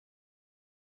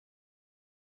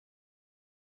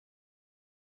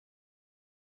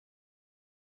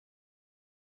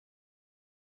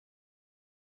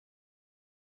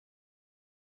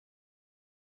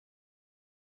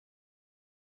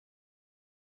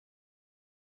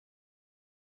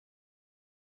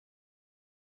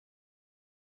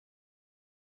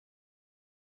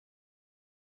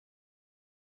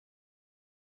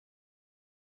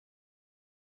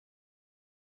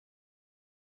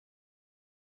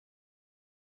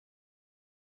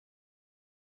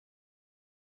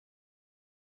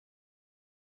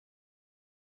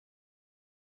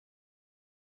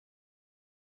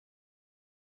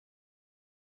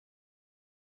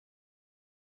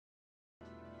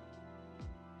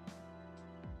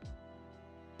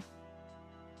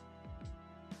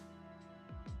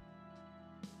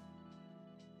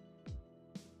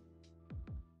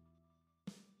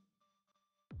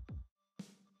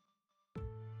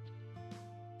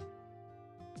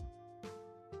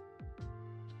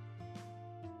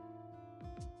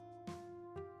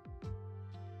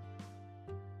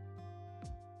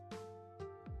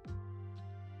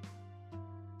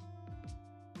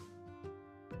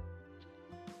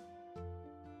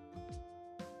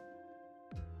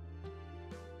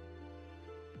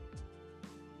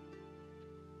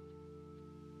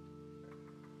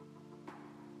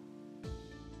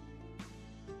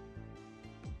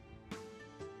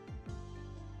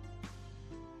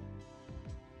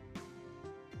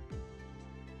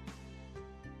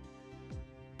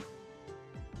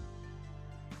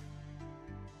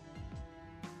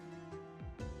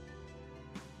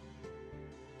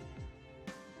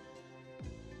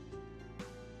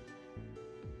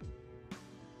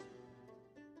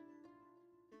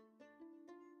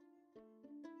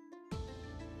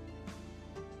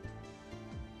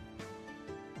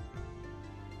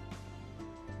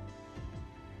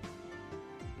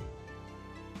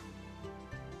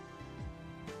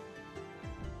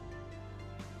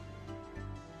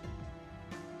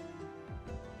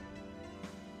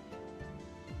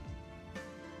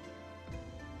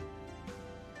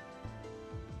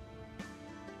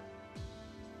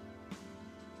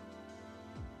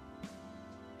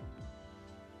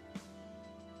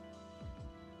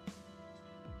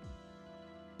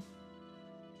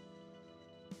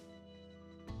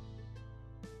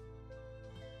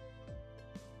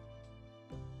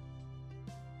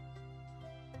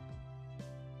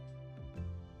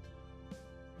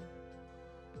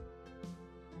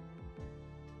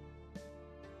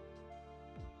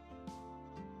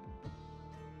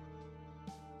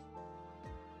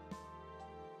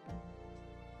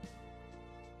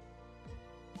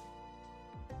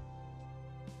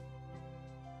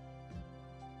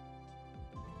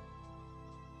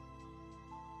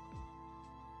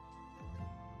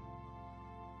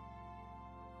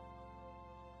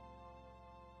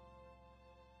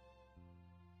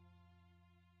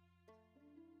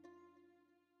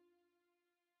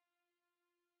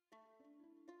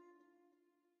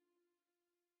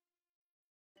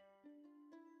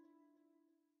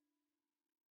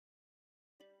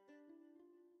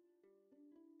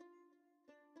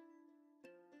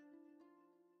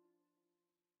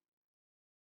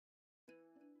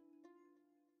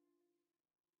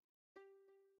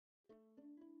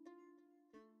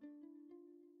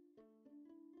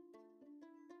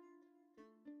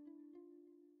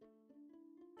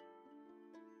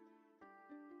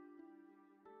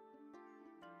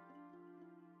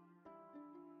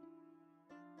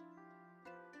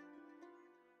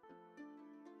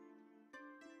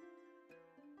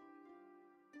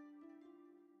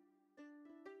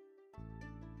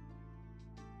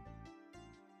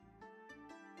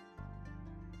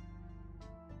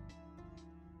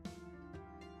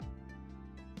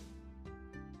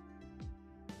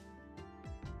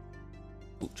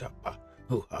ooh, choppa,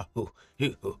 ooh, ah, ooh,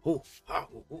 ooh, ooh, ah,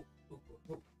 ooh, ooh, ooh,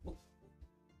 ooh, ooh.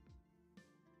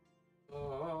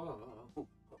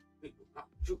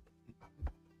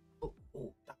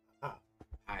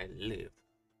 I live.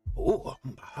 Oh,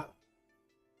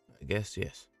 I guess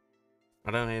yes.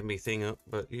 I don't have anything up,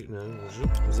 but you know, zoop,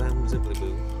 zam, zipply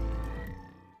boo.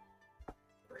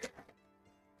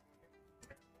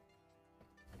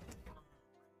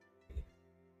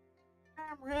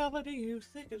 I'm reality, you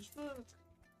thick as fuck.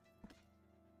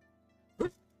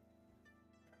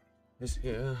 Is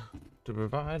here to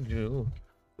provide you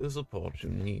the support you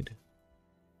need.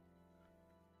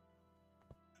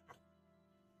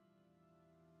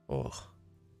 Oh,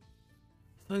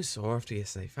 so sore after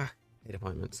yesterday. Fuck, I hate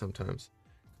appointments sometimes.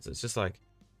 Because it's just like,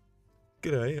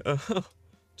 g'day,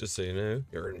 just so you know,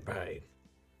 you're in pain.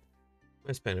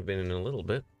 Most pain I've been in a little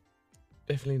bit.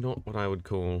 Definitely not what I would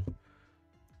call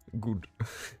good.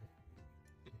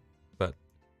 But,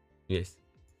 yes.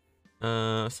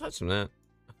 Aside from that,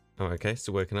 I'm okay,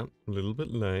 still waking up a little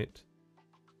bit late.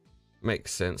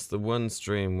 Makes sense. The one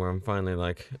stream where I'm finally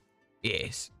like,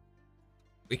 yes,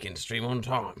 we can stream on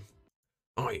time.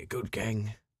 Oh, you good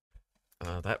gang.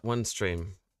 That one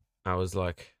stream, I was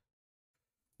like,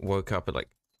 woke up at like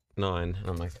 9, and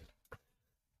I'm like,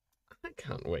 I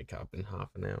can't wake up in half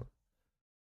an hour.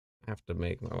 I have to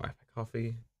make my wife a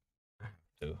coffee. I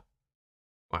have to.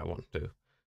 I want to.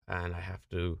 And I have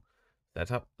to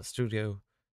set up the studio.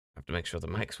 I have to make sure the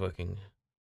mic's working.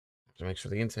 I have to make sure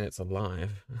the internet's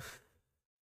alive.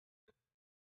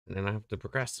 And then I have to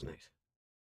procrastinate.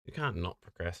 You can't not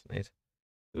procrastinate.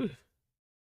 Ooh.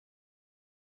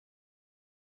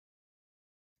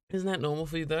 Isn't that normal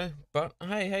for you though? But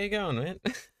hey, how you going, man?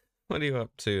 What are you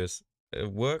up to? Is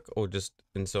work or just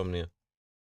insomnia?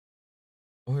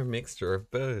 Or a mixture of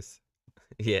both?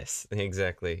 Yes,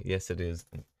 exactly. Yes, it is.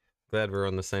 Glad we're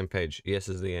on the same page. Yes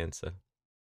is the answer.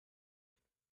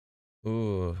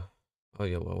 Ooh. Oh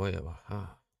yeah, well, yeah, well,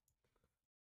 ah.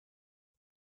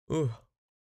 Ooh.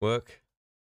 Work.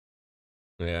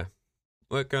 Yeah.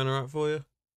 Work going alright for you?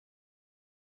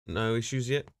 No issues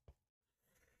yet?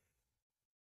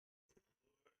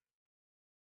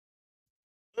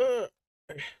 Ow.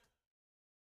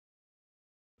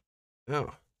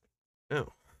 Ow.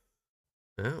 Ow.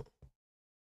 Ow.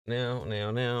 Now,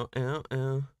 ow,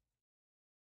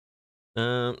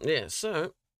 ow. Yeah,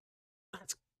 so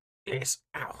that's yes,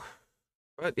 ow.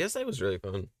 But yesterday was really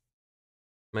fun.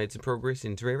 Made some progress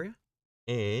in Terraria.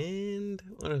 And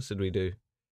what else did we do?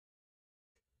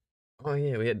 Oh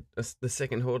yeah, we had the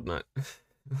second Horde night,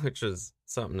 which was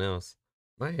something else.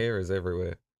 My hair is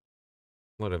everywhere.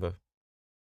 Whatever.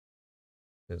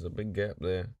 There's a big gap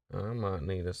there. I might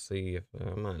need to see if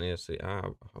I might need to see. I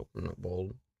hope I'm not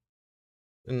bald.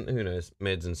 And who knows?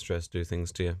 Meds and stress do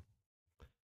things to you.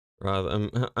 Rather,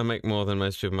 I make more than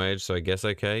most people my age, so I guess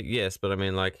okay. Yes, but I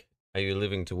mean, like, are you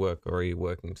living to work or are you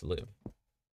working to live?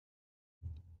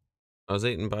 I was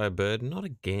eaten by a bird. Not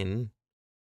again.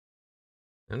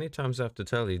 How many times do I have to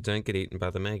tell you? Don't get eaten by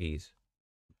the Maggies.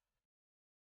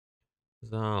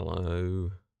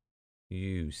 Zalo,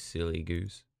 you silly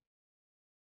goose.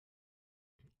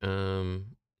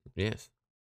 Yes.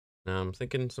 Now I'm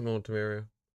thinking some more Terraria.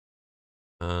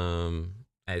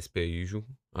 As per usual.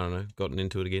 I don't know. Gotten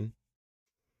into it again.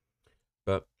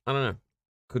 But I don't know.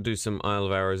 Could do some Isle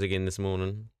of Arrows again this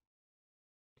morning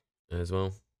as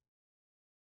well.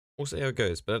 We'll see how it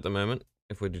goes. But at the moment,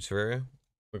 if we do Terraria,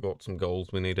 we've got some goals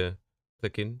we need to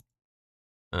click in.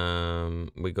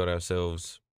 We got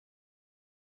ourselves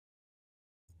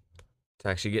to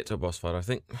actually get to a boss fight, I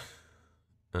think.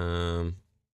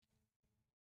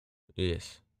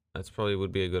 Yes, that's probably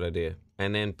would be a good idea.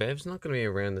 And then Bev's not going to be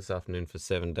around this afternoon for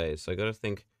 7 days, so I got to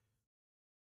think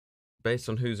based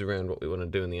on who's around what we want to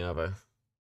do in the other.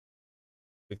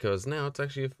 Because now it's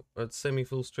actually a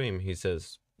semi-full stream, he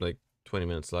says, like 20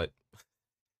 minutes late.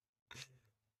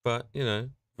 But, you know,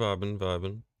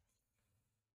 vibing.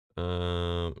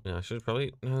 Yeah, I should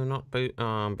probably, no, not boot, oh,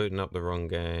 I'm booting up the wrong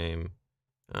game.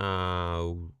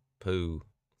 Oh, poo.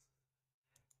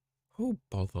 Oh,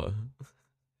 bother.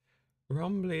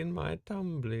 Rumbly in my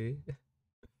tumbly.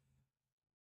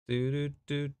 Do.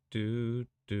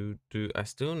 I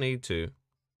still need to.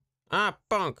 Ah,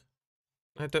 bonk!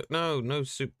 I don't know. No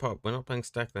soup pop. We're not playing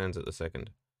Stacklands at the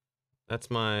second.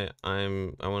 That's my I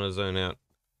want to zone out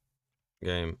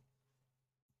game.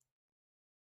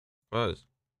 Close.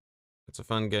 It's a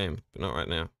fun game, but not right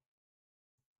now.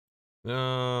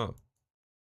 No.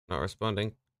 Not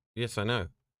responding. Yes, I know.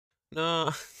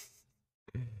 No.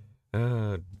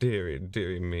 Oh,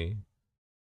 dearie me.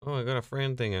 Oh, I got a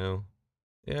friend thingo.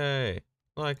 Yay.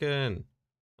 Lycan.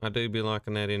 I do be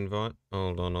liking that invite.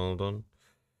 Hold on, hold on.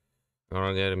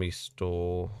 Gotta go to me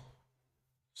store.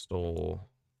 Store.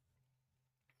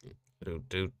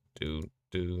 Do.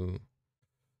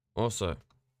 Also,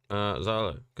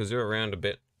 Zalo, because you're around a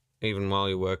bit, even while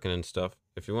you're working and stuff.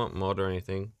 If you want mod or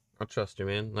anything, I trust you,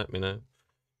 man. Let me know.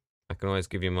 I can always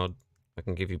give you mod. I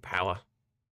can give you power.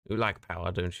 You like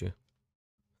power, don't you?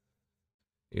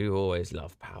 You always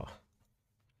love power.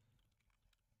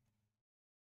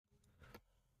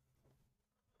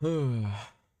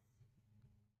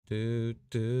 do.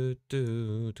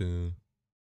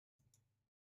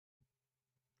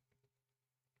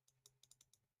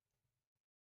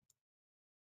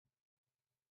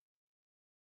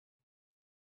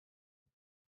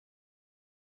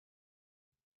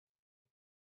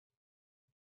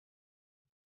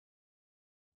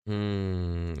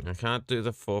 I can't do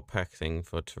the 4-pack thing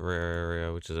for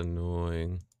Terraria, which is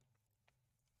annoying.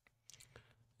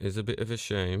 It's a bit of a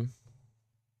shame.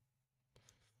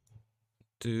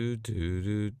 Do.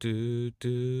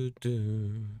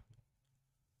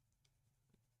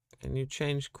 Can you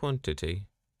change quantity?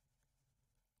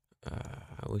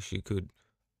 I wish you could.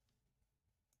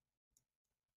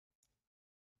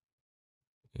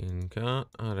 In cart?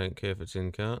 I don't care if it's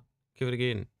in cart. Give it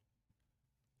again.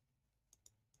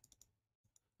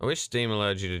 I wish Steam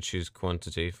allowed you to choose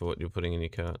quantity for what you're putting in your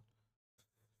cart.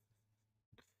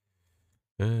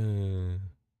 Yeah.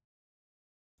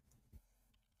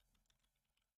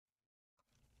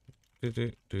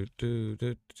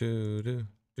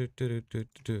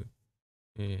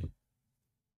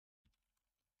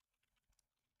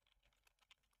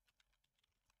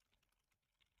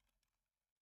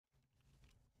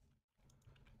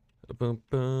 Bum,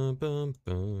 bum, bum,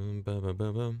 bum, bum, bum,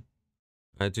 bum, bum.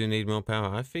 I do need more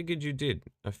power. I figured you did.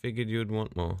 I figured you would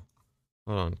want more.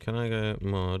 Hold on. Can I go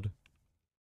mod?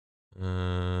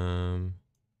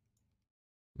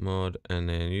 Mod and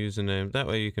then username. That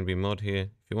way you can be mod here.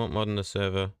 If you want mod in the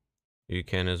server, you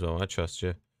can as well. I trust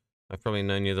you. I've probably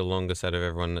known you the longest out of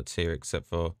everyone that's here except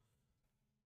for...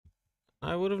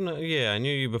 I would have known... Yeah, I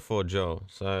knew you before Joel.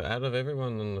 So out of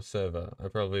everyone on the server, I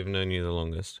probably have known you the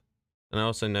longest. And I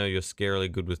also know you're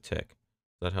scarily good with tech.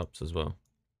 That helps as well.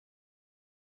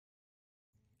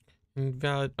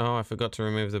 Invalid. Oh, I forgot to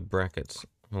remove the brackets.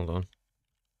 Hold on.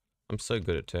 I'm so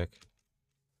good at tech.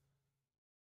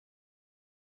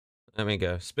 Let me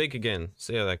go. Speak again.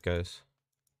 See how that goes.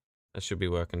 That should be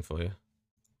working for you.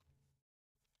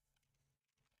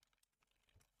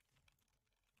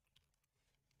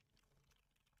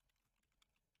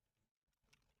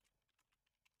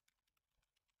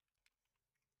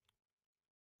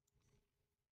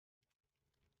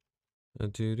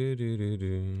 Do.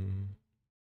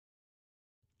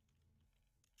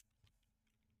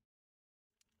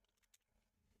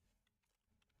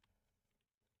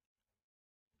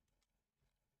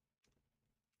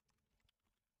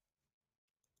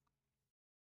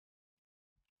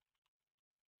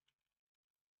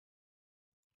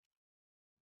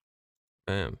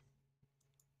 Bam.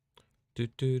 Do.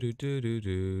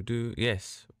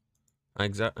 Yes. I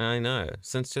know.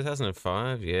 Since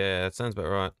 2005? Yeah, that sounds about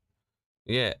right.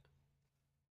 Yeah.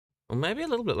 Or maybe a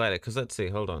little bit later, because let's see.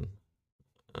 Hold on.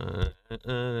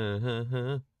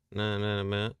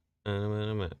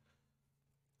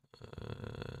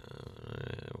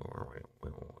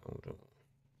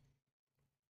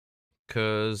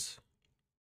 Because...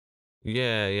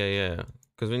 Yeah.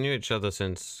 Because we knew each other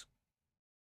since...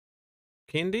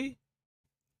 kindy?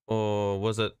 Or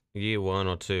was it year 1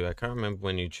 or 2? I can't remember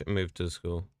when you moved to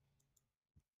school.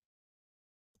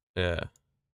 Yeah.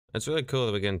 It's really cool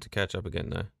that we're getting to catch up again,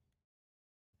 though.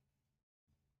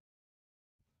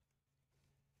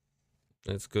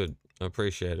 It's good. I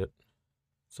appreciate it.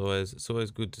 It's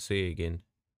always good to see you again.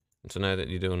 And to know that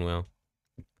you're doing well.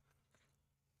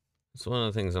 It's one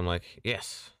of the things I'm like,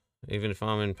 yes. Even if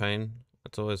I'm in pain,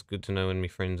 it's always good to know when my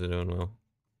friends are doing well.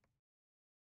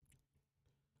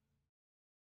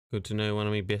 Good to know one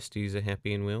of my besties are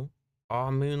happy and well.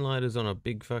 Oh, Moonlight is on a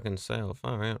big fucking sale.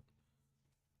 Far out.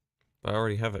 But I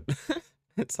already have it.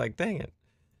 It's like, dang it.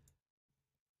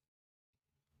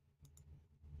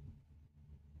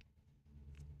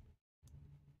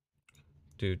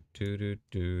 I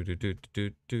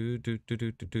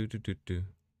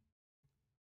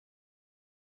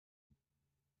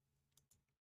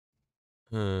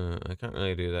can't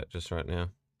really do that just right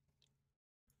now.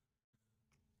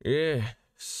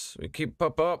 Yes, we keep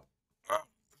pop up.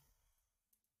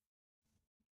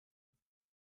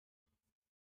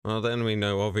 Well, then we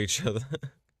know of each other.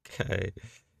 Okay.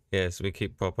 Yes, we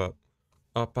keep pop up.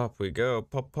 Up we go.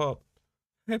 Pop.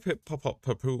 Hip hip pop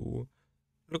poo.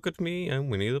 Look at me, I'm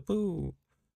Winnie the Pooh.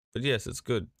 But yes, it's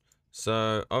good.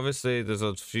 So obviously there's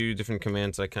a few different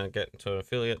commands I can't get into an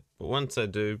affiliate, but once I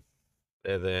do,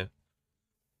 they're there.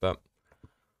 But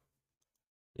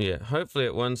yeah, hopefully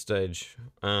at one stage,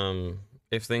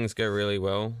 if things go really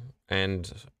well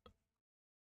and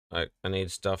I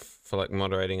need stuff for like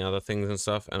moderating other things and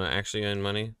stuff, and I actually earn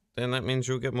money, then that means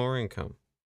you'll get more income.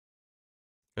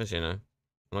 Because, you know, I'm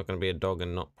not going to be a dog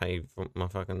and not pay for my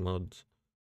fucking mods.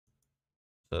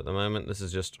 So at the moment, this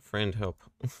is just friend help.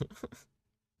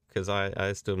 Because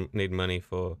I still need money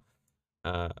for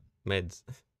meds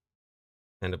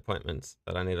and appointments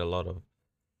that I need a lot of.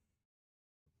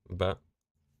 But,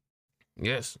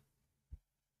 yes.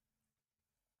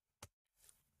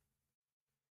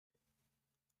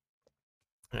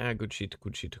 Ah, good shit,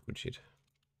 good shit, good shit.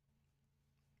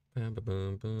 Boom,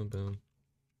 boom, boom, boom.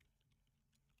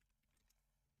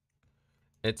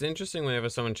 It's interesting whenever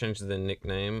someone changes their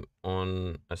nickname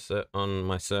on on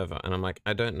my server, and I'm like,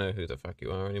 I don't know who the fuck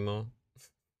you are anymore.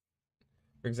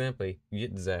 For example,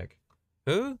 Yitzhak.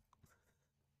 Who?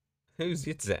 Who's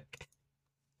Yitzhak?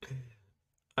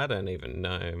 I don't even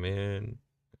know, man.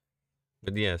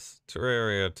 But yes,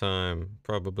 Terraria time,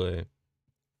 probably.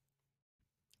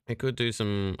 I could do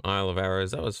some Isle of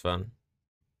Arrows. That was fun.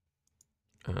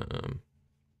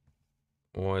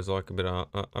 Always like a bit of.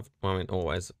 I mean,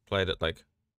 always played it like a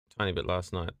tiny bit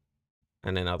last night,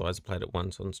 and then otherwise I played it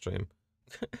once on stream.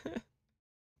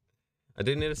 I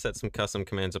do need to set some custom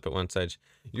commands up at one stage.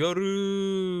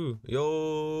 Yoru!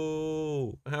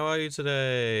 Yo! How are you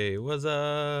today? What's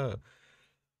up?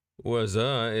 What's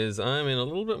up is I'm in a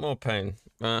little bit more pain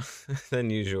than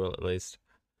usual, at least.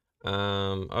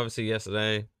 Obviously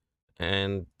yesterday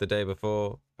and the day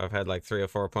before, I've had like 3 or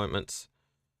 4 appointments.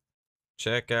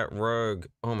 Check out Rogue.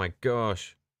 Oh my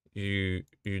gosh. You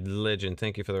legend.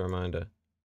 Thank you for the reminder.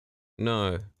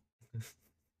 No.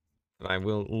 I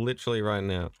will literally right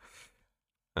now.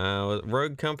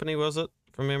 Rogue Company, was it?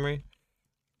 From memory?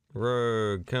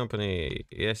 Rogue Company.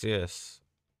 Yes, yes.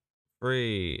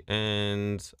 Free.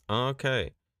 And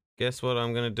okay. Guess what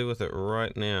I'm going to do with it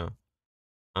right now?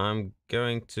 I'm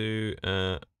going to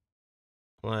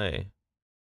play.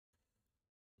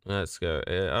 Let's go.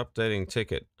 Updating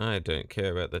ticket. I don't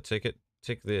care about the ticket.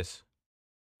 Tick this.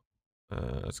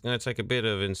 It's going to take a bit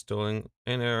of installing.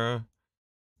 An error.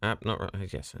 App not right.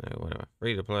 Yes, I know. Whatever.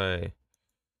 Free to play.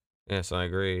 Yes, I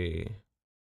agree.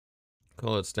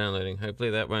 Call it's downloading. Hopefully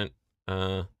that won't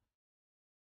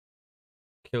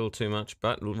kill too much.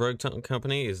 But Rogue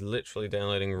Company is literally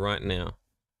downloading right now.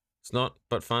 It's not,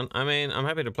 but fun. I mean, I'm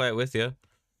happy to play it with you.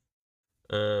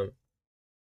 But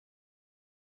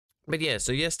yeah,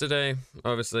 so yesterday,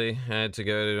 obviously, I had to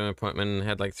go to an appointment and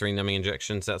had like 3 numbing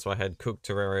injections. That's why I had cooked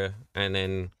Terraria and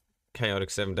then chaotic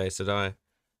 7 days to die.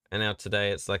 And now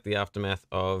today, it's like the aftermath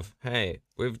of, hey,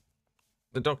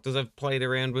 the doctors have played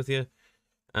around with you,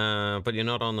 but you're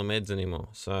not on the meds anymore.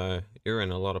 So you're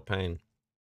in a lot of pain.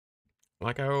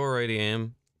 Like I already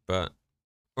am, but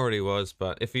already was.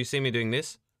 But if you see me doing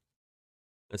this,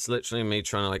 it's literally me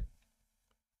trying to like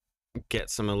get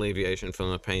some alleviation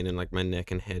from the pain in like my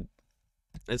neck and head.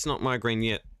 It's not migraine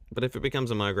yet, but if it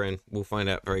becomes a migraine, we'll find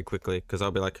out very quickly because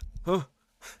I'll be like, oh.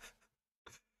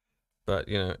 But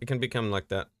you know, it can become like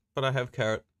that. But I have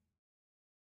carrot.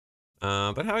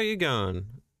 But how are you going?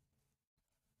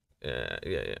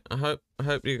 Yeah. I hope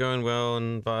you're going well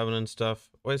and vibing and stuff.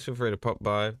 Always feel free to pop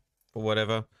by for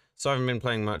whatever. So I haven't been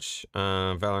playing much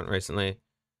Valorant recently.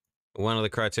 One of the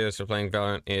criteria for playing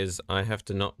Valorant is I have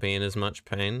to not be in as much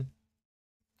pain.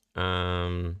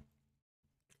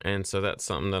 And so that's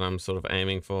something that I'm sort of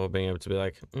aiming for, being able to be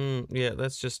like, yeah,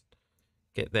 let's just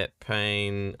get that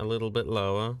pain a little bit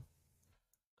lower.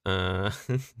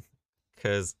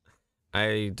 Because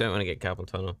I don't want to get carpal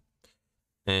tunnel.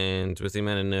 And with the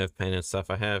amount of nerve pain and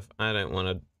stuff I have, I don't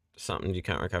want something you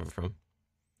can't recover from.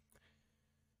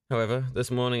 However, this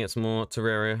morning it's more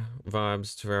Terraria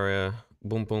vibes, Terraria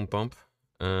boom boom bump.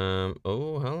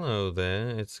 Oh, hello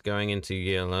there. It's going into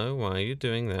yellow. Why are you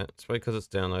doing that? It's because it's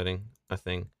downloading a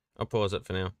thing. I'll pause it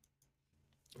for now.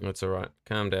 That's alright.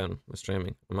 Calm down. We're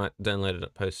streaming. I might download it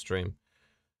at post-stream.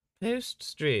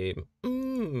 Post-stream.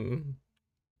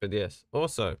 But yes.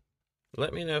 Also,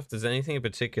 let me know if there's anything in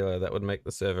particular that would make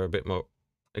the server a bit more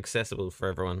accessible for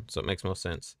everyone, so it makes more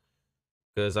sense.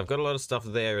 Because I've got a lot of stuff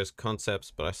there as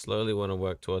concepts, but I slowly want to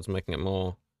work towards making it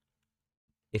more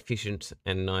efficient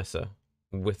and nicer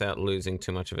without losing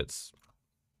too much of its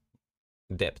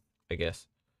depth, I guess.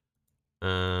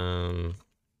 But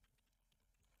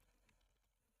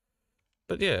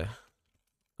yeah.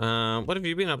 What have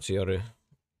you been up to, Yoru?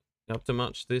 Up to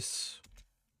much this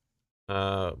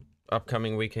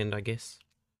upcoming weekend, I guess?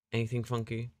 Anything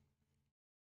funky?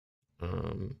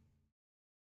 While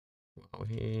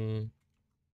here.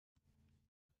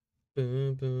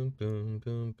 Boom, boom, boom,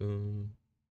 boom, boom.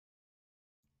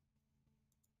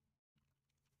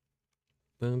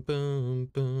 Boom, boom,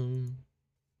 boom.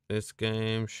 This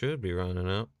game should be running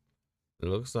up. It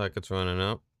looks like it's running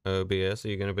up. OBS, are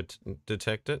you going to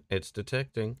detect it? It's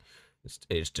detecting. It's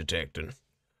detecting.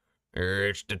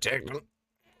 It's detecting.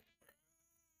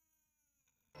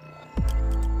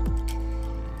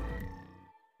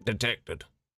 Detected.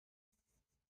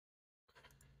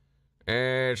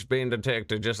 It's been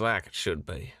detected just like it should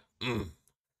be.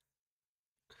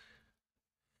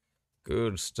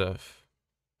 Good stuff.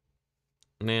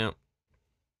 Now.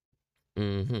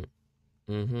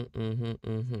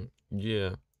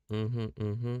 Yeah.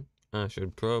 I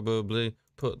should probably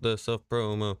put the soft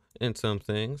promo in some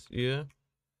things, yeah.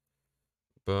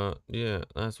 But yeah,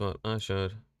 that's what I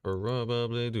should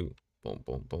probably do. Boom,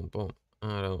 boom, boom, boom.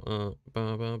 I don't bum,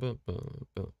 bum, bum, bum,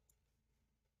 bum.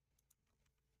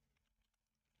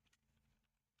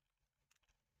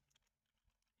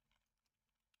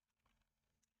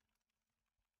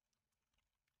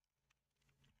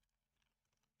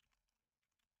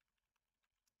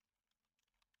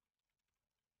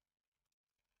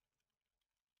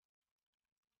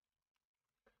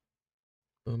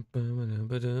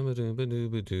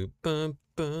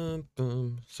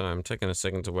 Sorry, I'm taking a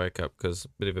second to wake up because a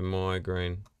bit of a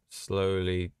migraine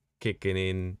slowly kicking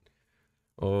in.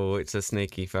 Oh, it's a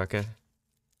sneaky fucker.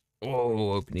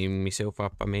 Oh, opening myself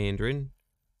up a mandarin.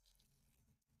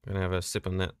 Gonna have a sip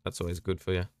on that. That's always good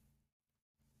for you.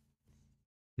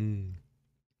 I'm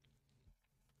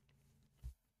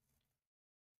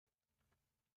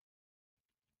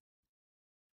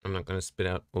not gonna spit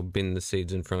out or bin the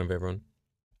seeds in front of everyone.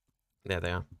 There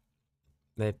they are.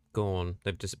 They've gone.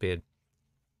 They've disappeared.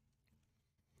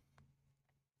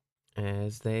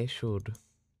 As they should.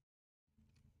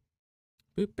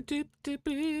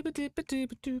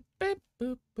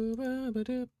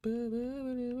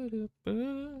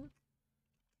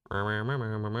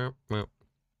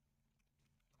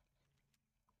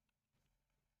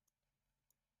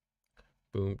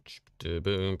 Boom, boom,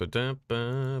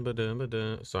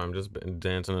 sorry, I'm just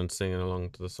dancing and singing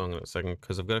along to the song in a second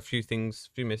because I've got a few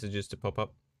messages to pop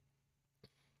up.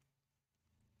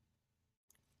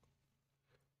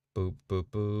 Boop, boop,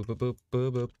 boop, boop,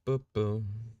 boop, boop, boop, boop.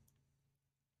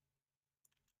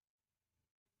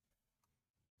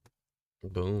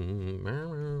 Boom.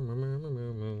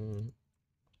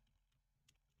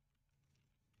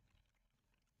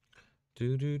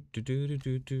 Do do do do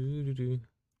do do do do.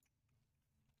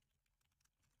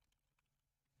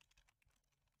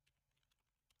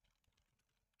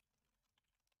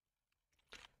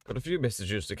 Got a few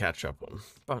messages to catch up on,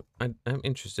 but I am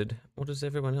interested. What is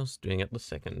everyone else doing at the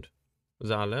second?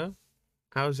 Zala,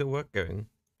 how's your work going?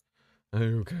 Are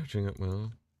you catching up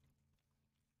well?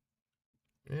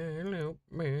 Hello.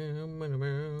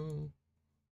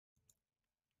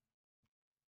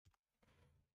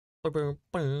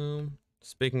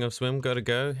 Speaking of swim, gotta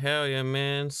go. Hell yeah,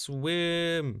 man.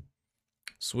 Swim.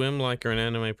 Swim like you're an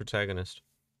anime protagonist.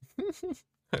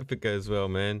 Hope it goes well,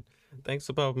 man. Thanks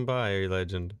for popping by, you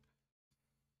legend.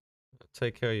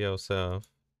 Take care of yourself.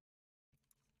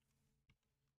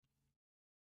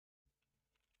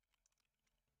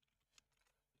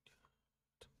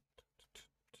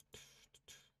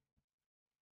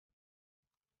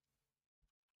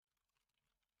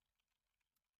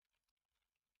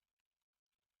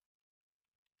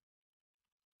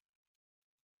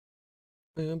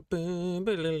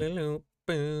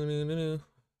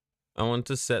 I want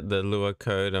to set the lure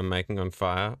code I'm making on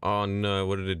fire. Oh no,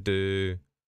 what did it do?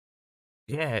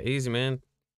 Yeah, easy, man.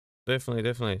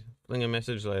 Definitely. Fling a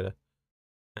message later.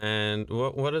 And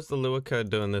what is the lure code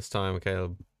doing this time,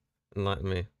 Caleb? Enlighten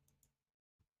me.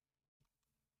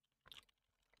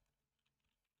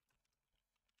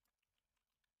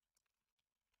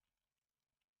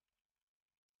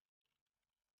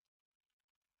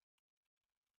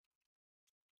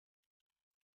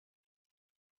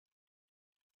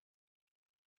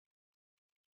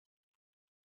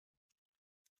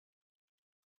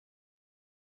 Boom.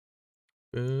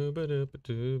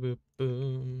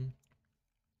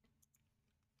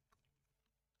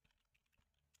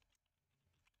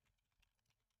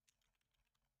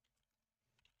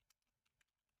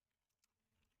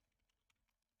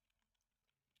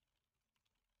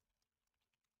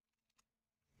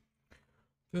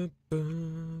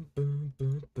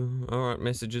 Alright,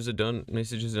 messages are done.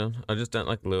 Messages are done. I just don't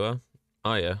like Lua.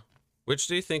 Oh yeah. Which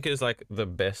do you think is like the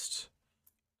best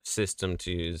system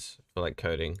to use for like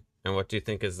coding? And what do you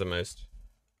think is the most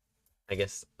I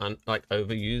guess, like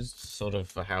overused sort of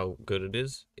for how good it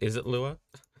is. Is it Lua?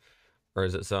 Or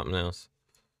is it something else?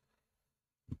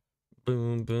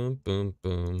 Boom, boom, boom,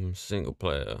 boom. Single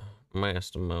player.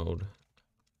 Master mode.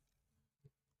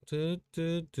 Do,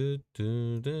 do, do,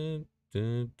 do, do,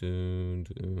 do, do,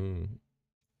 do.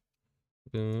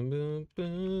 Boom, boom,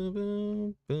 boom,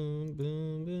 boom, boom, boom,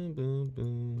 boom, boom,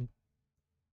 boom.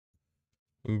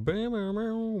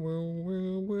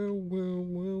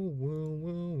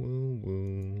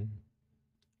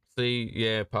 See,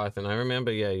 yeah, Python. I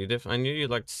remember, yeah, I knew you'd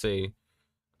like to see.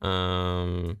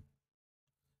 Um,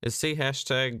 is C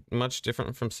hashtag much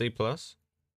different from C plus?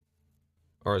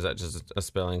 Or is that just a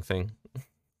spelling thing?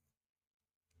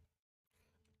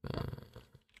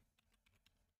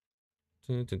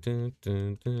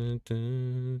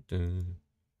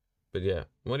 But yeah,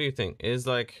 what do you think? Is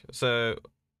like, so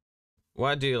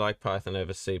why do you like Python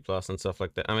over C plus and stuff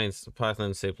like that? I mean, Python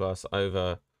and C plus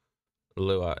over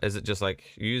Lua. Is it just like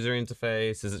user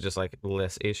interface? Is it just like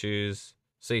less issues?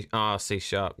 C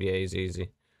sharp. Yeah,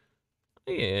 easy.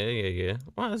 Yeah.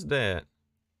 Why is that?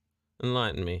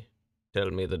 Enlighten me. Tell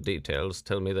me the details.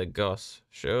 Tell me the goss.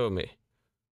 Show me.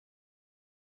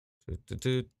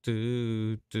 Do.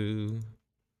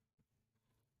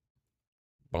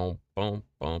 Boom, boom,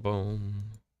 boom, boom.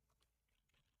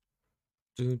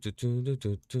 Do.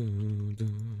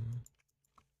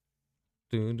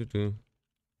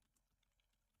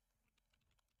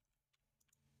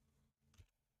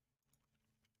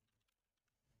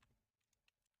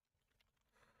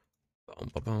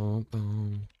 Boom, boom,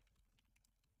 boom.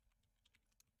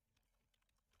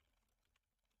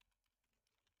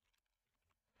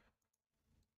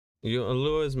 Your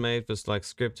Allure is made for like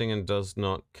scripting and does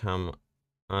not come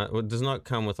does not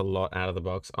come with a lot out of the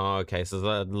box. Oh, okay, so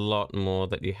there's a lot more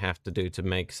that you have to do to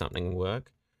make something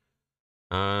work.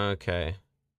 Okay.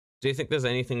 Do you think there's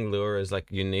anything Lure is like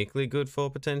uniquely good for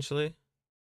potentially?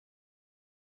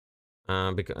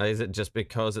 Because is it just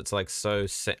because it's like so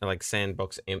like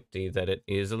sandbox empty that it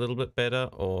is a little bit better,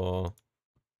 or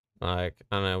like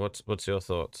I don't know. What's your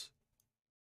thoughts?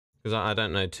 Because I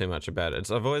don't know too much about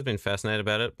it. I've always been fascinated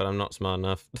about it, but I'm not smart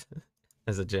enough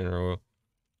as a general.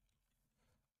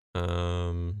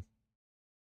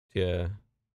 Yeah.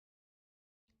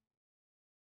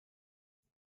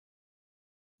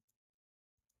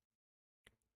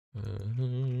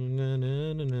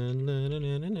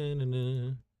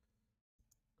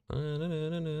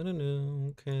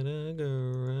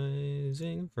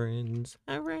 Categorizing friends.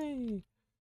 Hooray!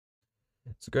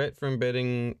 It's great for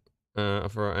embedding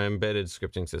for an embedded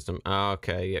scripting system. Ah,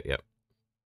 okay, yep.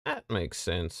 That makes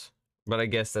sense. But I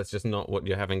guess that's just not what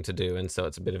you're having to do, and so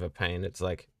it's a bit of a pain. It's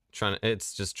like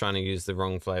it's just trying to use the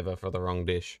wrong flavor for the wrong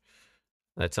dish.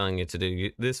 They're telling you to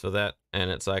do this for that, and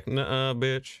it's like, nah,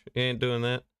 bitch, you ain't doing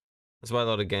that. That's why a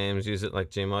lot of games use it like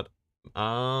Gmod.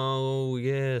 Oh,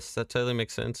 yes, that totally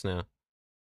makes sense now.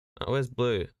 Where's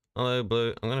Blue? Hello,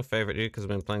 Blue. I'm gonna favorite you because I've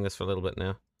been playing this for a little bit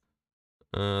now.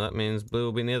 That means Blue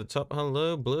will be near the top.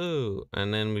 Hello, Blue.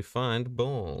 And then we find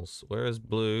balls. Where is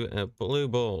Blue? Blue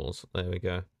balls. There we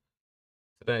go.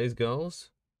 Today's goals.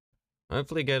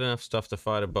 Hopefully get enough stuff to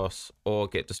fight a boss or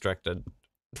get distracted.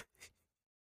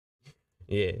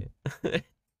 Yeah.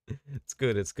 It's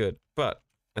good. But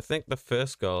I think the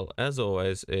first goal, as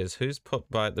always, is who's popped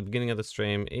by at the beginning of the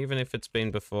stream, even if it's been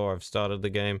before I've started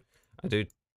the game. I do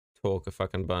talk a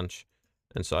fucking bunch.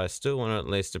 And so I still want to at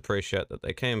least appreciate that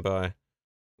they came by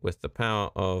with the power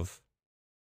of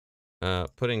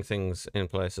putting things in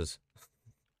places.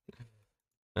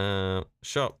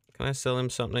 Shop. Can I sell him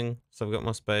something so I've got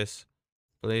more space?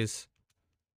 Please.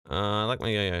 I like my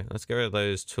yo-yo. Let's get rid of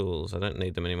those tools. I don't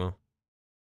need them anymore.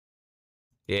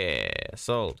 Yeah,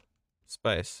 sold.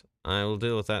 Space. I will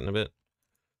deal with that in a bit.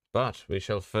 But we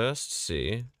shall first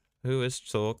see who has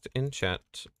talked in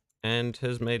chat and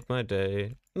has made my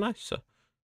day nicer.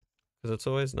 Because it's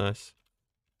always nice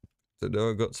to know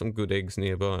I got some good eggs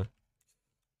nearby.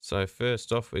 So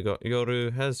first off, we got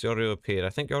Yoru. Has Yoru appeared? I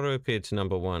think Yoru appeared to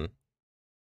number 1.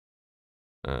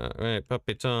 Right,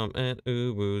 Puppy Tom and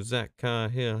Uwu, Zach Car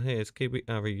Hill, Hayes, Kiwi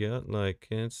Aria, like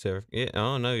and Seraph. Yeah,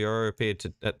 oh no, Yoru appeared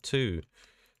at 2.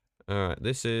 Alright,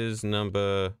 this is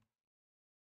number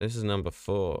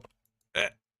 4.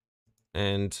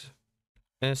 And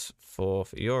S4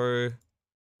 for Yoru.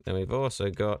 Then we've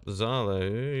also got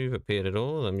Zalo. You've appeared at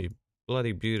all of them, you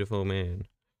bloody beautiful man.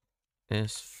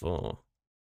 S4.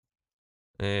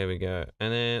 There we go.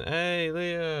 And then, hey,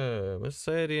 Leo,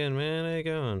 Mercedes, man, how you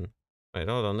going? Wait,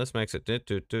 hold on. This makes it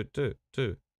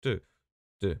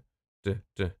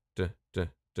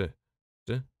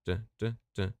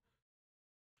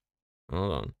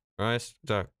Hold on. Rice,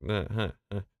 duck,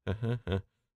 Have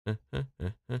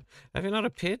you not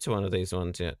appeared to one of these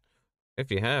ones yet?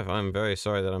 If you have, I'm very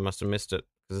sorry that I must have missed it,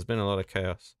 because there's been a lot of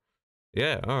chaos.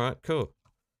 Yeah, alright, cool.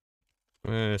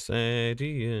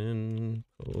 Mercedes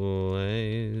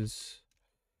plays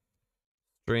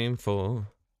stream for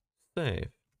save.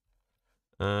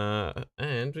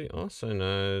 And we also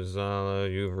know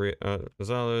Zalo,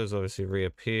 Zalo's obviously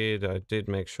reappeared. I did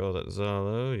make sure that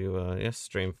Zalo, you are, yes,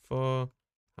 stream 4.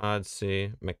 Hard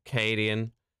C,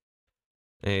 Mercadian.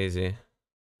 Easy.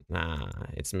 Nah,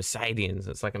 it's Mercedes.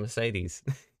 It's like a Mercedes.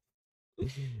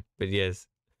 But yes.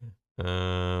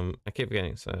 I keep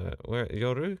forgetting. So, where,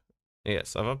 Yoru?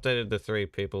 Yes, I've updated the 3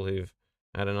 people who've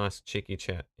had a nice cheeky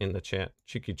chat in the chat.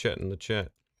 Cheeky chat in the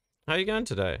chat. How you going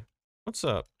today? What's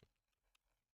up?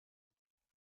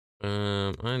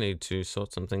 I need to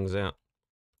sort some things out.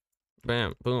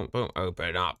 Bam, boom, boom.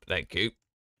 Open up. Thank you.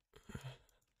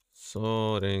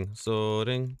 Sorting,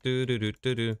 sorting. Do do do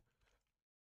do do.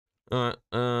 Alright,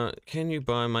 can you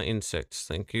buy my insects?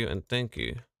 Thank you and thank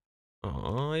you.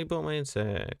 Oh, you bought my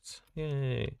insects.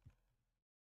 Yay.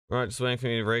 Right, just waiting for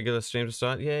me to regular stream to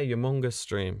start. Yeah, your manga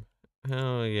stream.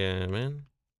 Hell yeah, man.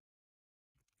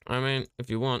 I mean, if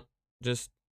you want, just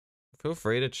feel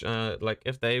free to, like,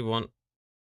 if they want.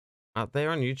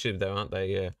 They're on YouTube though, aren't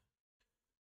they?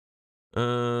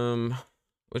 Yeah.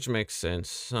 Which makes sense.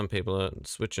 Some people are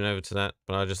switching over to that,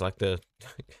 but I just like the,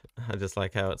 I just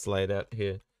like how it's laid out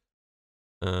here.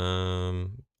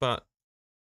 But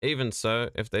even so,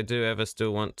 if they do ever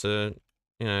still want to,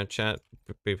 you know, chat,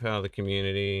 be part of the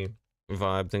community,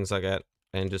 vibe, things like that,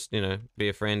 and just, you know, be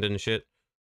a friend and shit,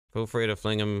 feel free to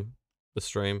fling them the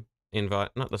stream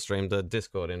invite, not the stream, the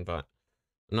Discord invite.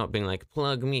 Not being like,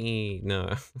 plug me,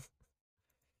 no.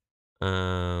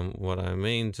 What I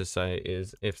mean to say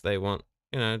is if they want,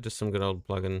 you know, just some good old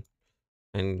plugin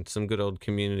and some good old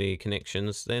community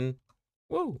connections, then,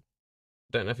 whoa.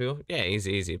 Don't know if you'll, yeah,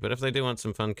 easy. But if they do want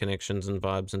some fun connections and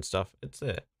vibes and stuff, it's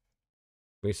there.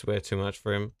 We swear too much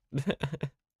for him.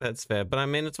 That's fair. But I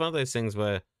mean, it's one of those things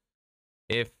where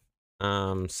if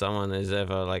someone is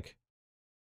ever like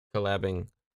collabing,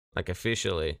 like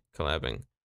officially collabing,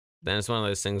 then it's one of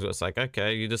those things where it's like,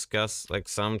 okay, you discuss like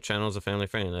some channels are family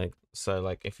friendly. Like, so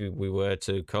like if we were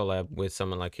to collab with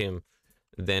someone like him,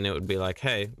 then it would be like,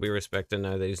 hey, we respect and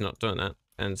know that he's not doing that,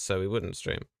 and so we wouldn't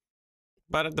stream.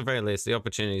 But at the very least, the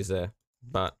opportunity is there.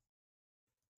 But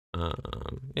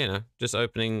you know, just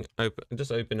open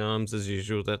arms as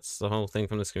usual. That's the whole thing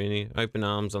from this community. Open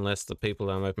arms unless the people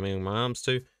that I'm opening my arms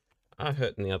to are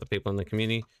hurting the other people in the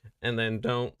community, and then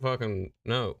don't fucking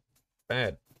no,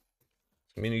 bad.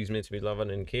 Community's meant to be loving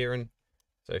and caring,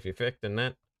 so if you're affecting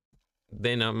that,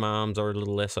 then my arms are a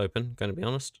little less open. Going to be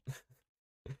honest,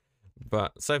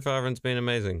 but so far everyone's been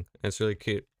amazing. It's really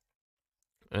cute.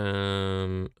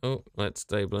 Oh, let's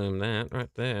day bloom that right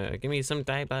there. Give me some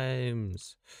day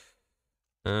blooms.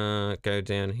 Go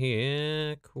down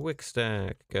here. Quick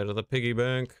stack. Go to the piggy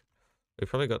bank. We've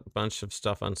probably got a bunch of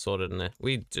stuff unsorted in there.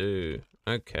 We do.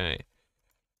 Okay.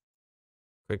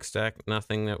 Quick stack.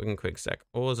 Nothing that we can quick stack.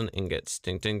 Ores and ingots.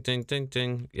 Ding, ding, ding, ding,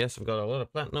 ding. Yes, I've got a lot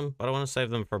of platinum, but I want to save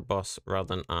them for a boss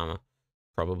rather than armor.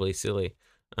 Probably silly.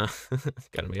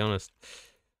 Gotta be honest.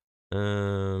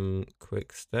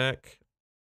 Quick stack.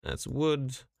 That's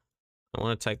wood. I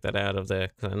want to take that out of there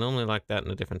because I normally like that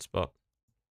in a different spot.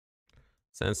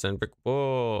 Sandstone brick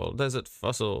wall. Desert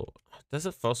fossil.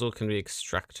 Desert fossil can be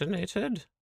extractinated. So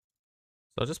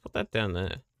I'll just put that down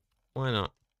there. Why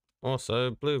not?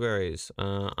 Also, blueberries.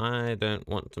 I don't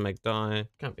want to make dye.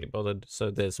 Can't be bothered.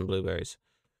 So there's some blueberries.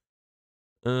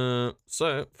 So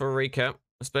for a recap,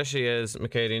 especially as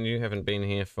Mercadian, you haven't been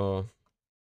here for.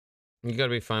 You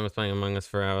gotta be fine with playing Among Us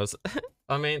for hours.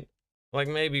 I mean, like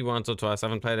maybe once or twice. I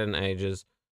haven't played it in ages,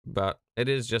 but it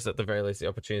is just at the very least the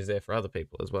opportunity is there for other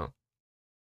people as well.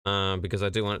 Because I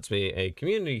do want it to be a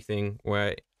community thing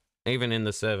where even in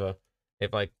the server,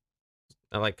 if like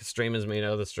streamers meet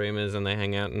other streamers and they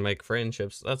hang out and make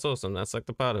friendships, that's awesome. That's like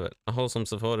the part of it. A wholesome,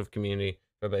 supportive community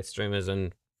for both streamers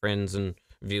and friends and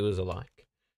viewers alike.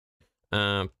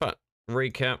 But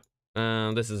recap.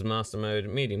 This is master mode,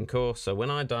 medium core. So when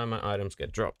I die, my items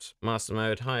get dropped. Master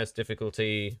mode, highest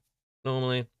difficulty,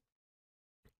 normally.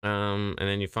 And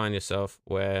then you find yourself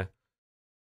where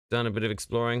done a bit of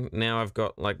exploring. Now I've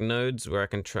got like nodes where I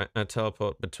can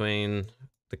teleport between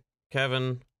the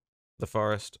cavern, the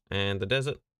forest, and the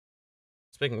desert.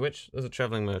 Speaking of which, there's a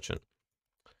traveling merchant.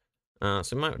 So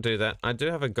we might do that. I do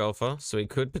have a golfer, so we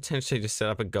could potentially just set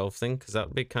up a golf thing because that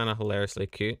would be kind of hilariously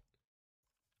cute.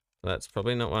 That's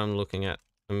probably not what I'm looking at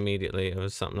immediately. It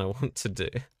was something I want to do.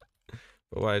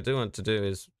 But what I do want to do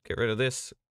is get rid of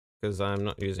this because I'm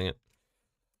not using it.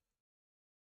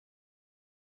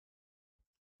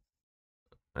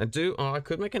 I do. Oh, I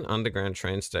could make an underground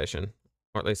train station,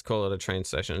 or at least call it a train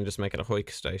station and just make it a hoik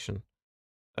station.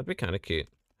 That'd be kind of cute.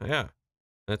 Yeah.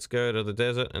 Let's go to the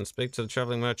desert and speak to the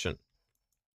traveling merchant.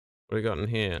 What do we got in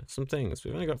here? Some things.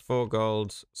 We've only got 4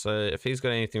 golds, so if he's got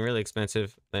anything really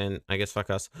expensive, then I guess fuck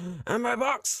us. And my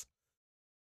box!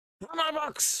 And my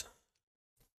box!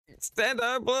 Stand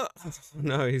up!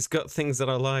 No, he's got things that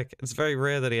I like. It's very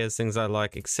rare that he has things I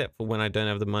like, except for when I don't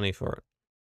have the money for it.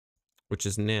 Which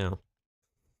is now.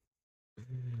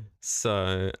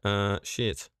 So,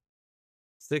 shit.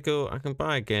 Stickle, I can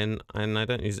buy again, and I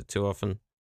don't use it too often.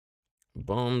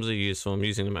 Bombs are useful. I'm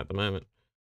using them at the moment.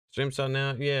 Stream start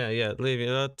now? Yeah. Leave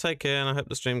it. Take care, and I hope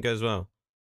the stream goes well.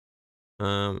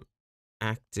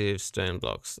 Active stone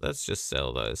blocks. Let's just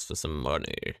sell those for some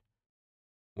money.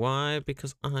 Why?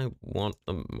 Because I want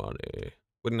the money.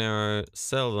 Wooden arrow,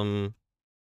 sell them.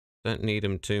 Don't need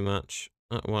them too much.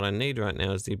 What I need right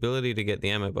now is the ability to get the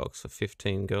ammo box for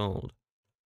 15 gold.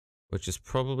 Which is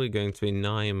probably going to be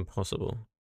nigh impossible.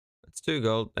 That's 2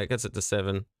 gold. That gets it to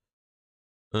 7.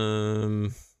 We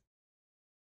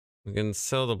can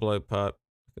sell the blowpipe.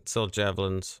 We can sell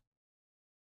javelins.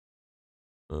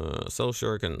 Sell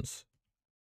shurikens.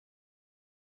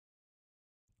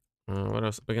 What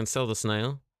else? We can sell the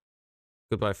snail.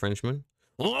 Goodbye, Frenchman.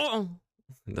 Oh!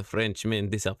 The Frenchman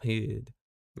disappeared.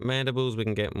 Mandibles we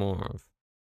can get more of.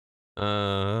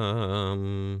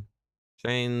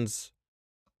 Chains.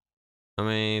 I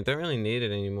mean, don't really need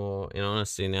it anymore, in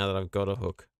honesty, now that I've got a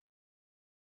hook.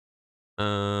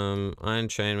 Iron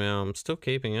chainmail, I'm still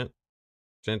keeping it.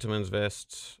 Gentleman's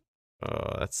vest.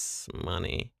 Oh, that's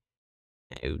money.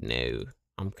 Oh no,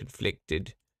 I'm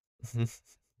conflicted.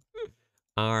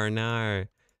 Oh no.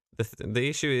 The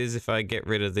issue is if I get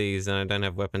rid of these and I don't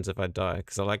have weapons if I die,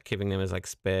 because I like keeping them as like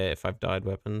spare if I've died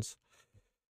weapons.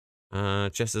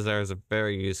 Chester's arrows are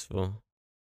very useful.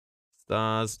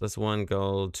 Stars, that's 1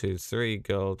 gold to 3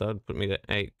 gold. That would put me to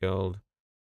 8 gold.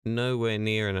 Nowhere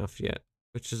near enough yet,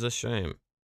 which is a shame.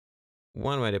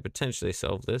 One way to potentially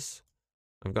solve this,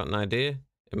 I've got an idea.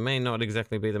 It may not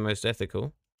exactly be the most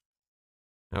ethical.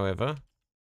 However,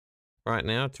 right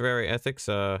now, Terraria ethics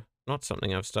are not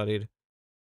something I've studied,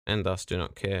 and thus do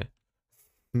not care.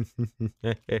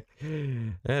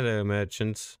 Hello,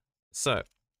 merchants. So,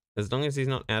 as long as he's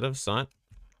not out of sight,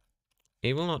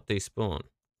 he will not despawn.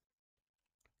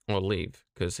 Or leave,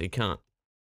 because he can't.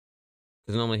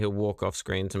 Because normally he'll walk off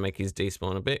screen to make his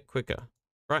despawn a bit quicker.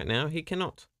 Right now, he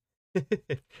cannot.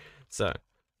 So,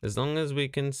 as long as we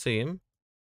can see him,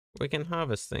 we can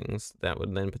harvest things that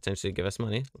would then potentially give us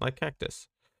money, like cactus.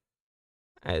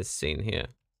 As seen here.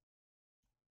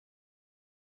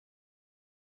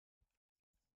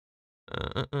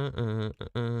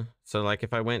 So like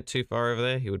if I went too far over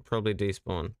there, he would probably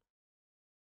despawn.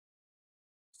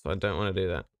 So I don't want to do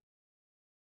that.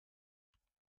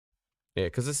 Yeah,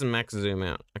 because this is max zoom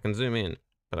out. I can zoom in,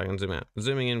 but I can zoom out.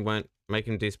 Zooming in won't make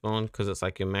him despawn because it's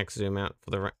like your max zoom out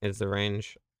for the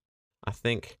range. I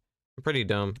think. I'm pretty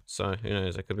dumb, so who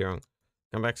knows, I could be wrong.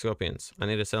 Come back, Scorpions. I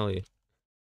need to sell you.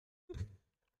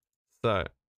 So,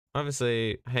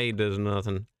 obviously, hay does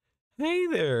nothing. Hey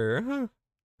there! Huh?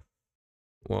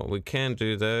 What we can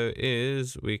do though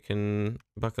is we can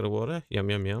bucket of water. Yum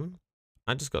yum yum.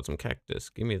 I just got some cactus.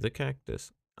 Give me the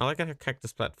cactus. I like a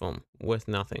cactus platform. Worth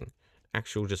nothing.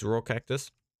 Actual just raw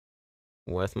cactus.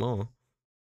 Worth more.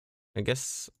 I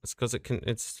guess it's because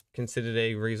it's considered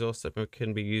a resource that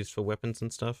can be used for weapons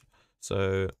and stuff.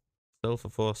 So sell for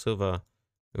 4 silver.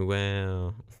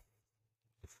 Wow.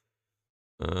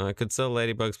 I could sell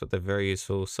ladybugs, but they're very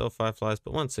useful. Sell fireflies,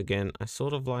 but once again, I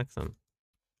sort of like them.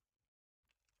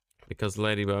 Because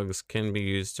ladybugs can be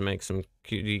used to make some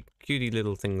cutie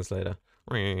little things later.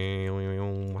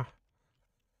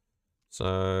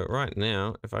 So right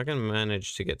now, if I can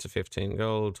manage to get to 15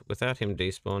 gold without him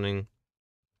despawning,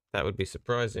 that would be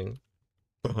surprising,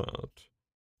 but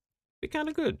be kind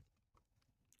of good.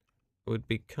 Would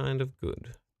be kind of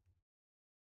good.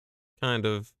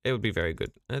 It would be very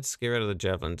good. Let's get rid of the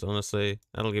javelins, honestly.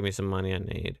 That'll give me some money I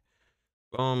need.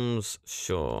 Bombs,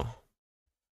 sure.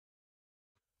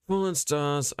 Fallen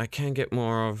stars, I can get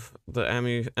more of. The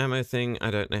ammo thing,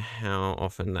 I don't know how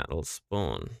often that'll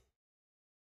spawn.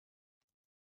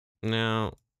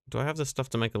 Now, do I have the stuff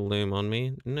to make a loom on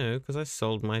me? No, because I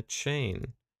sold my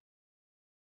chain.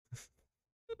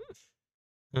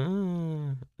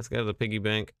 Let's go to the piggy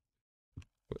bank,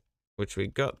 which we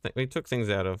took things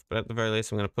out of, but at the very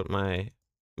least I'm going to put my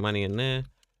money in there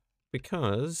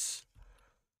because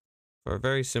for a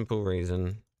very simple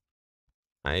reason,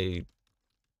 piggy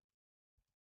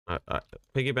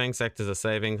banks act as a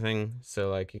saving thing, so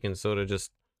like you can sort of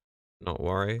just not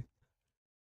worry.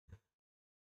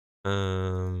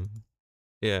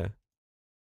 Yeah.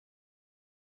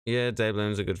 Yeah, day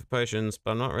blooms are good for potions,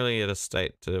 but I'm not really at a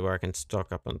state to where I can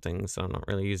stock up on things, so I'm not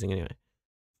really using anyway.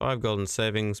 5 golden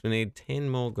savings. We need 10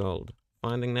 more gold.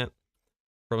 Finding that,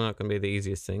 probably not going to be the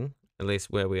easiest thing, at least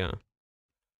where we are.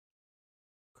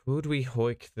 Could we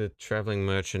hoik the traveling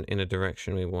merchant in a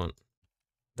direction we want?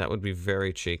 That would be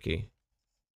very cheeky.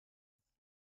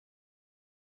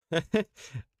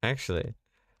 Actually,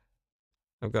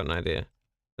 I've got an idea.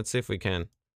 Let's see if we can.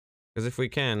 Because if we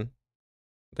can,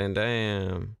 then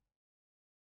damn.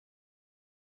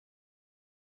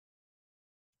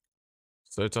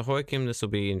 So to hoik him, this will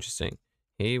be interesting.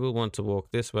 He will want to walk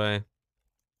this way.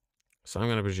 So I'm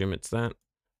going to presume it's that,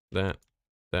 that.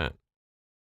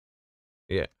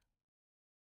 Yeah.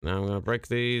 Now I'm going to break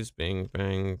these. Bing,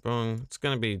 bang, bong. It's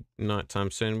going to be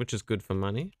nighttime soon, which is good for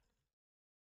money.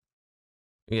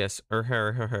 Yes.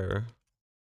 Her.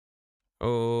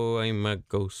 Oh, I'm a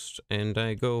ghost and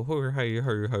I go her.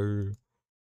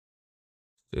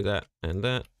 Do that and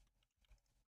that.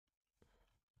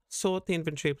 Sort the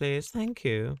inventory, please. Thank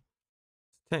you.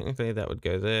 Technically, that would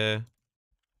go there.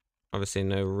 Obviously,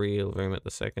 no real room at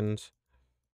the second.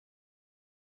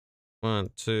 1,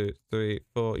 2, 3,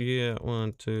 4, yeah.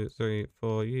 1, 2, 3,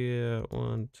 4, yeah.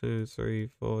 1, 2, 3,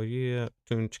 4, yeah.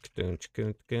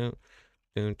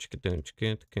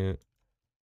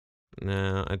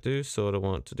 Now, I do sort of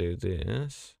want to do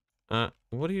this.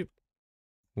 What do you...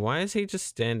 Why is he just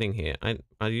standing here?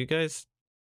 Are you guys...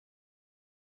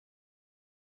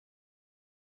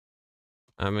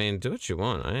 I mean, do what you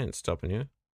want. I ain't stopping you.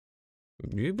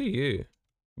 You be you.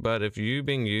 But if you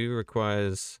being you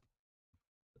requires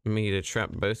me to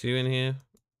trap both of you in here,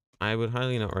 I would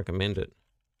highly not recommend it.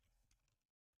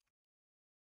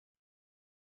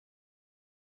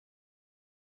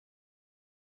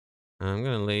 I'm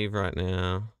gonna leave right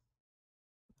now.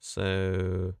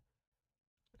 So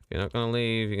if you're not gonna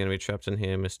leave, you're gonna be trapped in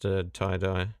here, Mr.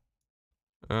 Tie-Dye.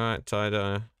 Alright,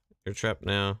 Tie-Dye. You're trapped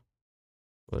now.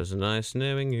 Was nice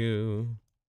knowing you.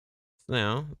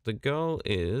 Now, the goal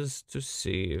is to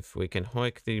see if we can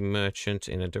hike the merchant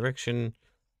in a direction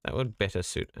that would better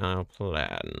suit our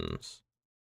plans.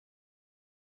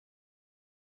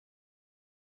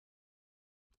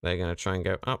 They're going to try and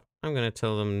go up. I'm going to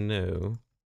tell them no.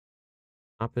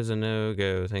 Up is a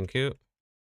no-go, thank you.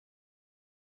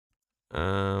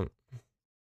 And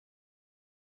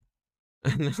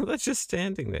now they're just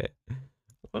standing there.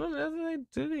 What on earth are they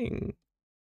doing?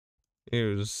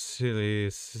 You silly.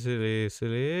 Let's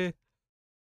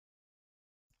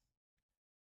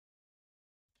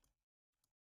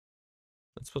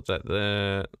put that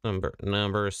there.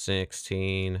 Number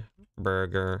 16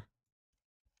 burger.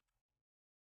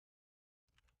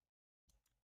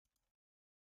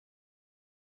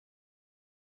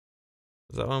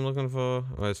 Is that what I'm looking for?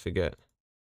 I always forget.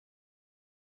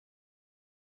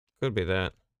 Could be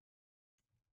that.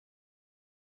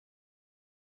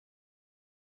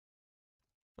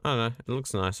 I don't know. It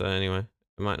looks nicer anyway.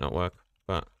 It might not work,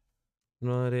 but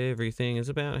not everything is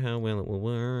about how well it will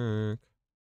work.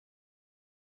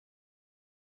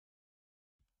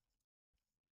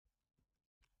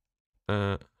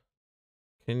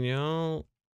 Can y'all...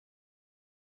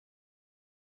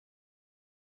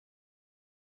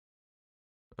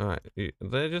 Alright,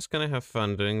 they're just gonna have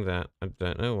fun doing that. I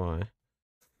don't know why.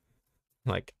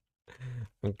 Like,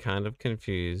 I'm kind of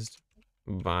confused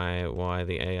by why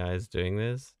the AI is doing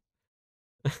this.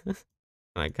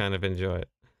 I kind of enjoy it.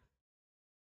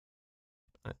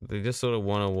 They just sort of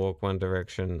want to walk one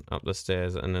direction up the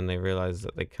stairs and then they realize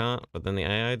that they can't, but then the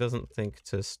AI doesn't think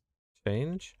to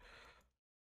change.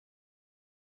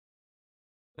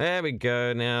 There we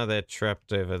go. Now they're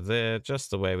trapped over there, just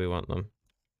the way we want them.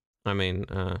 I mean,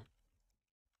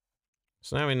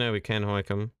 so now we know we can hike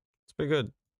them. It's pretty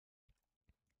good.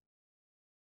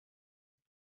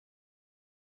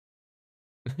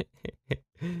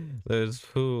 Those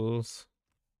fools.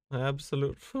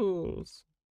 Absolute fools.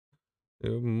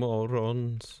 You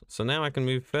morons. So now I can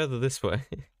move further this way.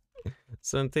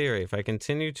 So in theory, if I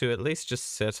continue to at least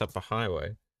just set up a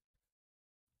highway,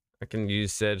 I can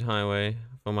use said highway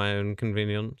for my own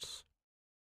convenience.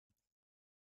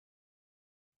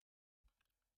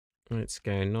 Let's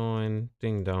go 9.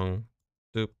 Ding dong.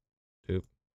 Doop. Doop.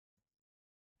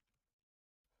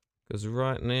 Because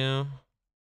right now...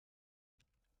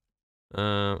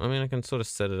 I mean, I can sort of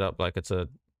set it up like it's a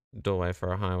doorway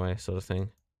for a highway sort of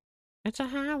thing. It's a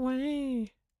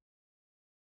highway!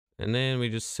 And then we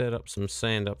just set up some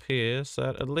sand up here so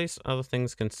that at least other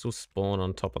things can still spawn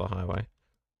on top of the highway.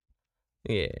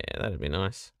 Yeah, that'd be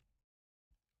nice.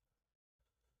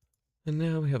 And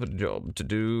now we have a job to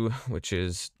do, which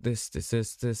is this.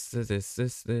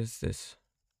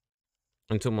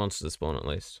 Until monsters spawn at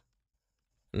least.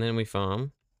 And then we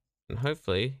farm. And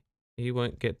hopefully he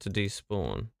won't get to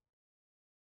despawn.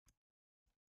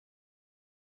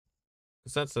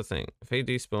 Because that's the thing. If he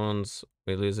despawns,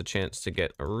 we lose a chance to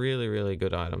get a really, really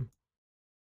good item.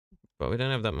 But we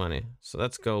don't have that money. So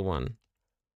that's goal 1.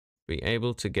 Be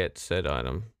able to get said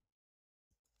item.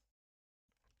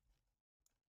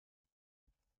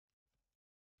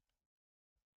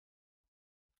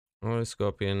 Oh,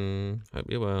 Scorpion. Hope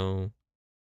you're well.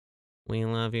 We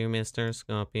love you, Mr.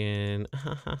 Scorpion.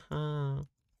 Ha ha ha.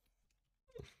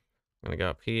 I'm gonna go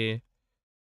up here.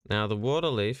 Now, the water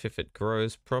leaf, if it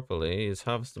grows properly, is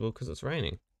harvestable because it's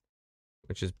raining.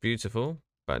 Which is beautiful.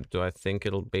 But do I think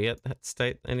it'll be at that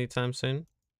state anytime soon?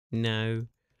 No.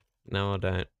 No, I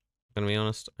don't. Gonna be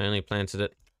honest, I only planted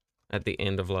it at the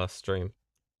end of last stream.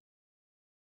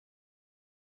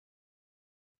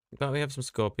 But we have some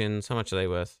scorpions. How much are they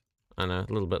worth? I know,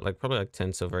 a little bit, like probably like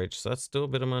 10 silver each, so that's still a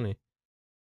bit of money.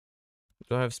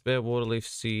 Do I have spare water leaf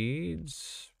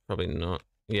seeds? Probably not.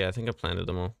 Yeah, I think I planted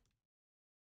them all.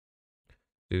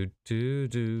 Do do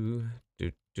do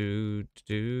do do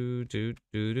do do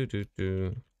do do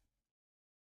do.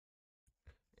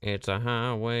 It's a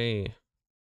highway.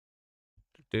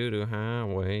 Do do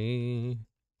highway.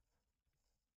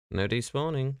 No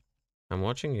despawning. I'm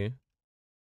watching you.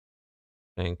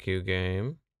 Thank you,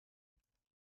 game.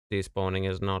 Despawning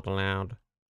is not allowed.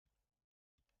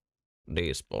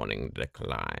 Despawning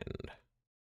declined.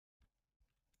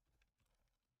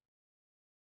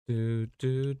 Do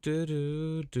do do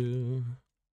do do.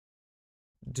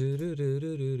 Do do do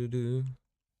do do do do.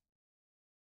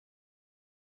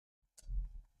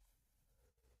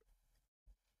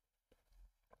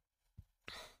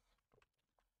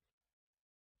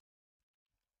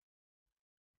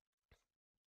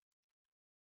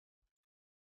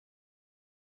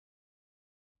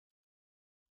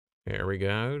 Here we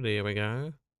go. There we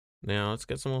go. Now let's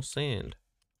get some more sand.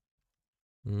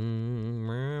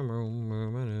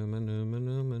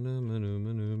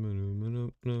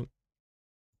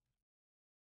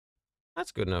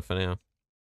 That's good enough for now.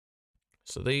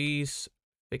 So these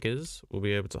figures will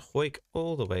be able to hoik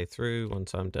all the way through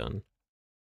once I'm done.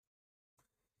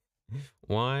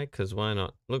 Why? Because why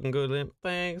not? Looking good, Limp.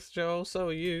 Thanks, Joel. So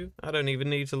are you. I don't even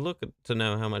need to look to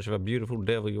know how much of a beautiful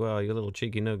devil you are, you little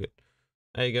cheeky nugget.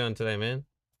 How you going today, man?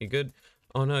 You good?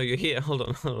 Oh no, you're here. Hold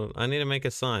on, hold on. I need to make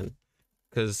a sign.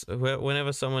 Because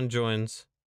whenever someone joins,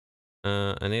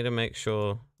 I need to make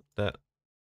sure that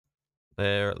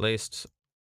they're at least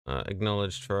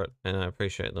acknowledged for it, and I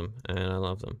appreciate them, and I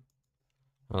love them.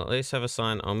 I'll at least have a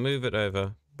sign. I'll move it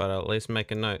over, but I'll at least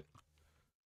make a note.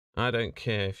 I don't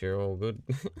care if you're all good,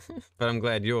 but I'm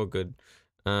glad you're good.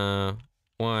 Why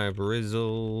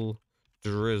Brizzle,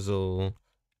 Drizzle,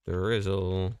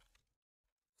 Drizzle,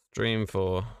 Stream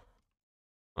 4.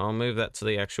 I'll move that to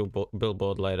the actual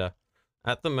billboard later.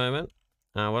 At the moment,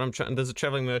 what I'm trying, there's a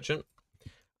traveling merchant.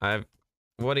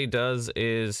 What he does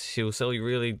is he'll sell you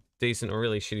really decent or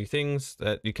really shitty things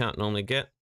that you can't normally get.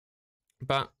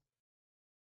 But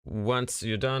once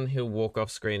you're done, he'll walk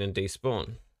off screen and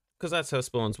despawn. Because that's how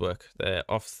spawns work. They're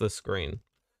off the screen.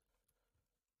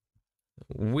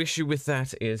 Issue with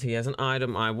that is he has an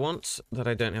item I want that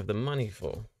I don't have the money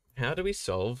for. How do we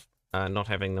solve not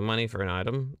having the money for an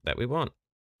item that we want?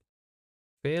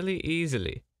 Fairly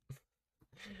easily.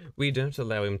 We don't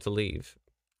allow him to leave.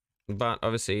 But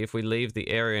obviously, if we leave the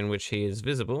area in which he is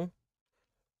visible,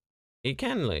 he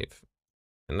can leave.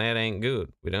 And that ain't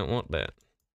good. We don't want that.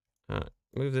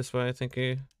 Move this way, thank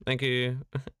you. Thank you.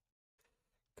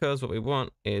 Because what we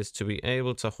want is to be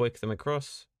able to hoik them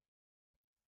across.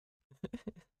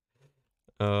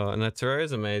 Oh, and the Terraria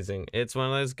is amazing. It's one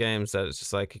of those games that it's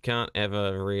just like, you can't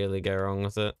ever really go wrong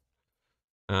with it.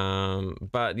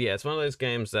 But yeah, it's one of those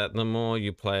games that the more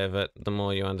you play of it, the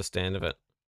more you understand of it.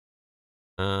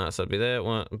 So it'd be there.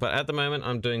 But at the moment,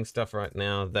 I'm doing stuff right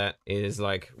now that is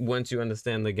like, once you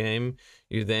understand the game,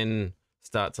 you then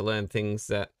start to learn things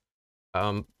that,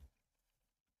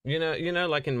 you know,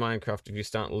 like in Minecraft, if you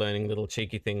start learning little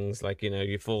cheeky things, like, you know,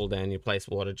 you fall down, you place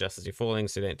water just as you're falling,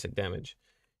 so you don't take damage.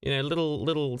 You know,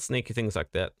 little sneaky things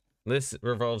like that. This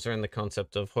revolves around the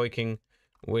concept of hoiking,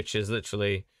 which is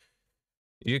literally,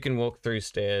 you can walk through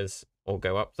stairs or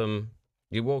go up them.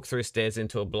 You walk through stairs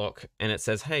into a block and it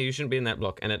says, hey, you shouldn't be in that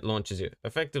block, and it launches you.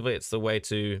 Effectively, it's the way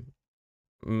to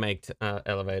make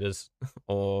elevators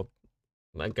or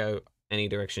like go any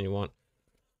direction you want.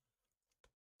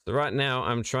 So right now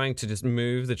I'm trying to just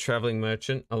move the traveling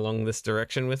merchant along this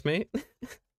direction with me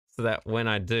so that when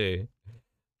I do,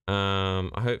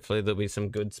 Hopefully there'll be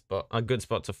a good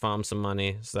spot to farm some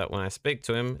money so that when I speak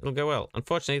to him, it'll go well.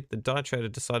 Unfortunately, the dye trader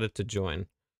decided to join,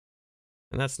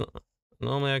 and that's not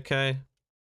normally okay.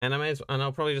 And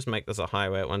I'll probably just make this a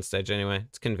highway at one stage anyway.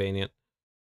 It's convenient.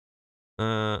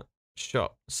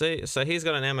 Shop. See, so he's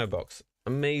got an ammo box.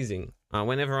 Amazing.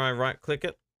 Whenever I right click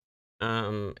it,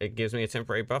 it gives me a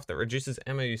temporary buff that reduces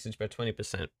ammo usage by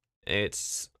 20%.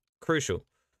 It's crucial,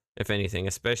 if anything,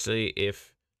 especially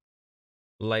if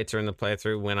later in the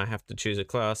playthrough when I have to choose a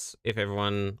class, if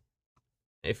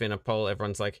in a poll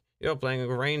everyone's like, you're playing a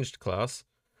ranged class,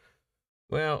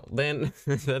 well, then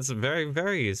that's very,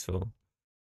 very useful.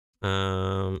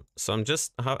 So I'm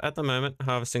just, at the moment,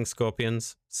 harvesting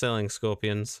scorpions, selling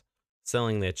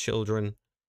their children.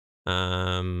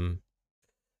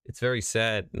 It's very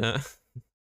sad. No.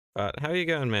 But how are you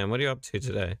going, man? What are you up to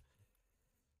today?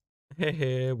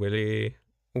 Hey, Willy.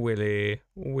 Because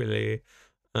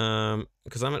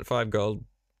I'm at 5 gold,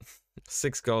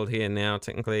 6 gold here now,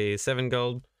 technically 7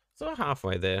 gold, so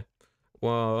halfway there.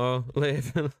 Whoa,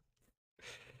 live.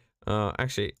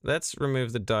 Actually, let's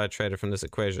remove the dye trader from this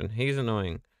equation. He's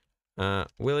annoying.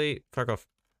 Willy, fuck off.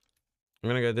 I'm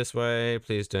gonna go this way.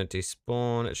 Please don't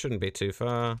despawn. It shouldn't be too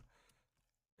far.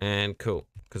 And cool,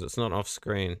 because it's not off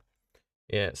screen.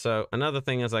 Yeah, so another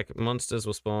thing is like monsters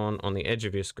will spawn on the edge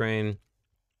of your screen.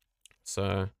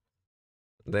 So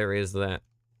there is that.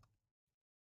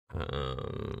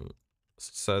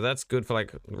 So that's good for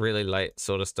like really late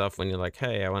sort of stuff when you're like,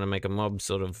 hey, I want to make a mob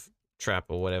sort of trap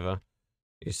or whatever.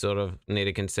 You sort of need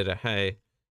to consider, hey,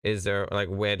 is there like,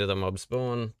 where do the mobs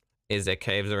spawn? Is there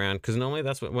caves around? Because normally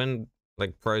that's when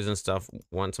like pros and stuff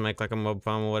want to make like a mob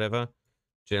farm or whatever.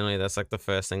 Generally, that's like the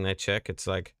first thing they check. It's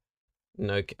like,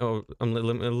 no, or I'm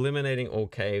eliminating all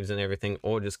caves and everything,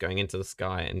 or just going into the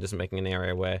sky and just making an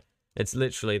area where it's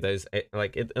literally those,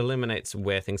 like, it eliminates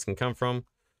where things can come from.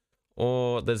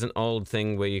 Or there's an old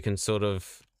thing where you can sort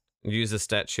of use a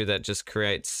statue that just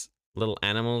creates little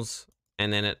animals,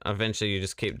 and then it eventually you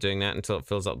just keep doing that until it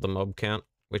fills up the mob count,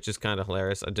 which is kind of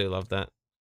hilarious. I do love that.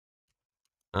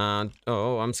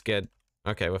 Oh, I'm scared.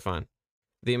 Okay, we're fine.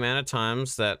 The amount of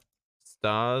times that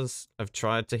stars have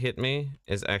tried to hit me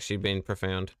is actually been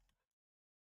profound.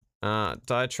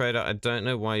 Dye Trader, I don't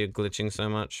know why you're glitching so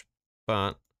much,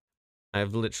 but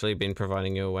I've literally been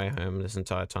providing you a way home this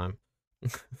entire time.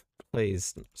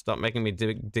 Please, stop making me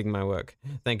dig my work.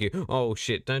 Thank you. Oh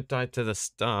shit, don't die to the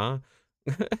star.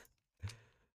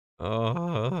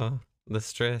 Oh, the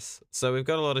stress. So we've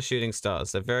got a lot of shooting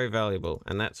stars. They're very valuable,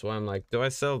 and that's why I'm like, do I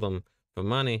sell them for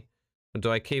money? Or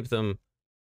do I keep them,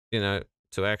 you know,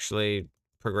 to actually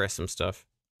progress some stuff?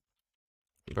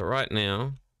 But right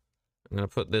now, I'm going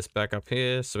to put this back up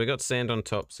here. So we got sand on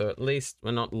top, so at least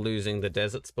we're not losing the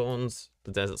desert spawns.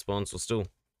 The desert spawns will still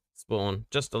spawn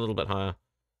just a little bit higher,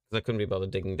 because I couldn't be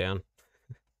bothered digging down.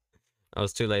 I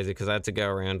was too lazy because I had to go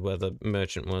around where the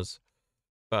merchant was.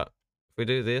 But if we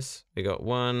do this, we got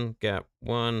 1 gap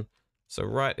 1. So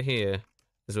right here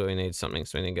is where we need something.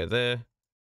 So we need to go there.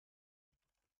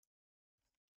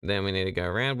 Then we need to go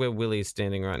around where Willy's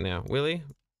standing right now. Willy,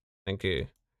 thank you.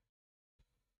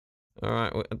 All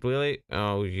right, Willy.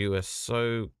 Oh, you are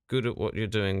so good at what you're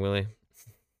doing, Willy.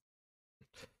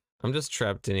 I'm just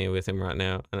trapped in here with him right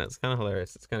now, and it's kind of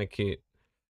hilarious. It's kind of cute.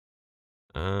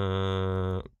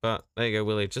 But there you go,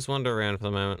 Willy. Just wander around for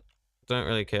the moment. Don't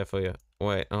really care for you.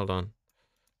 Wait, hold on.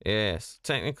 Yes,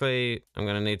 technically, I'm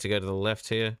gonna need to go to the left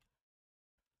here.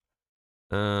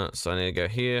 So I need to go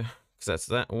here because that's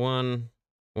that 1,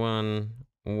 1,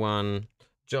 1.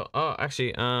 Oh,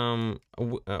 actually,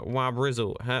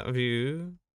 Wabrizzle, have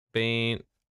you been?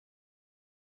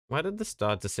 Why did the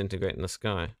star disintegrate in the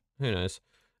sky? Who knows?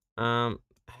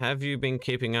 Have you been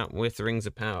keeping up with Rings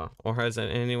of Power, or has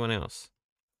anyone else?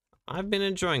 I've been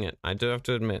enjoying it. I do have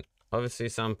to admit. Obviously,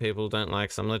 some people don't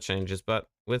like some of the changes, but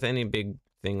with any big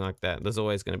thing like that, there's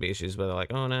always going to be issues where they're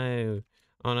like, oh no,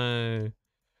 oh no,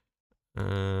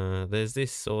 there's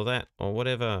this or that or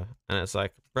whatever, and it's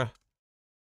like, bruh,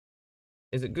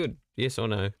 is it good? Yes or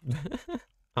no?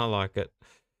 I like it,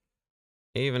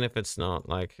 even if it's not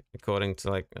like according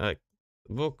to like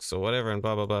books or whatever and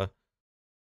blah blah blah.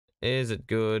 Is it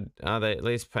good? Are they at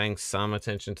least paying some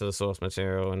attention to the source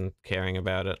material and caring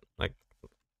about it? Like,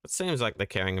 it seems like they're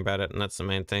caring about it, and that's the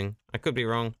main thing. I could be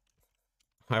wrong.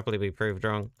 Happily be proved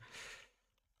wrong.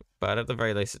 But at the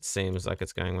very least, it seems like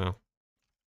it's going well.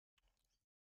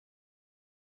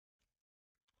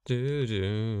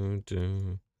 Do.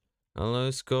 Hello,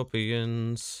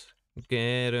 scorpions.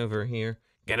 Get over here.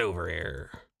 Get over here.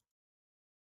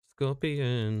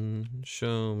 Scorpion,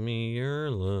 show me your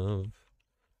love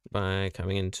by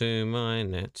coming into my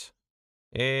net.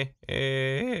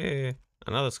 Another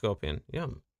scorpion.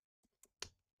 Yum.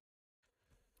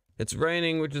 It's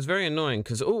raining, which is very annoying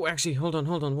because, oh, actually, hold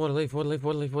on. Water leaf.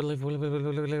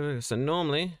 So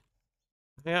normally,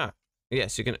 yeah.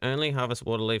 Yes, you can only harvest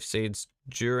water leaf seeds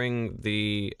during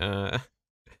the,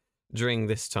 during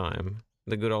this time.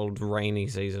 The good old rainy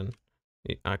season.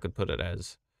 I could put it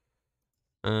as.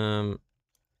 I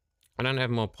don't have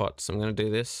more pots. I'm going to do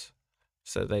this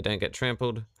so they don't get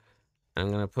trampled. I'm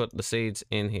going to put the seeds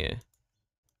in here.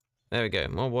 There we go.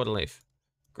 More water leaf.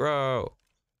 Grow.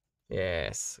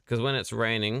 Yes. Because when it's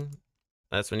raining,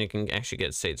 that's when you can actually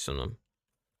get seeds from them.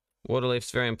 Water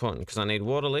leaf's very important because I need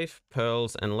water leaf,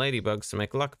 pearls, and ladybugs to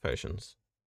make luck potions.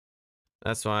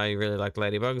 That's why I really like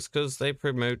ladybugs, because they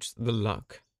promote the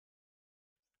luck.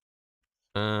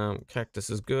 Cactus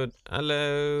is good.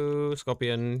 Hello,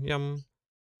 scorpion. Yum.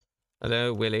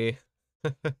 Hello, Willy.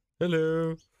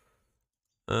 Hello.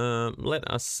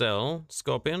 Let us sell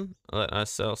scorpion. Let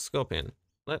us sell scorpion.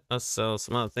 Let us sell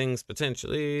some other things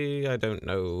potentially. I don't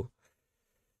know.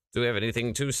 Do we have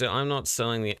anything to sell? I'm not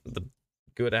selling the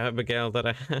good Abigail that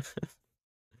I have.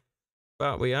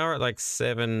 But we are at like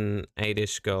 7,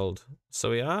 8-ish gold.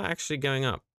 So we are actually going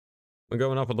up. We're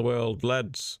going up in the world,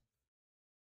 lads.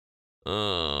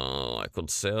 Oh, I could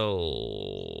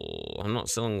sell... I'm not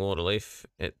selling water leaf.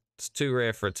 It's too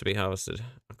rare for it to be harvested.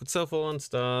 I could sell fallen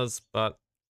stars, but...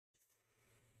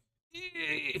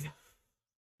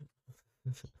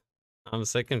 I'm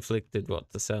so conflicted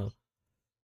what to sell.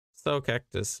 Sell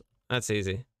cactus. That's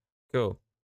easy. Cool.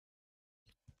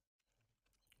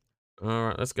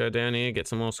 Alright, let's go down here, get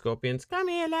some more scorpions. Come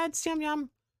here, lads. Yum yum.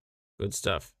 Good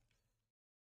stuff.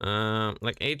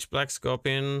 Like each black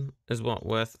scorpion is what,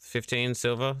 worth 15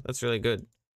 silver? That's really good.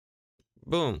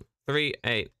 Boom. 3,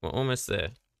 8. We're almost there.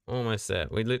 Almost there.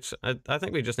 We literally, I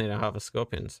think we just need to harvest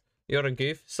scorpions. You're a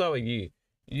goof? So are you.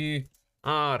 You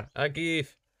are a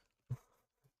goof.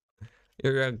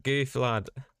 You're a goof, lad.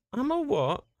 I'm a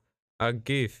what? A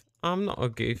goof. I'm not a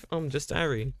goof. I'm just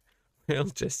Harry. You're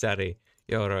just Harry.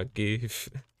 You're a goof.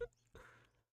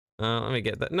 Let me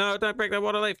get that. No, don't break that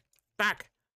water leaf. Back.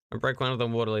 I broke one of the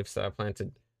water leaves that I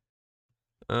planted.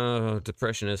 Oh,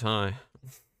 depression is high.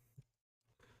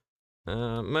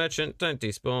 Merchant, don't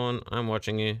despawn. I'm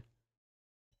watching you.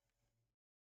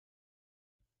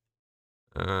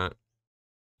 Oh,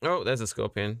 there's a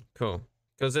scorpion. Cool.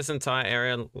 Because this entire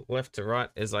area left to right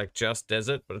is like just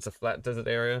desert, but it's a flat desert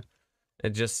area.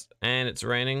 And it's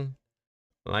raining.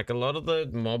 Like a lot of the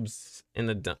mobs in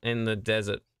the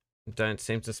desert don't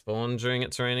seem to spawn during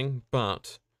it's raining,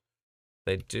 but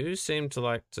they do seem to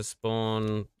like to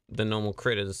spawn the normal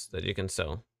critters that you can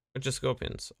sell, which are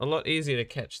scorpions. A lot easier to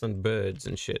catch than birds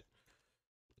and shit.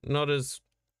 Not as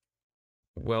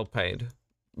well paid,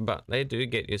 but they do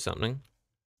get you something.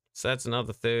 So that's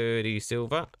another 30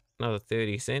 silver, another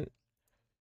 30 cent.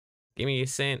 Give me your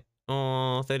cent.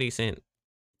 Oh, 30 cent.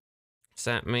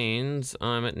 So that means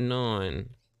I'm at 9.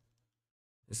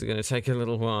 This is going to take a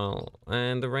little while.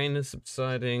 And the rain is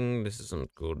subsiding. This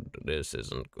isn't good. This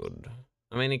isn't good.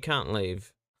 I mean, he can't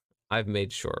leave. I've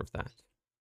made sure of that.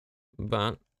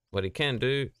 But what he can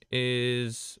do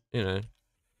is, you know,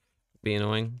 be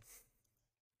annoying.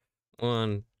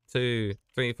 1, 2,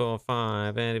 3, 4,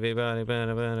 5.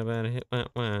 Everybody, hit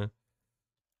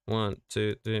 1,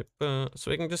 2, 3, 4.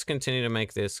 So we can just continue to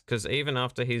make this, because even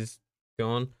after he's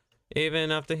gone, I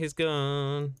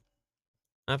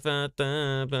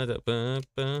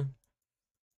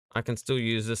can still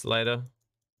use this later,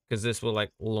 because this will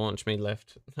like launch me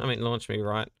left. I mean, launch me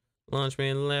right. Launch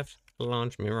me left,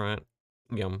 launch me right.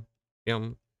 Yum,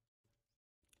 yum.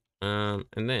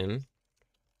 And then,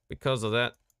 because of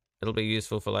that, it'll be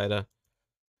useful for later.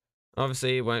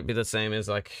 Obviously, it won't be the same as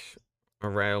like a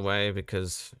railway,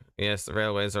 because yes, the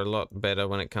railways are a lot better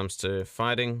when it comes to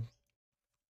fighting.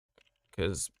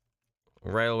 Because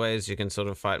railways, you can sort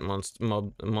of fight mob blah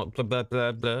blah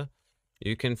blah blah.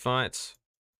 You can fight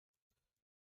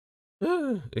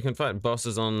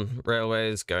bosses on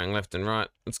railways going left and right.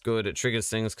 It's good. It triggers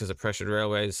things because of pressured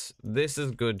railways. This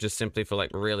is good just simply for like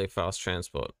really fast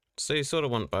transport. So you sort of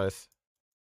want both.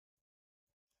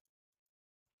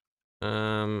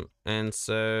 And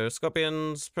so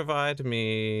scorpions, provide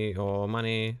me your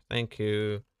money. Thank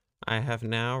you. I have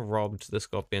now robbed the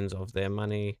scorpions of their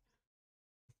money.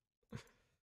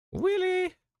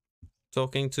 Willy!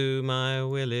 Talking to my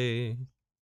Willy.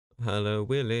 Hello,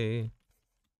 Willy.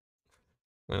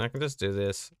 And I can just do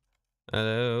this.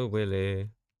 Hello, Willy.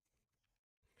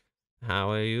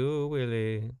 How are you,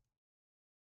 Willy?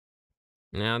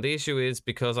 Now, the issue is,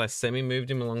 because I semi-moved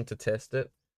him along to test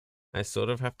it, I sort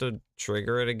of have to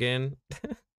trigger it again.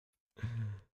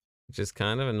 Which is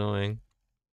kind of annoying.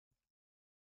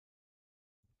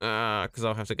 Because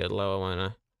I'll have to get lower, won't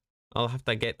I? I'll have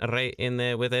to get right in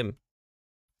there with him.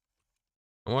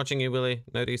 I'm watching you, Willy.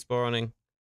 No despawning.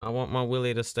 I want my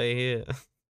Willy to stay here.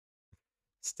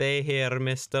 Stay here,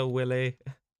 Mr. Willy.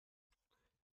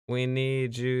 We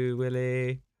need you,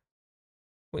 Willy.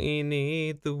 We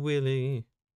need the Willy.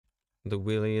 The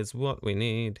Willy is what we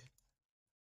need.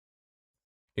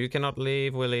 You cannot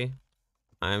leave, Willy.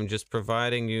 I'm just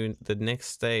providing you the next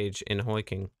stage in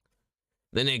hoiking.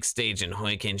 The next stage in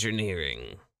hoik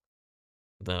engineering.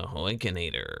 The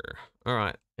Hoikinator.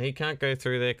 Alright, he can't go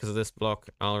through there because of this block.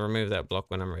 I'll remove that block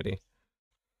when I'm ready.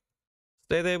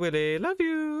 Stay there, Willy. Love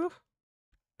you.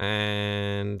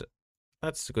 And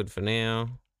that's good for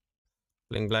now.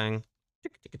 Bling blang.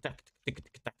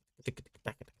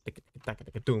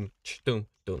 Doom, doom,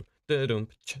 doom, doom,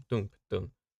 doom,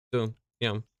 doom, doom.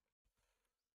 Yum.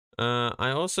 I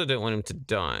also don't want him to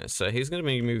die, so he's going to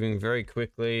be moving very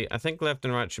quickly. I think left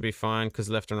and right should be fine, because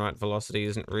left and right velocity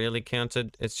isn't really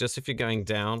counted. It's just if you're going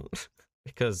down,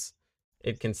 because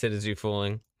it considers you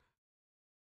falling.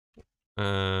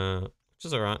 Which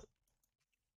is alright.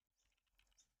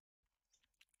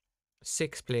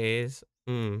 6, please.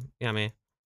 Yummy.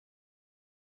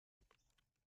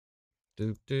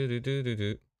 Do do do do do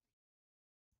do.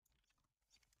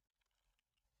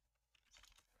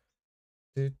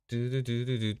 Do do do do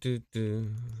do do do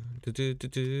do do do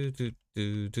do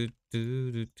do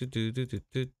do do do do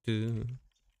do do.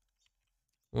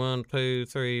 1, 2,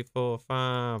 3, 4,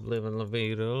 5. Living La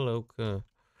Vida Loca.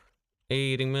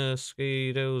 Eating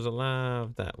mosquitoes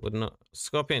alive. That would not.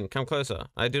 Scorpion, come closer.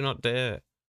 I do not dare.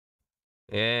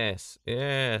 Yes,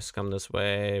 yes, come this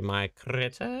way, my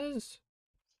critters.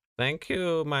 Thank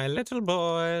you, my little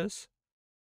boys.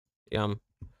 Yum.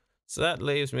 So that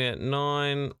leaves me at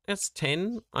 9. That's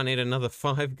 10. I need another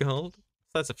 5 gold.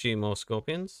 That's a few more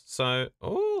scorpions. So,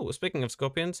 oh, speaking of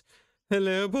scorpions,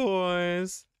 hello,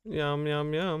 boys. Yum,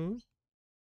 yum, yum.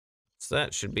 So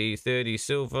that should be 30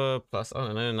 silver plus, I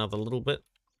don't know, another little bit.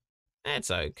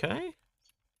 That's okay.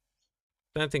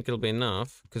 Don't think it'll be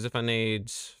enough, because if I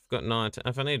need, I've got 9,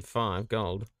 if I need 5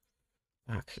 gold,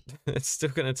 fuck, it's still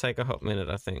going to take a hot minute,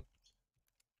 I think.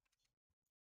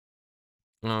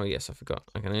 Oh, yes, I forgot.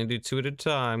 I can only do 2 at a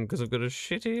time because I've got a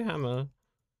shitty hammer.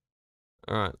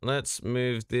 Alright, let's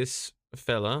move this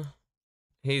fella.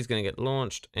 He's going to get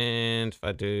launched, and if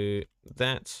I do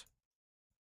that,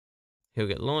 he'll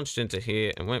get launched into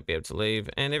here and won't be able to leave,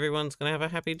 and everyone's going to have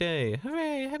a happy day.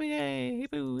 Hooray, happy day.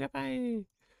 Hee-boo, happy.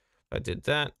 If I did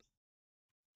that,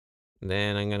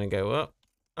 then I'm going to go up.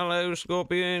 Hello,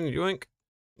 Scorpion, yoink.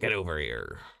 Get over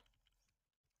here.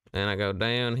 And I go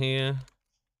down here.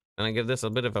 And I give this a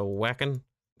bit of a whacking.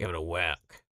 Give it a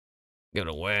whack. Give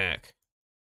it a whack.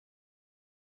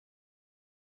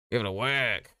 Give it a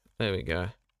whack. There we go.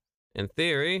 In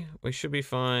theory, we should be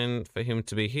fine for him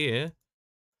to be here.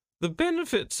 The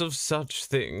benefits of such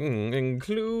thing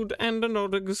include and are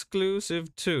not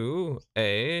exclusive to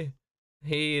A.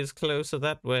 He is closer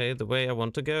that way, the way I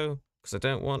want to go. Because I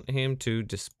don't want him to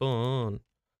despawn.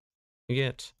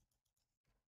 Yet.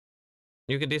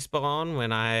 You can despawn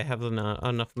when I have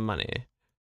enough money.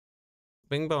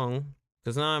 Bing bong.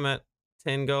 Because now I'm at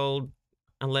 10 gold,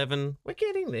 11. We're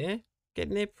getting there.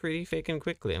 Getting there pretty freaking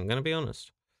quickly, I'm going to be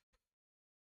honest.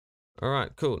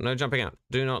 Alright, cool. No jumping out.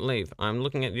 Do not leave. I'm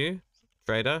looking at you.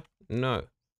 Trader. No.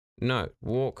 No.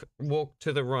 Walk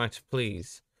to the right,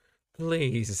 please.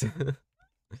 Please.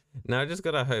 Now I just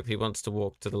got to hope he wants to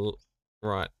walk to the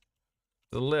right.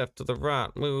 To the left, to the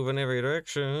right. Move in every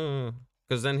direction.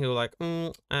 Because then he'll like,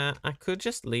 I could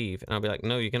just leave. And I'll be like,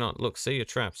 no, you cannot. Look, see your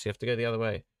traps. You have to go the other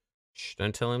way. Shh,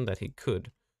 don't tell him that he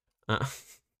could.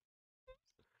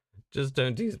 Just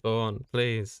don't despawn,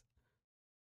 please.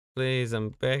 Please,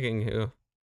 I'm begging you.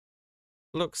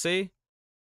 Look, see?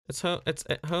 It's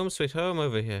home sweet home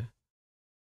over here.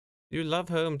 You love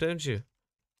home, don't you?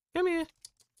 Come here.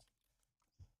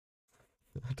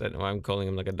 I don't know why I'm calling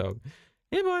him like a dog.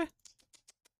 Here, boy.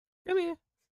 Come here.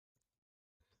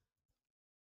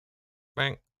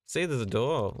 Bang. See, there's a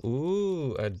door.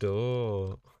 Ooh, a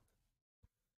door.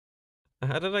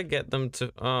 How did I get them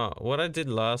to... Oh, what I did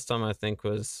last time, I think,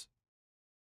 was...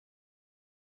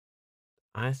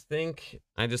 I think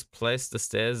I just placed the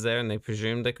stairs there and they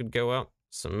presumed they could go up.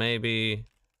 So maybe...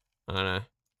 I don't know.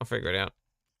 I'll figure it out.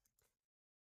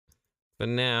 For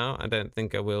now, I don't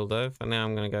think I will, though. For now,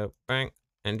 I'm going to go bang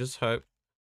and just hope.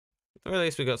 Or at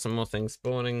least we got some more things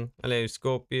spawning. Hello,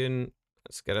 Scorpion.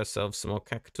 Let's get ourselves some more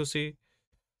cactusy.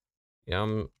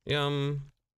 Yum,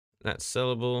 yum. That's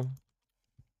sellable.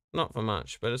 Not for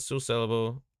much, but it's still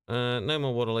sellable. No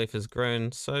more water leaf has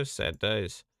grown. So sad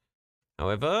days.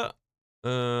 However,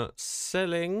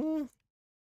 selling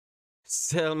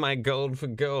Sell my gold for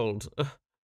gold. Ugh,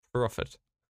 profit.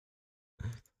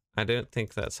 I don't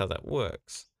think that's how that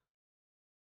works.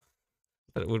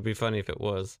 But it would be funny if it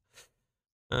was.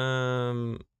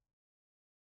 How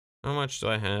much do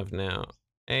I have now?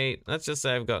 8. Let's just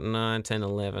say I've got 9, 10,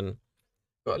 11.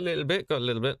 Got a little bit, got a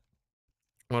little bit.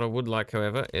 What I would like,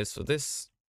 however, is for this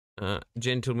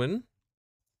gentleman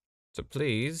to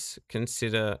please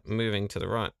consider moving to the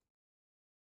right.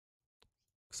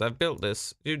 Because I've built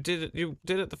this. You did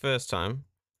it the first time.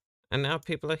 And now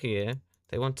people are here.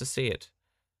 They want to see it.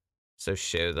 So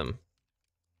show them.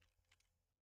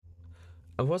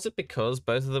 Was it because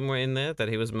both of them were in there that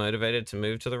he was motivated to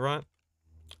move to the right?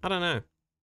 I don't know.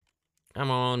 Come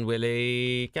on,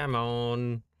 Willy. Come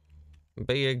on.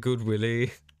 Be a good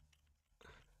Willy.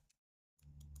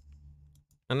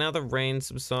 And now the rain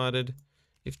subsided.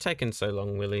 You've taken so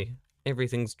long, Willy.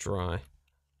 Everything's dry.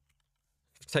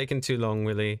 You've taken too long,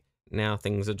 Willy. Now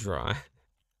things are dry.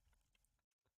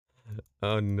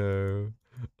 Oh no.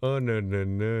 Oh no, no,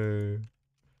 no.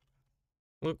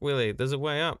 Look, Willy, there's a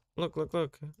way up. Look, look,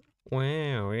 look.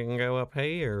 Wow, you can go up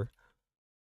here.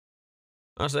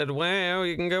 I said, wow,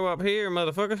 you can go up here,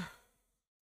 motherfucker.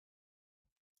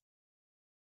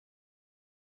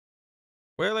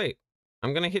 Willy,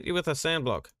 I'm gonna hit you with a sand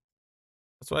block.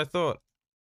 That's what I thought.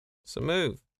 So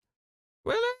move.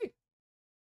 Willy!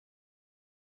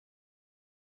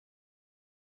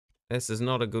 This is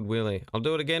not a good Willy. I'll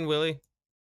do it again, Willy.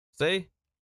 See?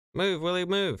 Move, Willy,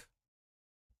 move.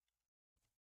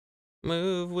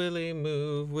 Move, Willy,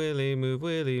 move, Willy, move,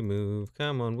 Willy, move.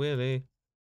 Come on, Willy.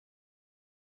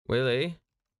 Willy?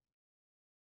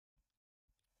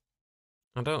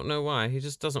 I don't know why. He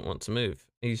just doesn't want to move.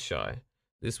 He's shy.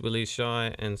 This Willy's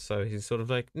shy, and so he's sort of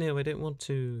like, no, I don't want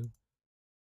to.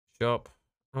 Shop.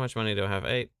 How much money do I have?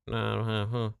 8?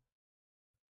 No,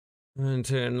 And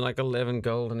turn like 11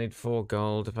 gold. I need 4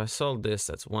 gold. If I sold this,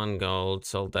 that's 1 gold.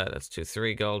 Sold that, that's 2,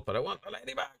 3 gold. But I want the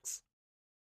ladybugs.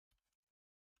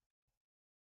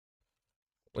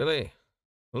 Willy,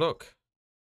 look.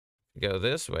 If you go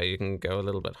this way, you can go a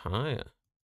little bit higher.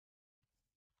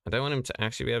 I don't want him to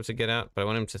actually be able to get out, but I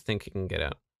want him to think he can get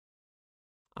out.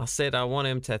 I said I want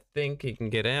him to think he can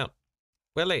get out.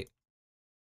 Willy.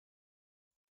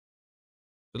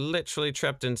 You're literally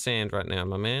trapped in sand right now,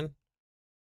 my man.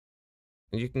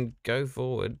 You can go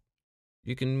forward.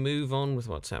 You can move on with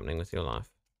what's happening with your life.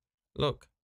 Look.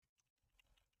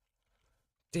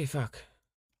 Dear fuck.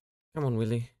 Come on,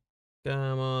 Willy.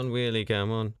 Come on, Willy,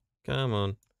 come on. Come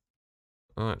on.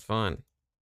 Alright, fine.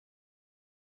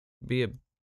 Be a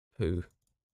poo.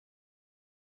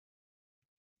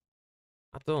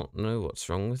 I don't know what's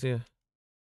wrong with you.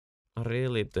 I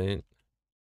really don't.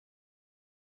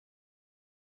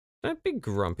 Don't be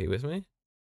grumpy with me.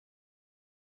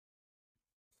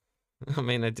 I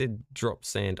mean, I did drop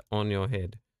sand on your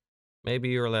head. Maybe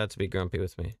you're allowed to be grumpy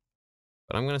with me.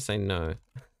 But I'm going to say no.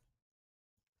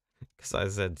 Because I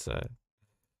said so.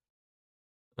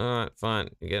 Alright, fine.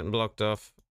 You're getting blocked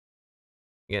off.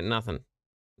 You get nothing.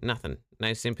 Nothing.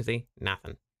 No sympathy.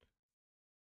 Nothing.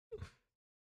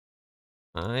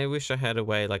 I wish I had a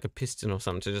way, like a piston or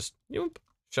something, to just yoop,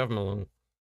 shove him along.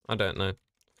 I don't know.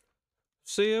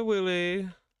 See ya, Willy.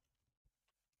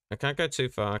 I can't go too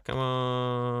far. Come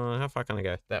on. How far can I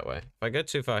go? That way. If I go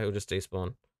too far, he'll just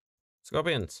despawn.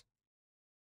 Scorpions.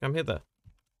 Come hither.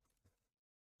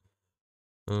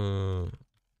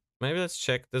 Maybe let's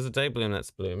check. There's a day bloom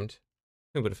that's bloomed.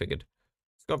 Who would have figured?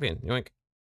 Scorpion, yoink.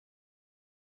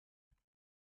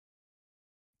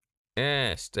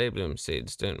 Yes, day bloom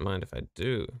seeds. Don't mind if I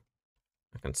do.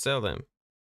 I can sell them.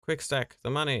 Quick stack the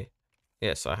money.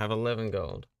 Yes, I have 11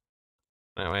 gold.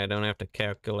 That way I don't have to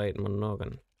calculate my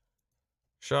noggin.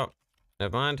 Shop.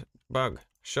 Never mind. Bug.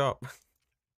 Shop.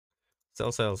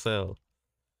 Sell, sell, sell.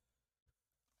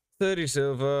 30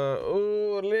 silver.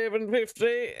 Ooh,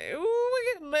 11.50. Ooh,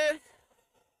 we're getting there.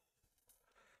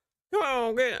 Come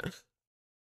on, get.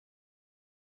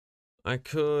 I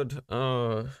could.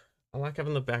 I like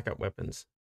having the backup weapons.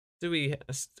 Do we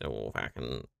still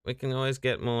we can always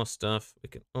get more stuff. We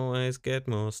can always get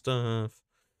more stuff.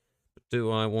 But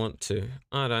do I want to?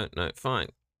 I don't know. Fine.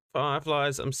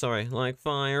 Fireflies, I'm sorry, like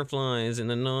fireflies in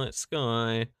the night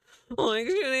sky. Like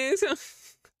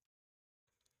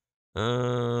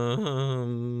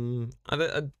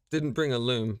I didn't bring a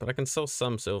loom, but I can sell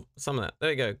some of that.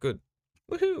 There you go, good.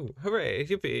 Woohoo! Hooray!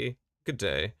 Yippee! Good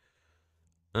day.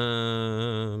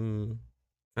 Can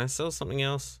I sell something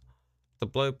else? The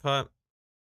blowpipe?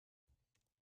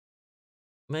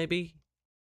 Maybe?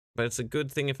 But it's a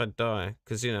good thing if I die,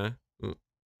 because, you know,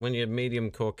 when your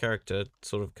medium core character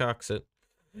sort of carks it.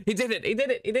 He did it! He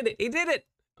did it! He did it! He did it!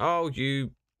 Oh,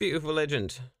 you Beautiful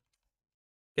legend.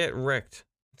 Get wrecked.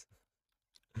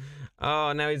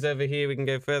 Oh, now he's over here. We can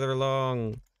go further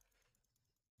along.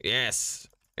 Yes.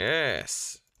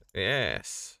 Yes.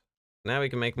 Yes. Now we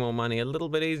can make more money a little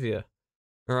bit easier.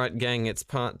 Alright, gang, it's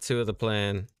part 2 of the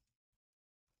plan.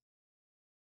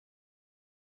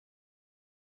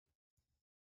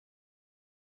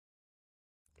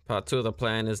 Part 2 of the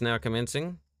plan is now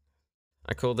commencing.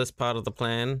 I call this part of the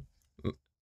plan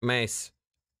Mace.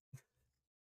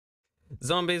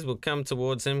 Zombies will come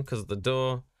towards him because of the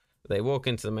door. They walk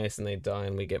into the mace and they die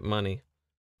and we get money.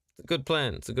 It's a good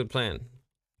plan. It's a good plan.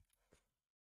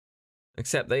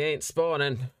 Except they ain't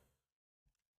spawning.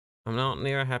 I'm not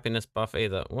near a happiness buff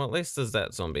either. Well, at least there's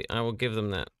that zombie. I will give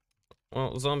them that.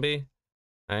 Well, zombie,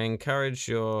 I encourage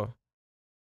your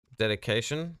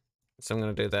dedication. So I'm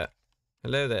going to do that.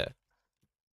 Hello there,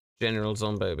 General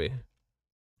Zombie.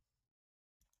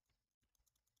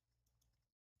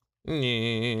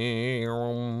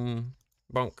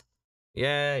 Bonk.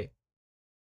 Yay.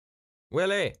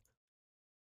 Willie.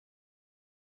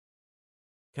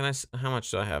 Can I, how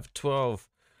much do I have? 12.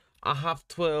 I have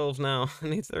 12 now. I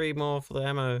need 3 more for the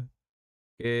ammo.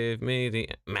 Give me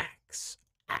the max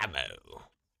ammo.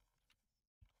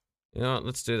 You know what?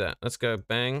 Let's do that. Let's go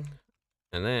bang.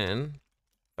 And then,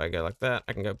 if I go like that,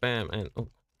 I can go bam and, oh,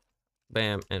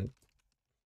 bam and,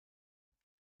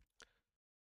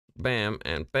 bam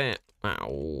and bam.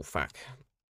 Oh, fuck.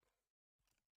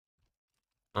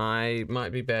 I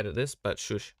might be bad at this, but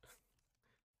shush.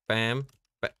 Bam.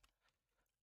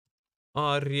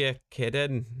 Are you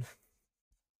kidding?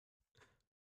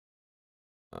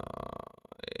 I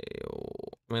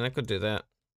mean, I could do that.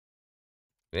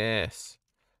 Yes.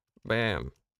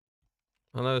 Bam.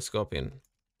 Hello, Scorpion.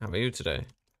 How are you today?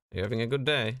 Are you having a good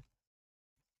day?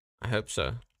 I hope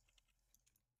so.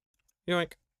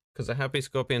 Yoink. Because a happy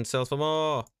Scorpion sells for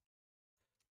more.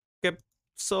 Get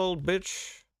sold,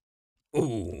 bitch.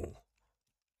 Ooh.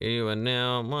 You are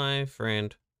now my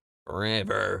friend.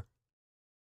 Forever.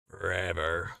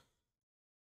 Forever.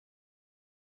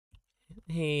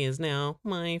 He is now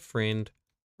my friend.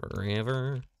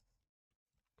 Forever.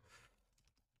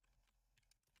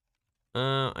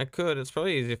 I could. It's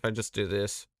probably easy if I just do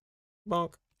this.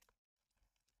 Bonk.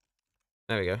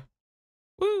 There we go.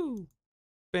 Woo!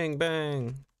 Bang,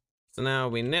 bang. So now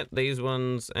we net these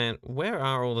ones, and where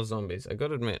are all the zombies? I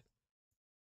gotta admit.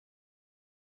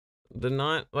 The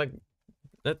night, like,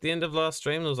 at the end of last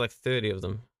stream, there was like 30 of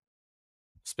them.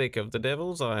 Speak of the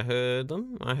devils, I heard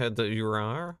them. I heard the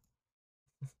roar.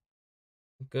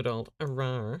 Good old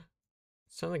roar.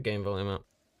 Let's turn the game volume up.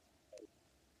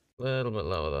 A little bit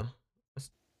lower though.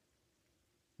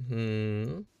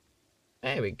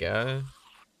 There we go.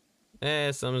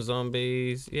 There's some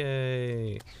zombies.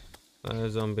 Yay. Hello,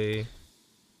 zombie.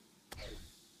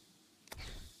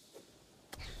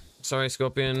 Sorry,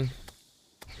 Scorpion.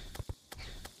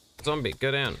 Zombie,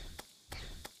 go down.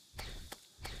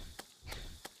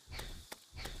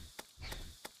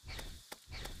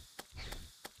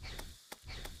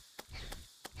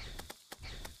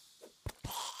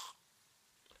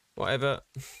 Whatever.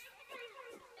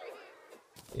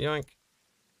 Yoink.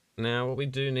 Now what we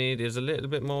do need is a little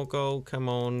bit more gold. Come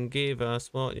on, give us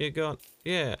what you got.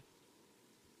 Yeah.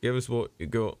 Give us what you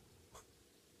got.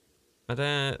 But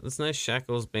there's no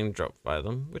shackles being dropped by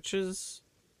them, which is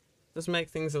does make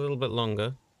things a little bit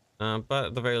longer. But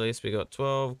at the very least we got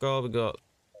 12 gold, we got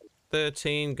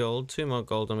 13 gold, 2 more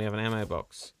gold, and we have an ammo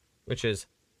box, which is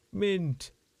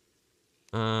mint.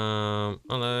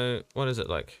 Hello, what is it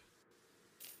like?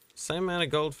 Same amount of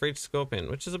gold for each Scorpion,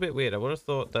 which is a bit weird. I would have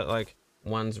thought that like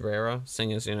one's rarer,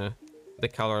 seeing as, you know, the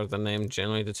color of the name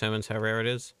generally determines how rare it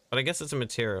is. But I guess it's a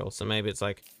material, so maybe it's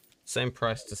like same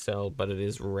price to sell, but it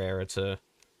is rarer to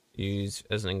use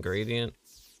as an ingredient.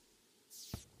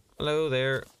 Hello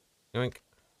there. Yoink.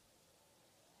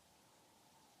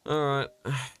 Alright.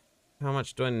 How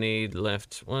much do I need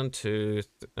left? 1, 2,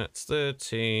 that's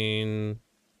 13.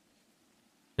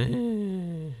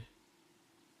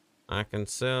 I can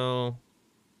sell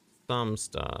some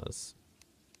stars.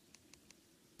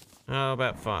 How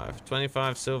about 5?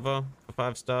 25 silver for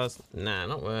 5 stars? Nah,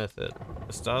 not worth it.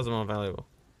 The stars are more valuable.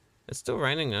 It's still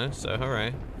raining though, so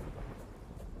hooray.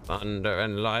 Thunder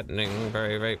and lightning,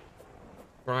 very, very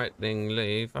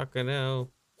frighteningly. Fucking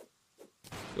hell.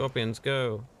 Scorpions,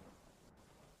 go.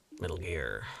 Metal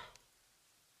Gear.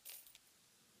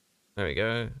 There we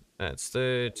go. That's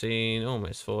 13,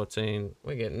 almost 14.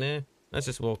 We're getting there. Let's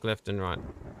just walk left and right.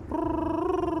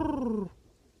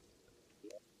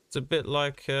 It's a bit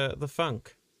like the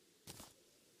funk.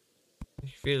 You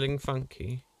feeling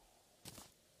funky?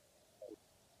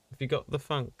 Have you got the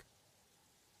funk?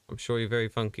 I'm sure you're very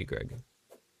funky, Greg.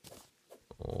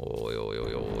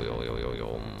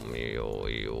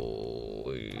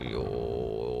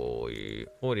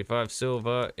 45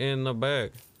 silver in the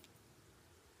bag.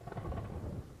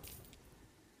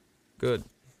 Good.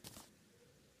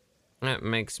 That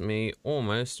makes me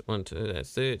almost 1, 2,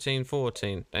 that's 13,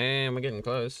 14. Damn, we're getting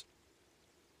close.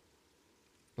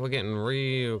 We're getting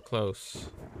real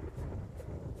close.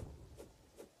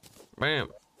 Bam.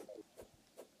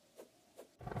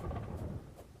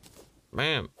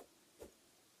 Bam.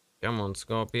 Come on,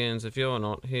 scorpions, if you're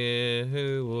not here,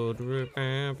 who would...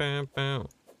 Bam, bam, bam.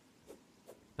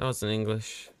 That wasn't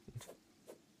English.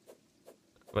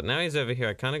 But now he's over here,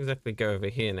 I can't exactly go over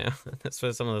here now. That's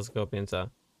where some of the scorpions are.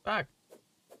 Fuck.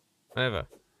 Whatever.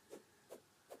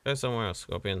 Go somewhere else,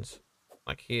 scorpions.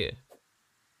 Like here.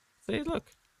 See,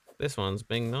 look. This one's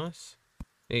being nice.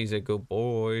 He's a good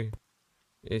boy.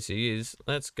 Yes, he is.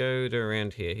 Let's go to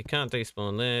around here. He can't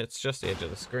despawn there. It's just the edge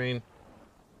of the screen.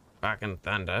 Fucking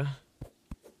thunder.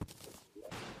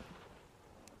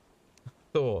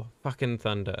 Thor. Fucking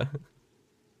thunder.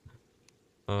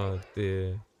 Oh,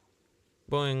 dear.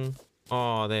 Boing.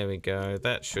 Oh, there we go.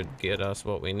 That should get us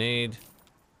what we need.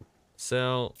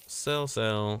 Sell, sell,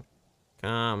 sell.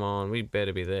 Come on, we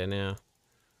better be there now.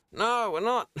 No, we're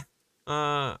not.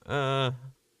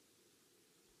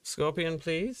 Scorpion,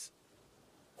 please.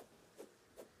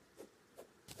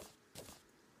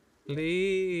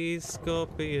 Please,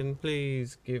 Scorpion,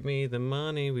 please give me the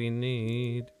money we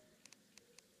need.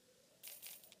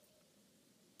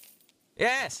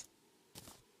 Yes.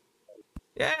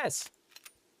 Yes.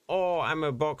 Oh,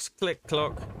 ammo box, click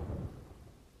clock.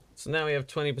 So now we have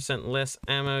 20% less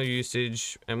ammo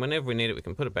usage, and whenever we need it, we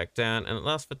can put it back down, and it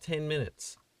lasts for 10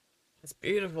 minutes. It's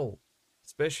beautiful.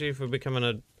 Especially if we're becoming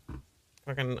a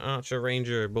fucking archer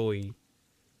ranger boy.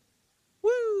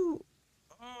 Woo!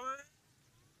 Oh.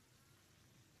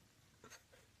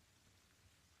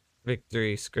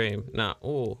 Victory scream. Nah,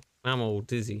 oh, I'm all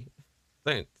dizzy.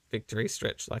 Don't victory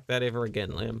stretch like that ever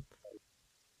again, Liam.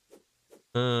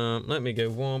 Let me go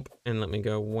womp, and let me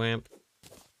go wamp.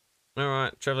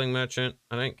 Alright, traveling merchant.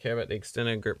 I don't care about the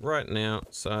extended grip right now,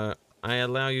 so I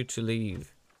allow you to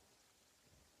leave.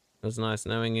 It was nice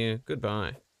knowing you.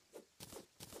 Goodbye.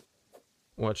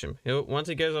 Watch him. Once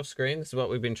he goes off screen, this is what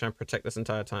we've been trying to protect this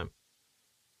entire time.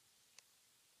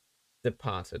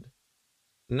 Departed.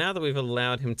 Now that we've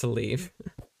allowed him to leave.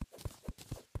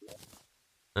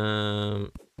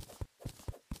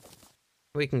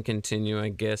 We can continue, I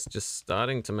guess, just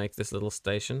starting to make this little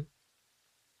station.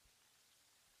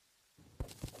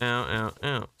 Ow, ow,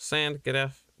 ow. Sand, get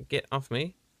off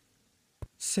me.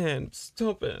 Sand,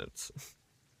 stop it.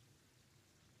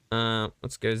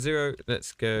 Let's go 0.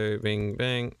 Let's go bing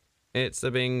bang. It's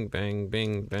a bing bang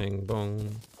bing bang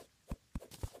bong.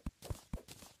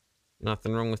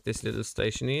 Nothing wrong with this little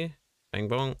station here. Bang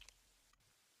bong.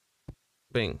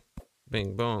 Bing.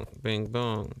 Bing bong. Bing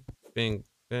bong. Bing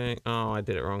bang. Oh, I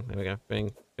did it wrong. There we go.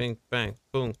 Bing. Bing bang.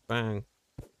 Boom bang.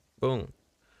 Boom.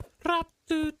 Rap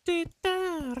doo dee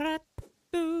da rat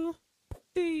doo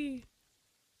dee.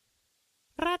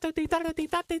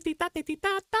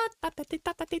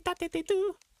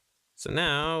 So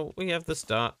now we have the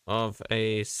start of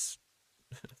a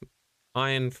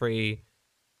iron-free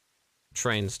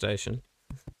train station.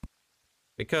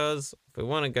 Because if we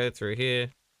want to go through here,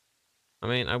 I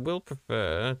mean, I will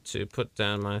prefer to put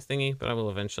down my thingy, but I will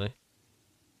eventually.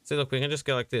 See, look, we can just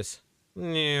go like this.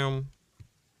 And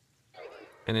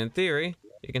in theory,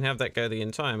 you can have that go the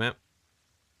entire map.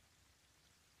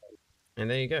 And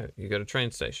there you go. You got a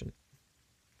train station.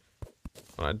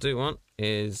 What I do want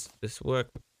is this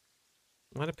work.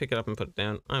 Why'd I pick it up and put it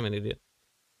down? I'm an idiot.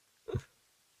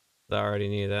 I already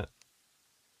knew that.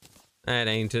 That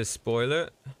ain't a spoiler.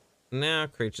 Now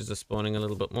creatures are spawning a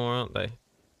little bit more, aren't they?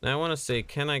 Now I want to see,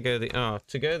 can I go the... Oh,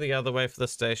 to go the other way for the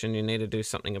station, you need to do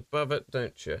something above it,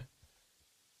 don't you?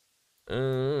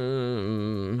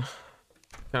 Can't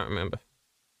remember.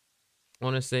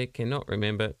 Honestly, cannot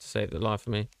remember to save the life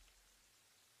of me.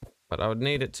 But I would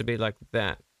need it to be like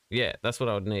that. Yeah, that's what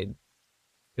I would need.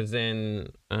 Because then,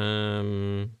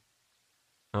 I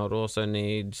would also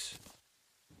need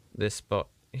this spot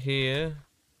here.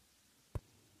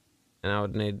 And I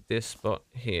would need this spot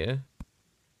here.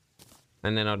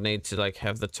 And then I'd need to like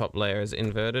have the top layers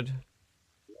inverted.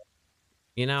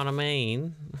 You know what I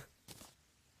mean?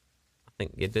 I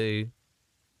think you do.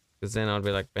 Because then I'd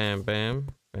be like bam bam.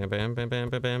 Bam bam bam bam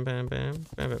bam bam bam bam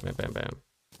bam bam bam bam bam.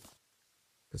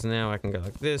 Because now I can go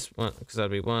like this, because that'd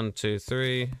be 1, 2,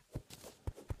 3.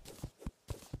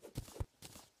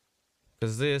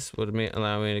 Because this would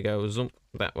allow me to go zoom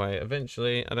that way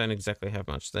eventually. I don't exactly have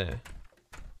much there.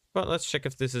 But let's check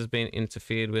if this has been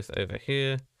interfered with over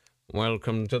here.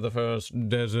 Welcome to the first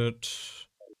desert.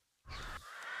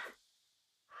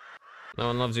 No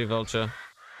one loves you, vulture.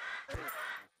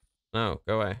 No,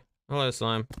 go away. Hello,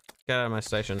 slime. Get out of my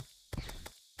station.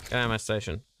 Get out of my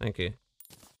station. Thank you.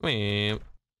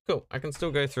 Cool. I can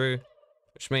still go through,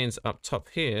 which means up top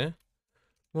here,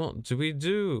 what do we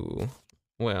do?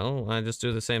 Well, I just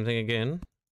do the same thing again.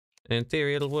 In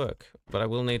theory, it'll work, but I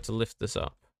will need to lift this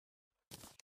up.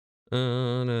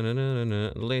 No.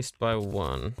 At least by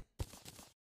 1.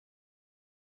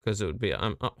 Because it would be,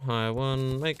 I'm up higher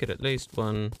 1, make it at least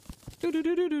 1.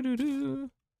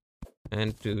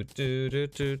 And do.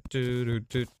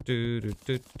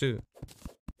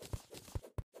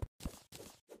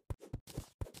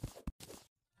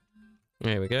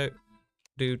 There we go.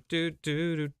 Do.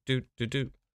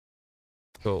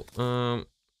 Cool.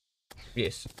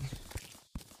 Yes.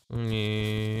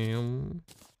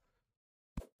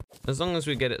 As long as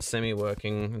we get it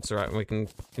semi-working, it's alright. We can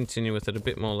continue with it a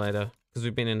bit more later. Because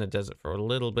we've been in the desert for a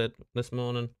little bit this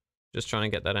morning. Just trying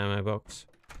to get that ammo box.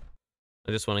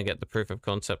 I just want to get the proof of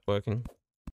concept working.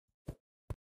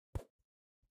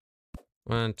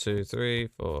 1, 2, 3,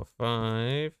 4,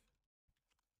 5.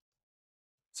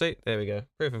 See, there we go.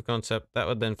 Proof of concept. That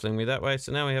would then fling me that way.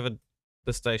 So now we have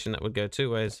the station that would go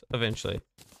 2 ways eventually.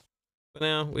 But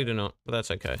now we do not, but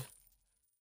that's okay.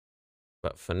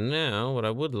 But for now, what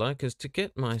I would like is to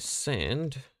get my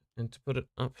sand and to put it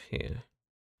up here.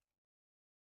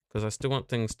 Because I still want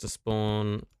things to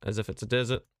spawn as if it's a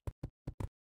desert.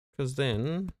 Because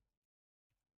then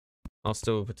I'll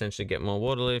still potentially get more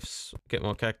water leaves, get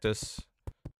more cactus.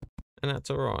 And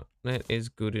that's alright. That is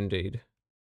good indeed.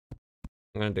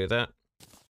 I'm going to do that.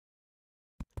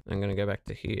 I'm going to go back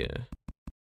to here.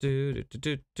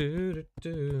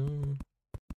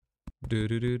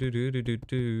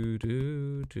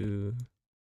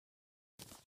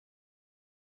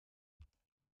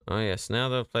 Oh yes, now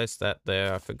they've placed that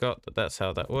there. I forgot that that's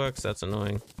how that works. That's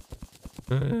annoying.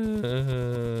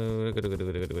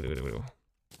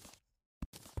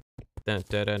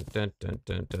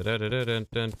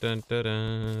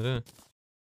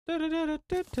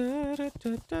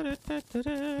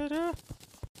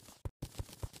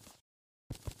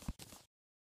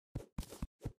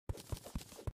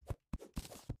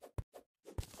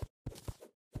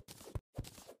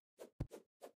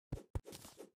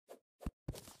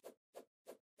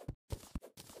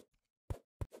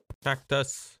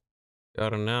 Cactus.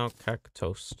 You're now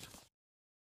cactus.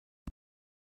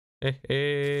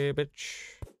 Hey,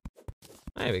 bitch.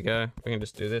 There we go. We can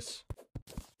just do this.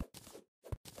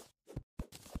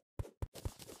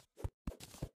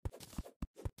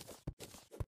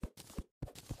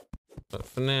 But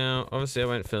for now, obviously I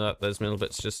won't fill out those middle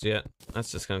bits just yet.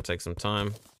 That's just going to take some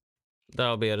time.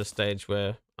 That'll be at a stage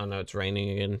where I know it's raining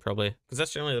again, probably. Because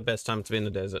that's generally the best time to be in the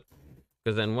desert.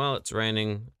 Because then while it's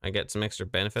raining, I get some extra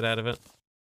benefit out of it.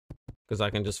 Because I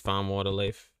can just farm water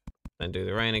leaf. Then do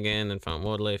the rain again and farm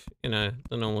water leaf. You know,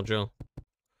 the normal drill.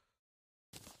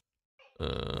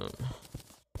 But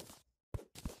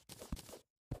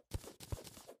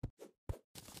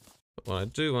what I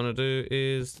do want to do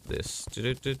is this.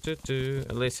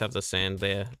 At least have the sand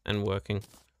there and working.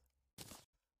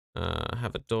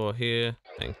 Have a door here.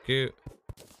 Thank you.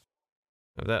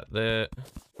 Have that there.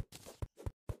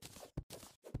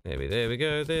 There we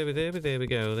go. There we go.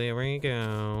 There we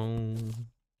go.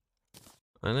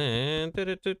 And then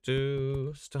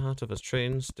start of a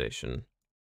train station.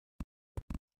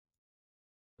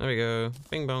 There we go.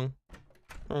 Bing bong.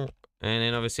 And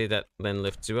then obviously that then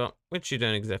lifts you up, which you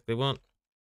don't exactly want.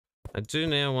 I do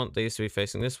now want these to be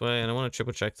facing this way, and I want to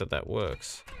triple check that that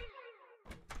works.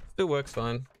 Still works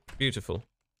fine. Beautiful.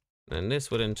 And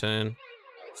this would in turn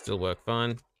still work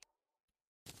fine.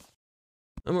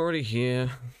 I'm already here.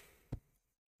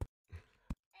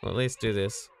 Well, at least do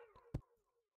this.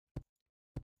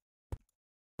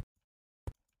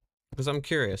 Because I'm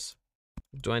curious.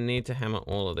 Do I need to hammer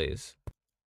all of these?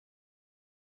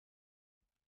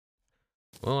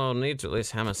 Well, I'll need to at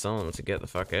least hammer some of them to get the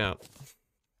fuck out.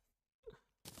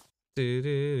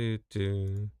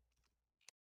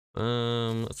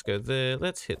 Let's go there.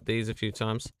 Let's hit these a few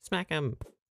times. Smack 'em.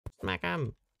 Smack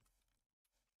 'em.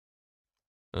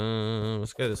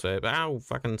 Let's go this way. Ow,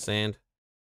 fucking sand.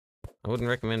 I wouldn't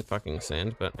recommend fucking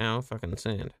sand, but ow, fucking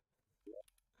sand.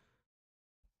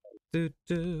 Cool,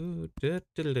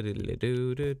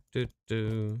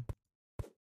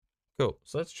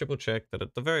 so let's triple check that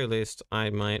at the very least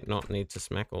I might not need to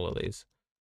smack all of these.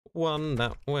 One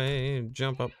that way,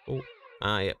 jump up. Oh.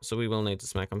 Ah, yep, so we will need to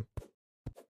smack them.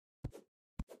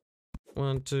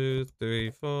 1, 2,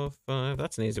 3, 4, 5.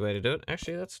 That's an easy way to do it.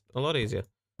 Actually, that's a lot easier.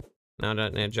 Now I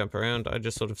don't need to jump around. I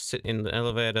just sort of sit in the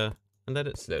elevator and let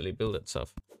it slowly build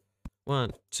itself.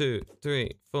 1, 2,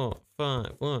 3, 4,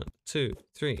 5. 1, 2,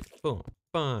 3, 4,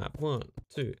 5. 1,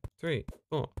 2, 3,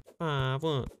 4, 5.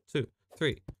 1, 2,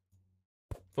 3,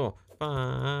 4,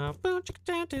 5.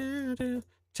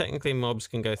 Technically, mobs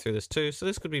can go through this too, so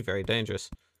this could be very dangerous.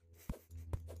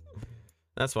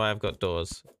 That's why I've got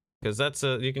doors, because that's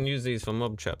you can use these for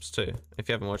mob traps too. If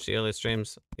you haven't watched the earlier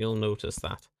streams, you'll notice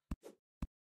that.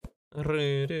 Come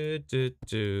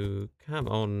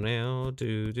on now,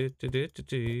 dum.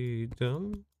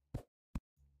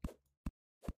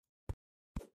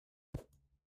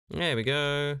 There we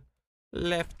go.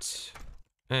 Left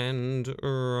and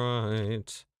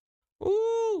right.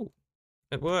 Ooh,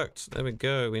 it worked. There we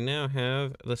go. We now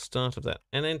have the start of that,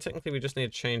 and then technically we just need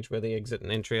to change where the exit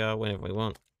and entry are whenever we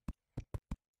want.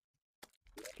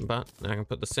 But I can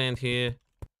put the sand here,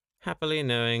 happily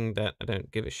knowing that I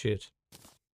don't give a shit.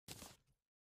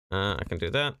 I can do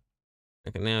that. I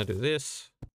can now do this.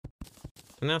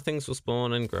 And now things will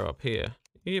spawn and grow up here.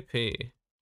 Yippee.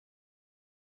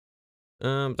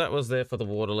 That was there for the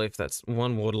water leaf. That's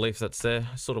one water leaf that's there.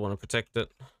 I sort of want to protect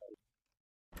it.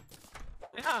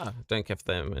 Ah, don't care for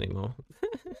them anymore.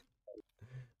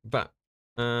 But,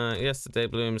 yes, the day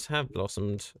blooms have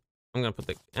blossomed. I'm going to put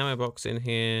the ammo box in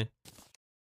here.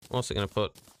 I'm also going to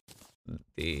put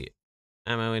the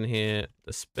ammo in here,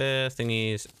 the spare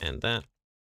thingies, and that.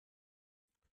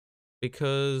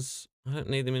 Because I don't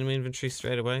need them in my inventory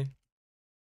straight away.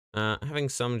 Having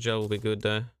some gel will be good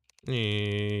though. There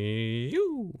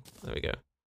we go.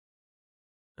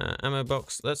 Ammo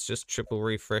box, let's just triple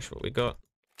refresh what we got.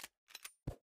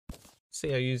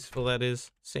 See how useful that is.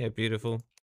 See how beautiful.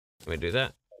 Let me do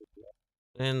that.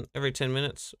 And every 10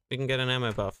 minutes, we can get an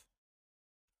ammo buff.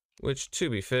 Which,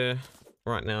 to be fair,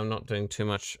 right now I'm not doing too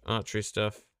much archery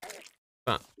stuff.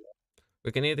 But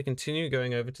we can either continue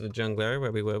going over to the jungle area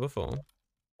where we were before,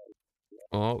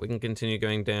 or we can continue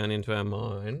going down into our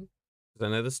mine, because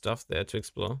I know there's stuff there to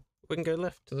explore. We can go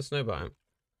left to the snow biome.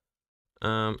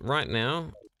 Right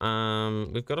now,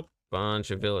 we've got a bunch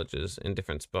of villages in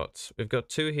different spots. We've got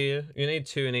 2 here. You need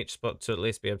 2 in each spot to at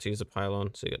least be able to use a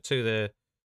pylon. So you got 2 there.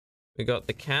 We got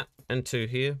the cat and 2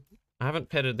 here. I haven't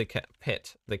petted the cat.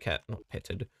 Pet the cat, not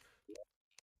petted.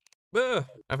 I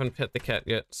haven't pet the cat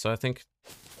yet, so I think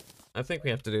we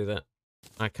have to do that.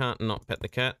 I can't not pet the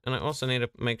cat, and I also need to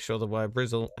make sure the wire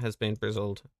bristle has been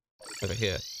brizzled over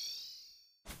here.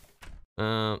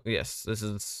 Yes, this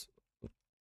is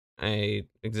a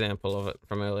example of it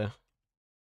from earlier.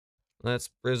 Let's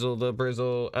brizzle the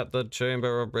brizzle at the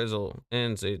chamber of brizzle.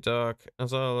 In the dark,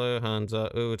 Azalo,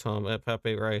 Hansa, Utom,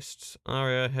 Pappy Raced,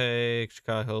 Aria, Hey,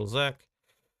 Kahil, Zach.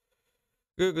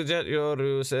 Google Jet,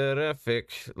 Yoru, Seraphic,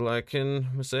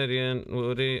 Lycan, Mercedian,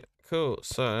 Woody. Cool,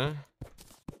 so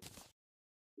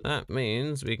that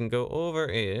means we can go over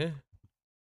here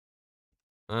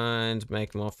and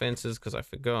make more fences, because I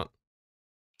forgot.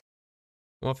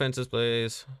 More fences,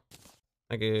 please.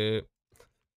 Thank you.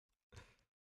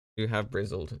 You have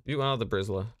brizzled. You are the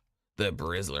brizzler. The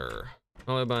brizzler.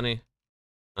 Hello, bunny.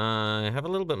 I have a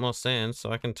little bit more sand,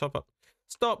 so I can top up.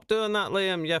 Stop doing that,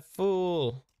 Liam, you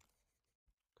fool.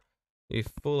 You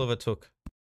fool of a took.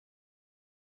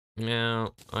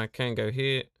 Now, I can go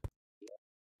here.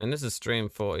 And this is stream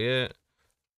 4, yeah.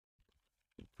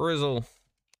 Brizzle.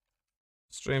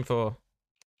 Stream 4.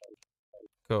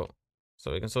 Cool.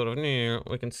 So we can sort of,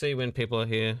 we can see when people are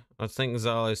here. I think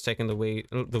Zalo's taking the weed.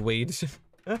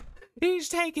 He's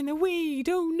taking the weed,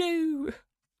 oh no.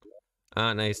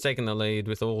 No, he's taking the lead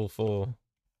with all 4.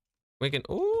 We can,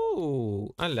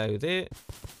 ooh, hello there.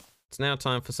 It's now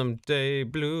time for some day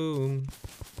bloom.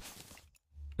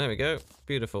 There we go,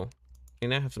 beautiful. We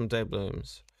now have some day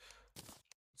blooms.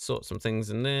 Sort some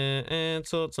things in there and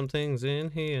sort some things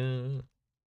in here.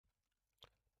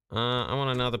 I want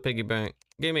another piggy bank.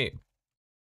 Gimme.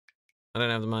 I don't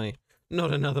have the money.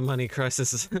 Not another money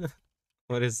crisis.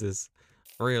 What is this?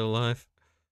 Real life.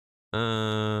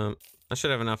 I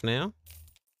should have enough now.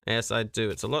 Yes, I do.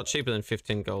 It's a lot cheaper than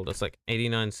 15 gold. It's like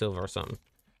 89 silver or something.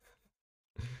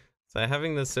 So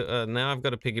having this, now I've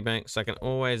got a piggy bank, so I can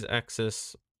always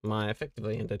access my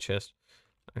effectively ender chest.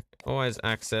 I can always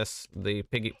access the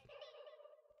piggy.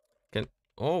 Can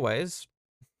always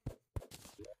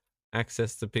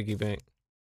access the piggy bank.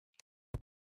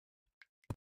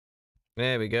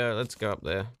 There we go. Let's go up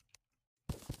there.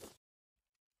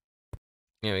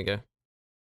 There we go.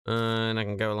 And I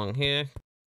can go along here,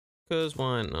 because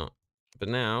why not? But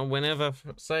now, whenever,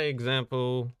 say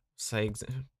example,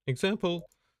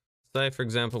 Say, for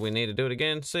example, we need to do it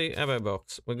again. See, ammo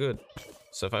box. We're good.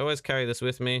 So if I always carry this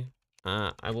with me,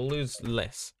 I will lose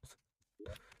less.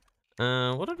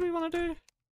 What did we want to do?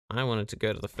 I wanted to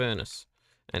go to the furnace.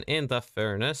 And in the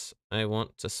furnace, I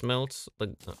want to smelt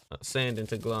the sand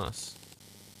into glass.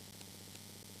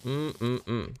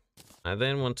 I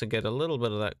then want to get a little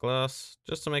bit of that glass,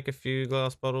 just to make a few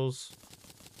glass bottles.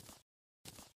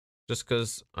 Just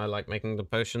because I like making the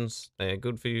potions. They are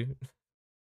good for you.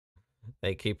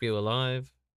 They keep you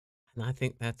alive. And I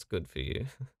think that's good for you.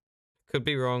 Could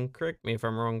be wrong, correct me if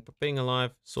I'm wrong, but being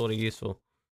alive, sort of useful.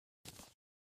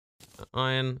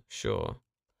 Iron, sure.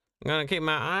 I'm gonna keep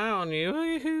my eye on you.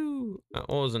 Woohoo!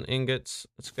 Ores and ingots.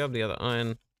 Let's grab the other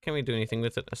iron. Can we do anything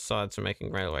with it aside from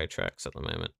making railway tracks at the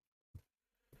moment?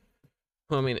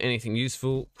 Well, I mean, anything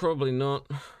useful? Probably not.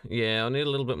 Yeah, I'll need a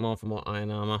little bit more for more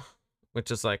iron armor. Which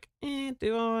is like,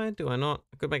 do I? Do I not?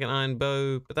 I could make an iron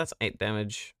bow, but that's 8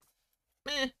 damage.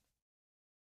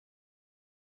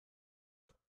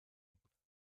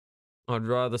 I'd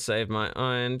rather save my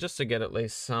iron just to get at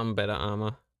least some better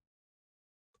armor.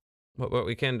 But what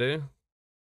we can do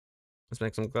is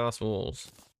make some glass walls.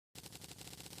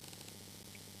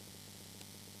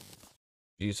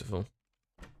 Beautiful.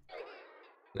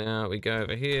 Now we go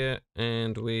over here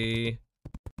and we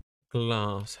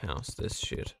glass house this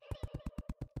shit.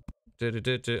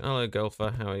 Hello,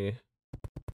 golfer. How are you?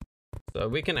 So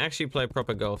we can actually play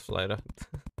proper golf later.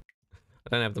 I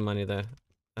don't have the money there.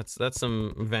 That's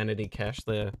some vanity cash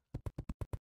there.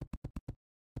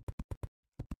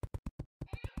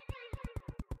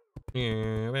 But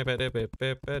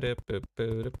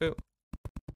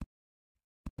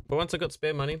once I got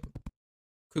spare money,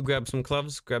 could grab some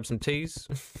gloves, grab some tees,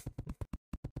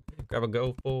 grab a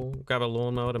golf ball, grab a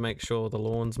lawnmower to make sure the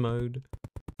lawn's mowed.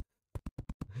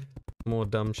 More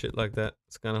dumb shit like that.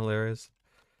 It's kind of hilarious.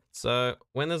 So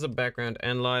when there's a background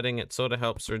and lighting, it sort of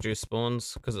helps reduce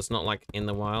spawns because it's not like in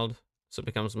the wild. So it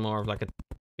becomes more of like a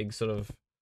big sort of,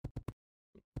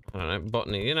 I don't know,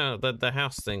 botany, you know, the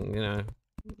house thing, you know,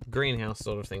 greenhouse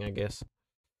sort of thing, I guess.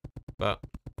 But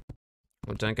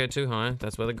well, don't go too high.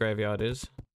 That's where the graveyard is.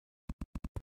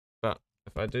 But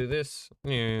if I do this,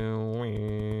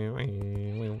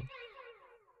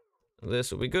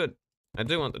 this will be good. I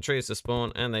do want the trees to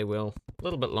spawn, and they will. A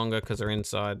little bit longer because they're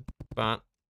inside. But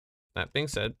that being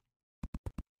said,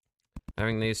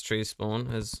 having these trees spawn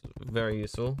is very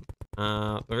useful.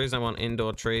 The reason I want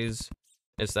indoor trees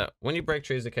is that when you break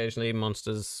trees occasionally,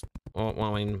 monsters, or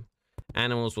well, I mean,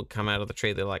 animals will come out of the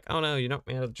tree. They're like, oh no, you knocked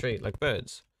me out of the tree, like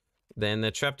birds. Then they're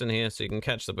trapped in here, so you can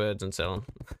catch the birds and sell them.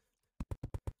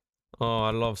 Oh,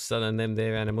 I love selling them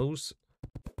there animals.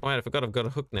 Wait, I forgot I've got a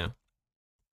hook now.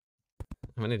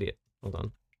 I'm an idiot. Hold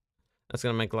on. That's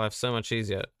gonna make life so much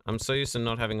easier. I'm so used to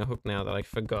not having a hook now that I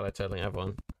forgot I totally have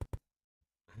one.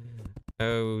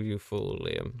 Oh, you fool,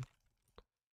 Liam.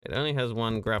 It only has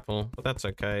one grapple, but that's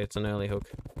okay. It's an early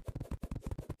hook.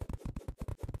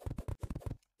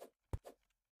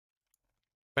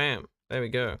 Bam. There we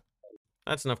go.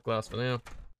 That's enough glass for now.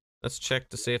 Let's check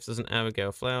to see if there's an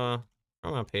Abigail flower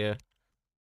from up here.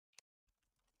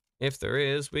 If there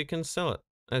is, we can sell it.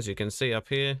 As you can see up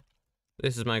here,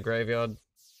 this is my graveyard.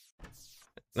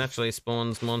 It naturally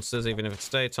spawns monsters even if it's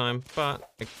daytime, but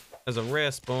as a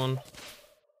rare spawn,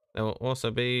 there will also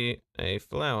be a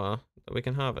flower that we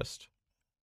can harvest.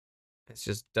 It's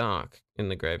just dark in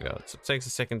the graveyard, so it takes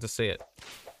a second to see it.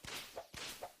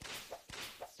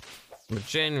 But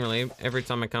generally, every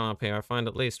time I come up here, I find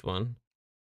at least one.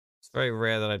 It's very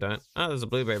rare that I don't. Oh, there's a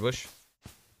blueberry bush,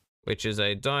 which is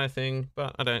a dye thing,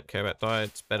 but I don't care about dye.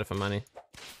 It's better for money.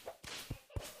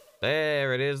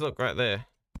 There it is. Look, right there.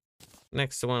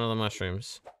 Next to one of the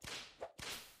mushrooms.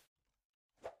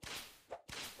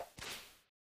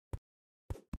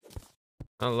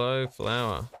 Hello,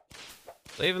 flower.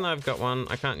 So even though I've got one,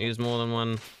 I can't use more than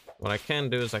one. What I can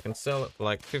do is I can sell it for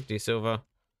like 50 silver.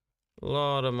 A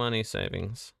lot of money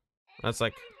savings. That's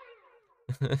like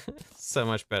so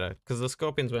much better because the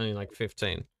scorpions were only like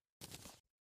 15.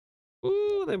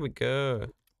 Ooh, there we go.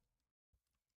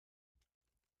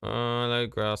 Oh, hello,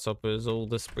 grasshoppers, all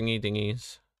the springy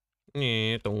dingies.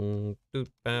 Cool.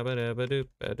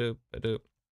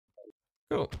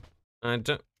 I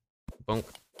don't. Bonk.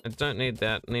 I don't need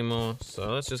that anymore,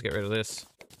 so let's just get rid of this.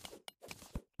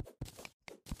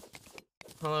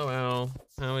 Hello, owl.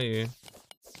 How are you?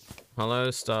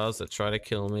 Hello, stars that try to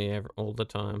kill me all the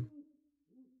time.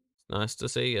 It's nice to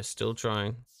see you're still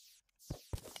trying.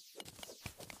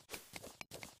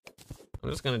 I'm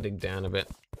just gonna dig down a bit.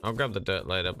 I'll grab the dirt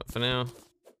later, but for now,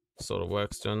 sort of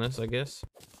works doing this, I guess.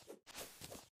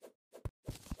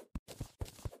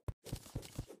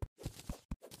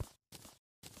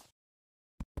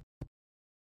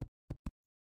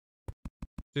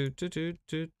 Do do do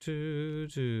do do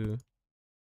do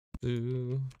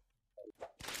do.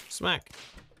 Smack.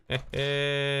 Cat.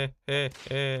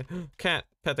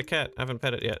 Pet the cat. I haven't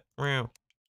pet it yet. Meow.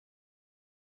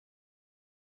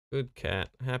 Good cat.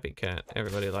 Happy cat.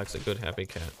 Everybody likes a good happy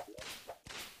cat.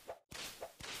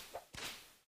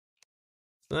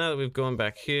 So now that we've gone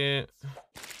back here,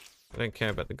 I don't care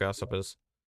about the grasshoppers.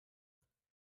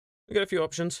 We got a few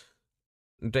options.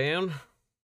 Down,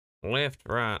 left,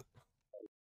 right.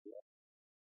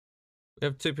 We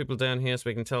have 2 people down here, so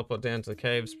we can teleport down to the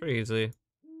caves pretty easily.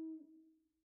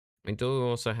 We do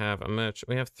also have a merchant.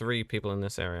 We have 3 people in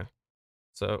this area.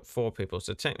 So 4 people.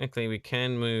 So technically we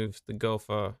can move the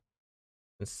golfer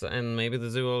and maybe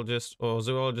the zoologist, or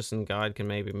zoologist and guide can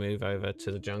maybe move over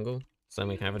to the jungle. So then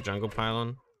we can have a jungle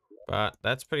pylon. But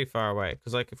that's pretty far away.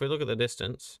 Because like if we look at the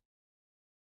distance,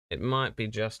 it might be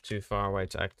just too far away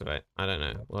to activate. I don't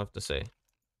know. We'll have to see.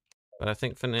 But I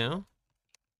think for now,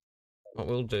 what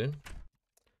we'll do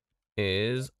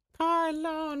is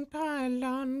pylon,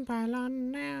 pylon,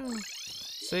 pylon now.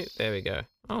 See, there we go.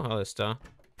 Oh, hello, star.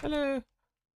 Hello.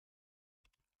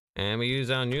 And we use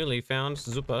our newly found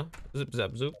zooper. Zip,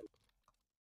 zap, zoop.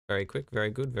 Very quick, very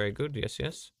good, very good. Yes,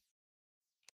 yes.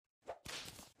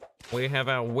 We have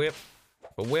our whip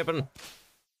for weapon.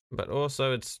 But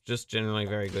also, it's just generally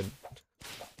very good.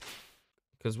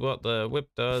 Because what the whip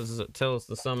does is it tells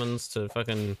the summons to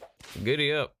fucking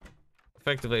giddy up.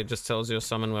 Effectively, it just tells your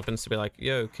summon weapons to be like,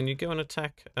 yo, can you go and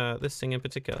attack this thing in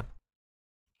particular?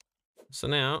 So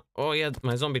now, oh yeah,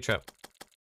 my zombie trap.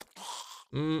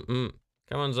 Come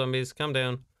on, zombies, come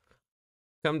down.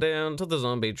 Come down to the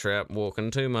zombie trap, walk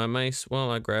into my mace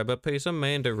while I grab a piece of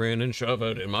mandarin and shove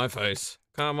it in my face.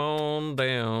 Come on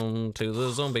down to the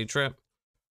zombie trap.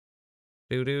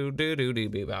 Do do do do do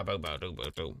do ba ba ba do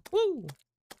ba do. Woo!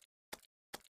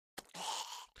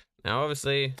 Now,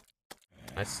 obviously,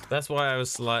 that's why I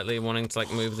was slightly wanting to like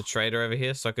move the trader over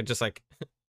here, so I could just like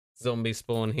zombie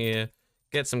spawn here,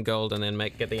 get some gold, and then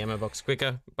get the ammo box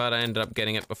quicker. But I ended up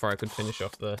getting it before I could finish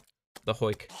off the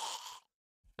hoik,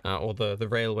 or the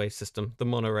railway system, the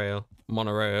monorail.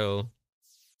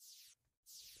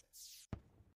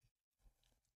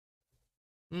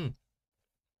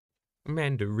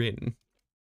 Mandarin.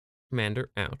 Mander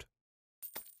out.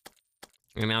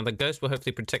 And now the ghost will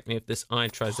hopefully protect me if this eye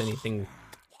tries anything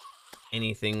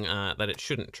that it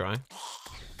shouldn't try.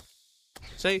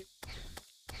 See?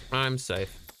 I'm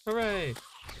safe. Hooray!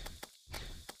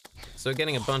 So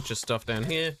getting a bunch of stuff down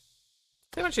here.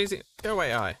 Too much easy. Go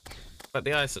away, eye. But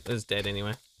the eye is dead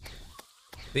anyway.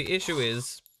 The issue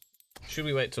is, should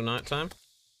we wait till nighttime?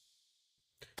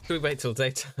 Should we wait till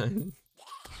daytime?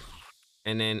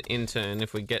 And then in turn,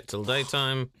 if we get till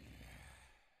daytime,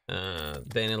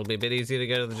 then it'll be a bit easier to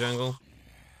go to the jungle.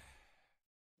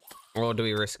 Or do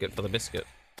we risk it for the biscuit?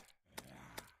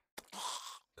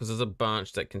 Because there's a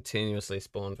bunch that continuously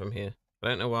spawn from here. I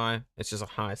don't know why. It's just a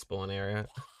high spawn area.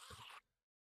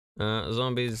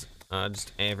 Zombies are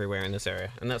just everywhere in this area.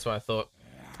 And that's why I thought,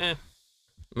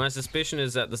 my suspicion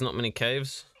is that there's not many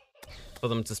caves for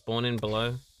them to spawn in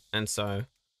below. And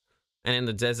in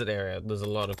the desert area, there's a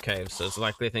lot of caves. So it's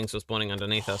likely things were spawning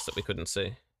underneath us that we couldn't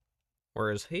see.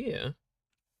 Whereas here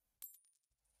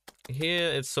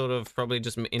it sort of probably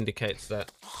just indicates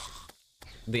that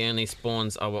the only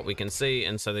spawns are what we can see,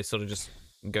 and so they sort of just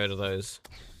go to those.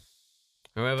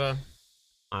 However,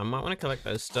 I might want to collect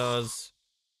those stars.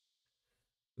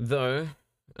 Though,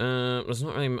 there's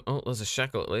not really... Oh, there's a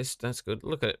shackle at least. That's good.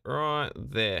 Look at it right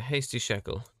there. Hasty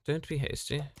shackle. Don't be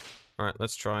hasty. Alright,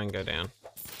 let's try and go down.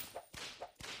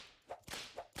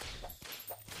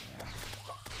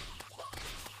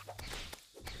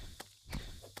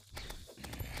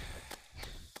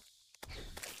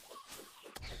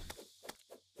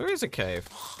 There is a cave.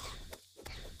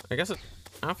 I guess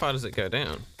how far does it go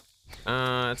down?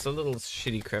 It's a little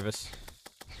shitty crevice.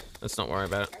 Let's not worry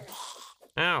about it.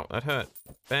 Ow, that hurt.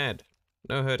 Bad.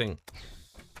 No hurting.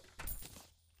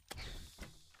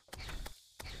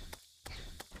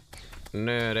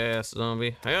 Nerd ass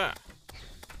zombie. Hiya!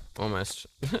 Almost.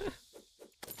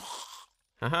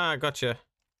 Haha, gotcha.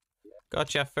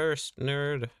 Gotcha first,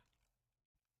 nerd.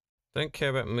 Don't care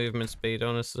about movement speed,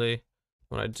 honestly.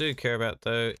 What I do care about,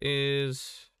 though,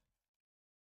 is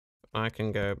I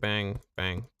can go bang,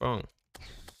 bang, bong.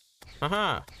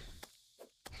 Haha!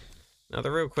 Now, the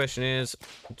real question is,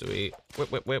 do we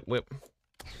whip, whip, whip, whip?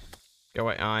 Go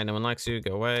away, aye, no one likes you,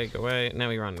 go away, go away. Now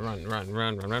we run, run, run,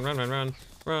 run, run, run, run, run,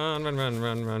 run, run, run, run,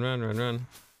 run, run, run, run, run.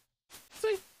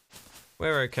 See?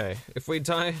 We're okay. If we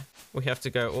die, we have to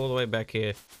go all the way back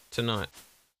here tonight.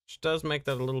 Which does make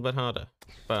that a little bit harder.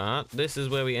 But this is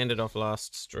where we ended off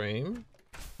last stream.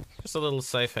 Just a little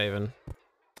safe haven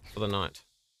for the night.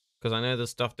 Because I know there's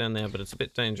stuff down there, but it's a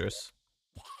bit dangerous.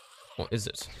 Or is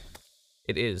it?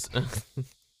 It is.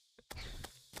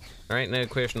 There ain't no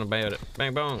question about it.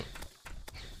 Bang bong!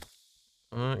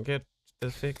 Alright, get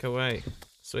the thick away.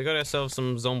 So we got ourselves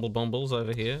some zomble bumbles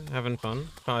over here, having fun,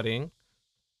 partying.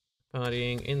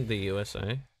 Partying in the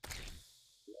USA.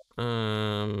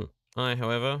 I,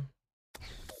 however,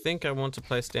 think I want to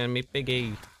place down me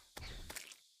piggy.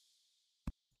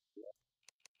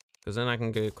 Because then I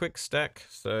can go quick stack,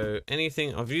 so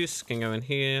anything of use can go in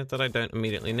here that I don't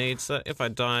immediately need, so that if I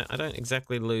die, I don't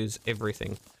exactly lose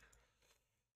everything.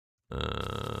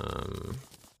 And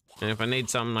if I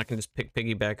need something, I can just pick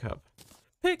piggy back up.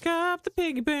 Pick up the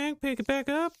piggy bank, pick it back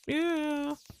up,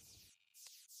 yeah.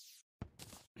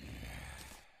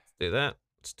 Let's do that,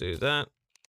 let's do that.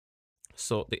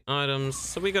 Sort the items,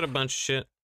 so we got a bunch of shit.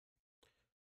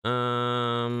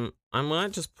 I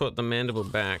might just put the mandible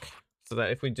back. So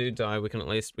that if we do die, we can at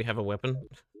least have a weapon.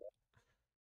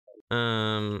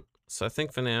 So I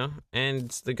think for now, and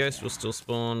the ghost will still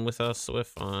spawn with us, so we're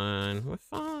fine. We're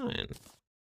fine.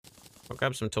 I'll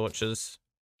grab some torches.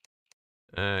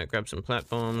 Grab some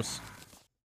platforms.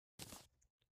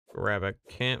 Grab a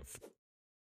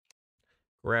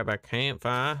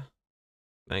campfire.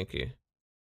 Thank you.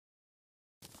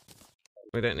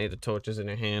 We don't need the torches in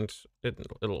our hand.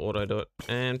 It'll auto do it.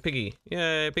 And piggy.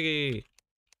 Yay, piggy.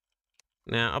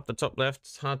 Now, up the top left,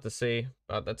 it's hard to see,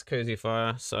 but that's cozy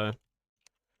fire, so...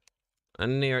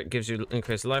 And near it gives you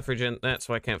increased life regen, that's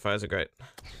why campfires are great.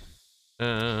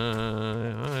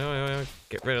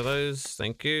 Get rid of those,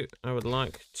 thank you. I would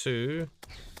like to...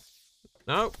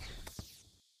 No!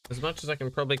 As much as I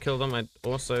can probably kill them, I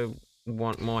also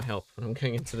want more help when I'm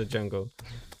going into the jungle.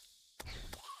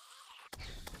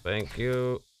 Thank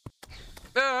you.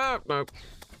 Ah, no.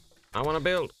 I want to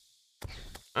build.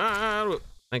 Ah,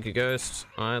 thank you, Ghost.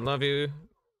 I love you.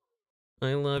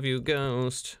 I love you,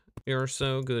 Ghost. You're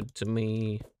so good to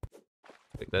me.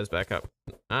 Pick those back up.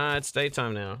 Ah, it's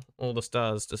daytime now. All the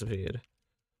stars disappeared.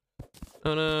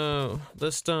 Oh no,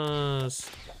 the stars.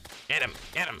 Get him,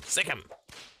 sick him.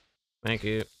 Thank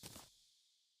you.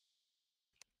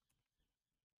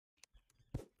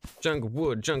 Jungle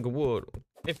wood, jungle wood.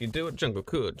 If you do it, jungle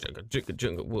could.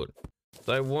 Jungle wood.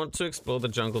 So I want to explore the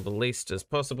jungle the least as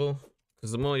possible,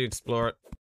 because the more you explore it,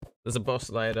 there's a boss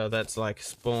later that's like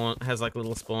has like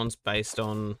little spawns based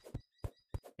on,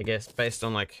 I guess, based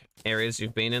on like areas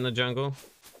you've been in the jungle.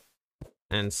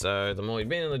 And so the more you've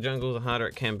been in the jungle, the harder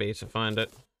it can be to find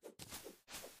it.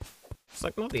 It's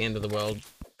like not the end of the world,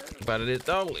 but it is.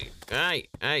 Holy, hey,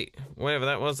 whatever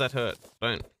that was, that hurt.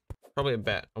 Don't. Probably a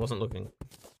bat. I wasn't looking.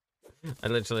 I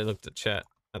literally looked at chat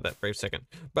at that brief second.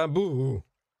 Bamboo.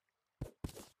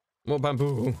 More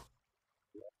bamboo.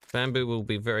 Bamboo will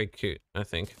be very cute, I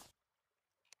think.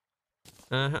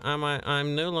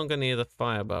 I'm no longer near the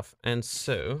fire buff, and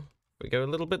so we go a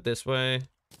little bit this way.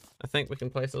 I think we can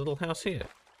place a little house here.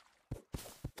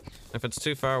 If it's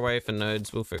too far away for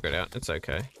nodes, we'll figure it out. It's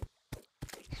okay.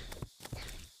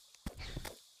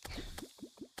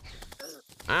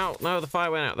 Ow, no, the fire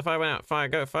went out. The fire went out. Fire,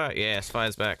 go, fire. Yes,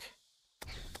 fire's back.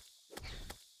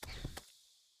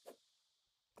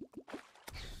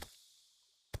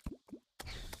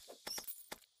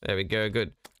 There we go,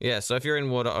 good. Yeah, so if you're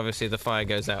in water, obviously the fire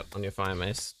goes out on your fire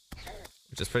mace.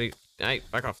 Which is pretty... Hey,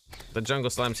 back off. The jungle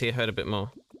slimes here hurt a bit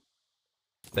more.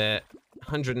 They're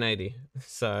 180.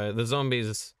 So the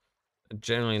zombies are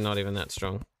generally not even that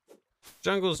strong.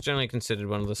 Jungle's generally considered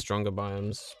one of the stronger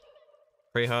biomes.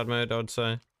 Pre-hard mode, I would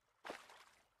say.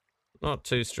 Not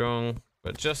too strong,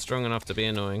 but just strong enough to be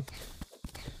annoying.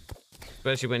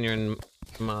 Especially when you're in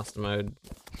master mode.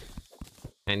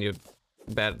 And you're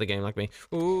bad at the game like me.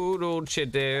 Ooh, don't you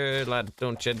dare, lad.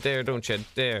 Don't you dare, don't you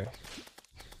dare.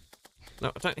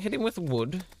 No, don't hit him with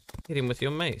wood. Hit him with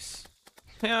your mace.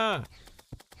 Yeah.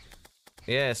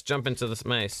 Yes, jump into this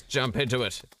mace. Jump into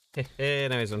it.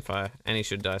 Now he's on fire. And he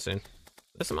should die soon.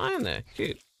 There's some iron there.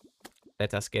 Cute.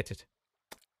 Let us get it.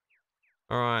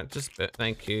 Alright, just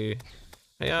thank you.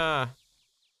 Yeah.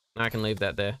 I can leave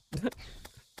that there.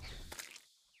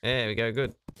 There we go,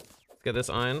 good. Let's get this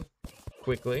iron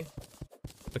quickly.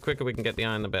 The quicker we can get the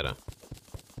iron, the better.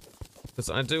 Because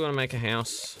I do want to make a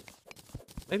house.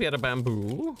 Maybe out of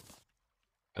bamboo.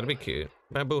 That'd be cute.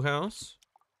 Bamboo house?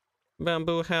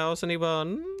 Bamboo house,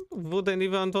 anyone? Would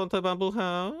anyone want a bamboo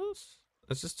house?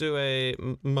 Let's just do a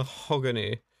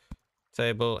mahogany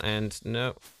table and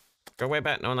no. Go away,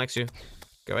 bat. No one likes you.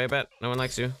 Go away, bat. No one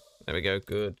likes you. There we go.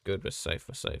 Good, good. We're safe.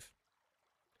 We're safe.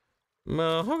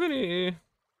 Mahogany.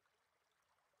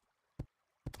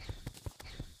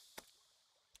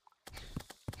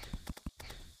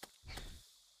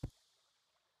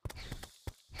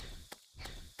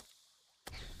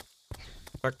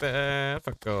 Fuck that,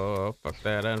 fuck off. Fuck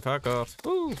that and fuck off.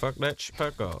 Ooh, fuck that,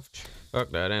 fuck off. Fuck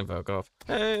that and fuck off.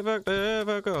 Hey, fuck that,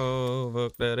 fuck off.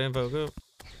 Fuck that and fuck off.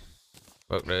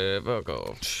 Fuck that, fuck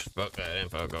off. Fuck that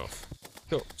and fuck off.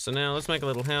 Cool. So now let's make a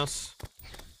little house.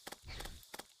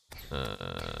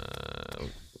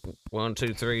 1,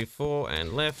 2, 3, 4,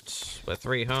 and left. We're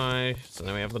 3 high. So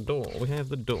now we have the door. We have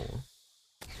the door.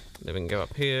 Then we can go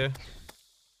up here.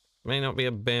 May not be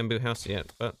a bamboo house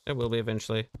yet, but it will be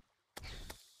eventually.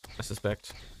 I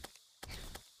suspect.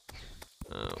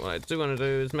 What I do want to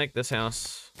do is make this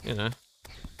house, you know.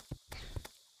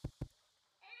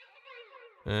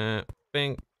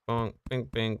 Bing, bong, bing,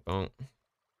 bing, bong.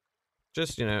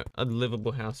 Just, you know, a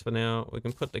livable house for now. We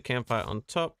can put the campfire on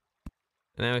top.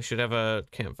 And now we should have a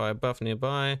campfire buff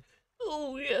nearby.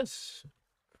 Oh, yes.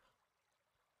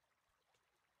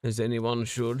 As anyone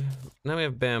should. Now we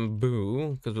have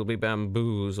bamboo, because we'll be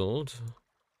bamboozled.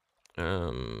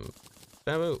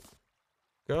 Bamboo.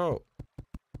 Go.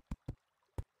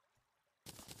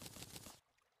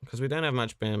 Because we don't have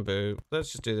much bamboo.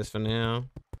 Let's just do this for now.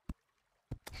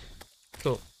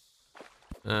 Cool.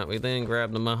 We then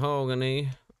grab the mahogany.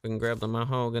 We can grab the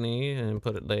mahogany and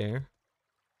put it there.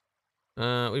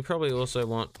 We probably also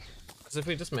want... Because if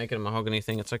we just make it a mahogany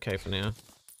thing, it's okay for now.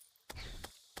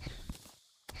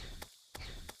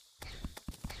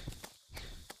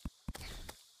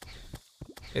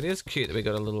 It is cute that we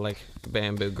got a little, like,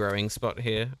 bamboo growing spot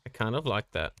here. I kind of like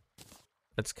that.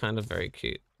 It's kind of very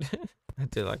cute. I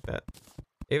do like that.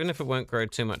 Even if it won't grow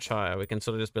too much higher, we can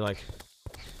sort of just be like,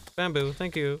 bamboo,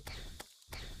 thank you.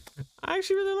 I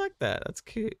actually really like that. That's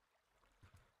cute.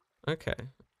 Okay.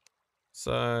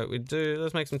 So we do,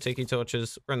 let's make some tiki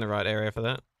torches. We're in the right area for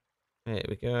that. There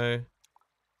we go.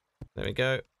 There we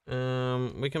go.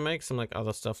 We can make some, like,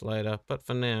 other stuff later, but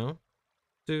for now,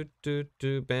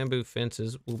 bamboo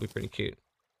fences will be pretty cute.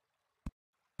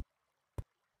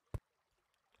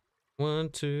 1,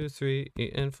 2, 3,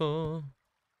 and 4.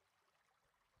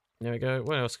 There we go.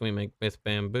 What else can we make with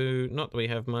bamboo? Not that we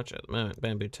have much at the moment.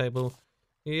 Bamboo table.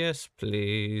 Yes,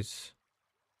 please.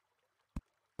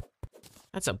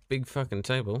 That's a big fucking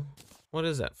table. What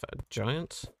is that for?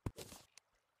 Giants?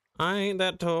 I ain't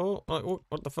that tall. Like,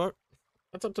 what the fuck?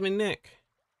 That's up to my neck.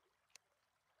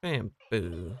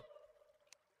 Bamboo.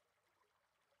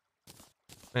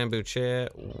 Bamboo chair.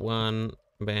 1.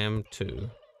 Bam 2.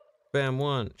 Bam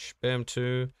 1. Bam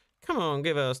 2. Come on,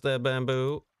 give us that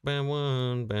bamboo. Bam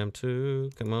 1. Bam 2.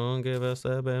 Come on, give us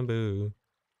that bamboo.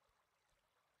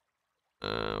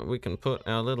 We can put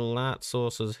our little light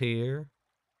sources here,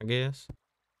 I guess.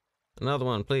 Another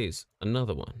one, please.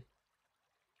 Another one.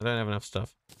 I don't have enough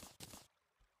stuff.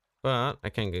 But I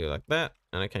can go like that,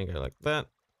 and I can go like that.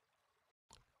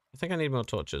 I think I need more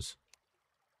torches.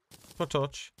 More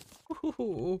torch.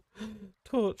 Ooh,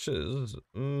 torches.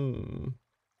 Bamboo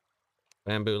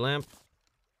lamp.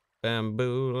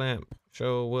 Bamboo lamp.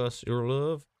 Show us your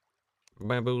love.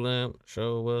 Bamboo lamp.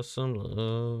 Show us some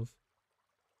love.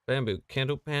 Bamboo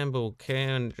candle. Bamboo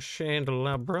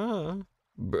candelabra.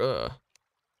 Bruh.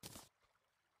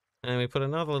 And we put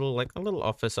another little, like, a little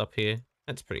office up here.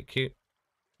 That's pretty cute.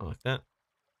 I like that.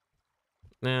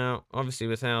 Now, obviously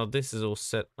with how this is all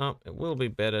set up, it will be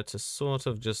better to sort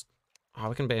of just... Oh,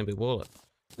 we can bamboo wall it.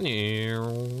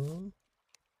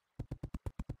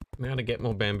 Now to get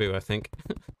more bamboo, I think.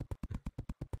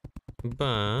 But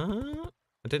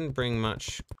I didn't bring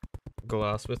much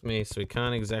glass with me, so we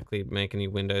can't exactly make any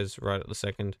windows right at the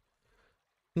second.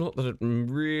 Not that it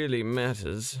really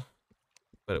matters,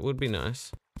 but it would be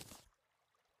nice.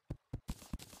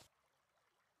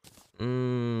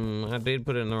 I did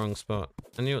put it in the wrong spot.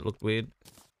 I knew it looked weird.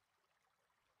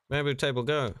 Bamboo table,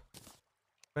 go.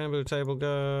 Bamboo table,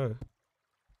 go.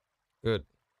 Good.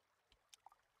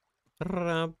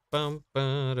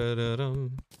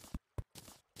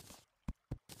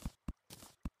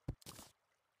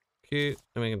 Cute.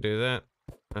 And we can do that.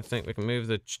 I think we can move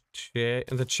the chair,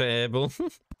 the table,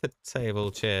 the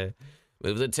table chair.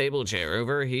 Move the table chair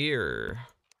over here.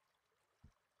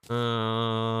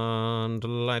 And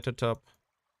light it up.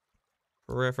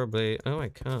 Preferably. Oh, I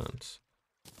can't.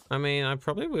 I mean, I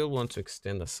probably will want to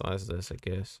extend the size of this, I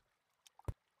guess.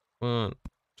 1,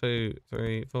 2,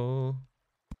 3, 4.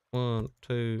 1,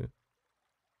 2,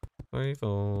 3,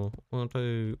 4. 1,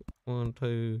 2, 1,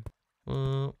 2.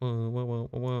 1, 1, 1, 1,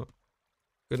 1.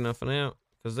 Good enough for now.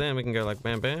 Because then we can go like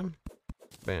bam, bam.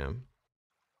 Bam.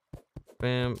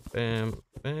 Bam, bam,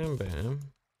 bam, bam.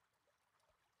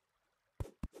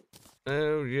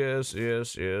 Oh, yes,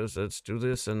 yes, yes. Let's do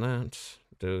this and that.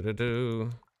 Do.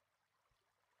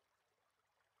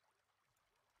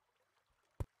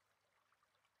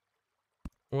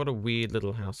 What a weird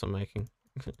little house I'm making.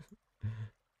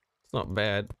 It's not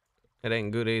bad. It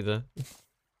ain't good either.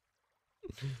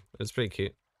 It's pretty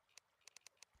cute.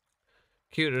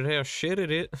 Cute at how shit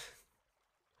it is.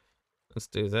 Let's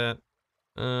do that.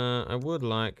 I would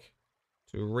like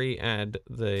to re-add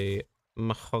the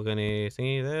mahogany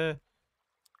thingy there.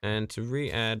 And to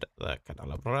re-add the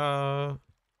candelabra.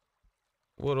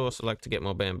 Would also like to get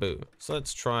more bamboo. So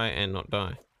let's try and not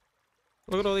die.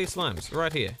 Look at all these slimes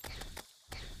right here.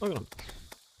 Look at them.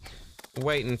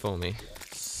 Waiting for me.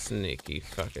 Sneaky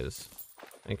fuckers.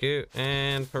 Thank you.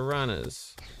 And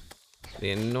piranhas.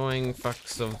 The annoying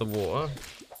fucks of the water.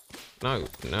 No,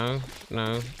 no,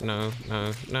 no, no,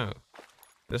 no, no.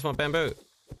 I just want bamboo.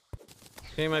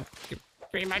 Give me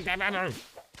my bamboo.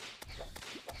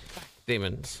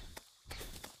 Demons.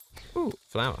 Ooh,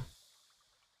 flower.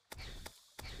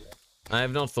 I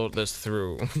have not thought this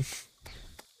through.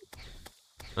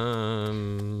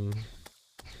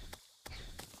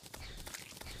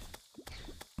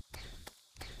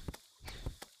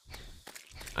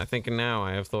 I think now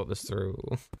I have thought this through.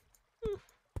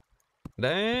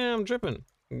 Damn, dripping.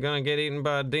 I'm gonna get eaten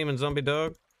by a demon zombie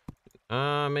dog.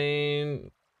 I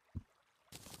mean,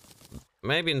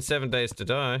 maybe in 7 days to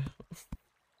die.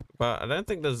 But I don't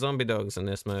think there's zombie dogs in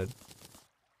this mode.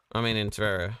 I mean, in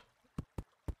Terraria.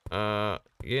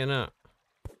 Yeah, no.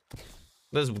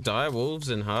 There's dire wolves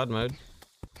in hard mode.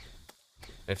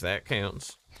 If that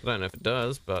counts. I don't know if it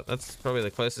does, but that's probably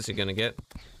the closest you're gonna get.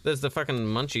 There's the fucking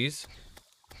munchies.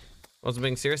 Wasn't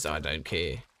being serious? I don't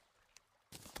care.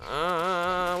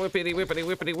 Whippity whippity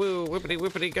whippity woo, whippity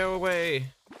whippity go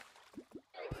away.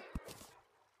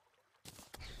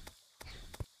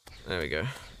 There we go.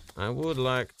 I would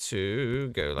like to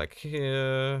go like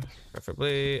here,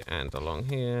 preferably, and along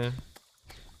here.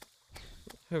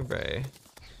 Hooray.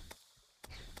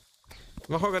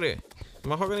 Mahogany!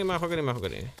 Mahogany, mahogany,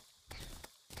 mahogany.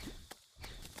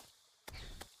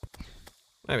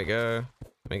 There we go.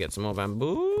 Let me get some more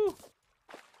bamboo.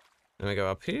 Then we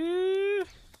go up here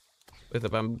with the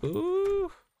bamboo.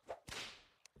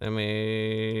 Then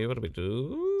we... what do we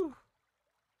do?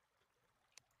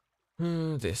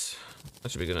 This.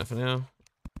 That should be good enough for now.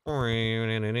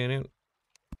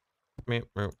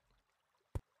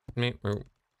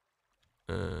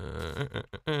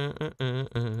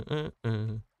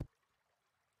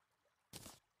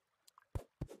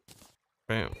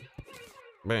 Bam.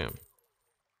 Bam.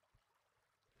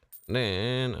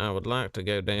 Then I would like to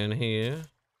go down here.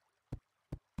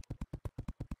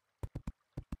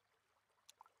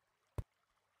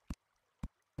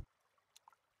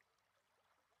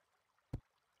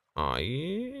 Oh,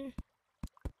 yeah.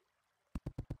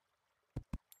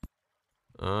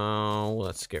 Oh,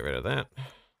 let's get rid of that.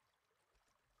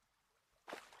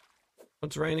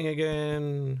 It's raining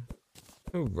again.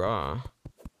 Hoorah.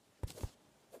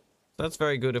 That's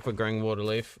very good if we're growing water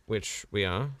leaf, which we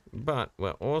are, but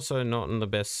we're also not in the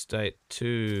best state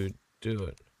to do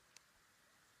it.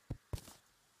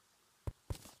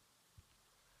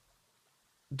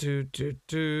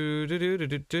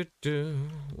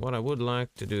 What I would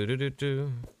like to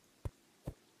do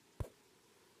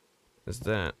is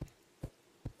that.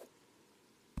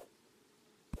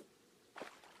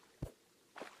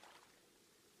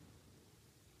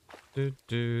 So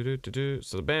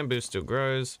the bamboo still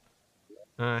grows.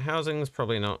 Housing is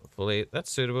probably not fully.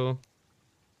 That's suitable.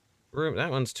 Room.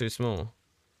 That one's too small.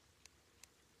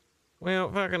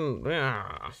 Well, fucking.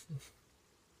 I've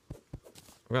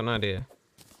got an idea.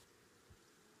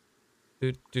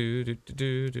 I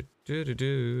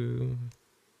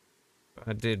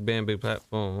did bamboo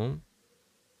platform.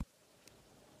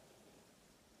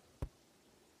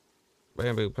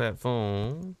 Bamboo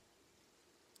platform.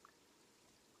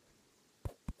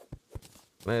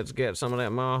 Let's get some of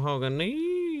that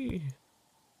mahogany.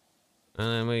 And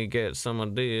then we get some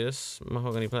of this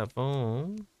mahogany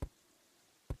platform.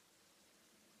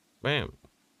 Bam.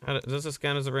 Does this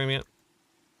count as a room yet?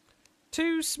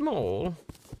 Too small.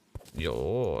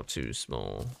 You're too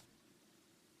small.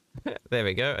 There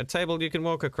we go. A table you can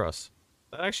walk across.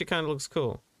 That actually kind of looks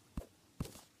cool.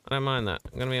 I don't mind that.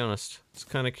 I'm gonna be honest. It's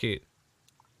kind of cute.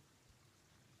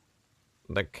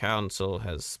 The council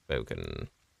has spoken.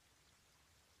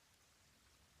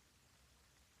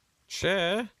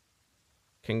 Chair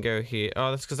can go here.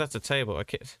 Oh, that's because that's a table. I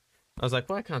was like,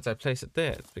 why can't I place it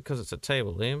there? It's because it's a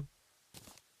table, Liam.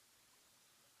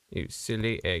 You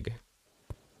silly egg.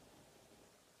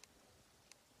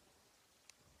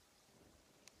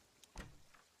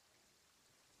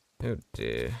 Oh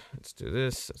dear. Let's do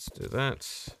this. Let's do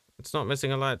that. It's not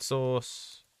missing a light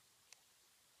source.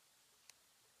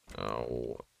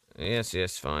 Oh. Yes,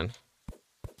 yes, fine.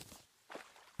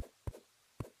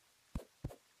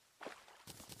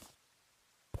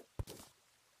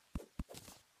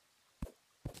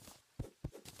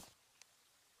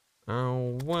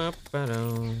 Oh, what better?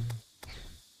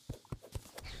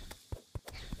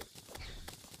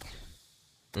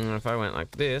 And if I went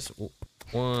like this,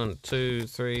 1, 2,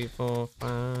 3, 4,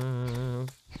 5.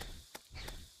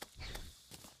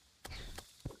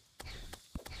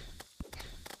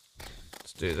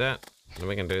 Let's do that. Then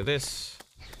we can do this.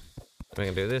 Then we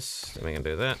can do this. Then we can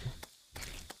do that.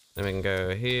 Then we can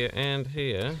go here and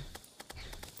here.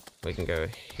 We can go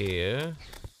here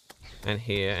and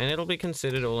here, and it'll be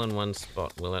considered all in one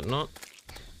spot, will it not?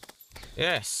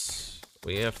 Yes,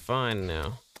 we are fine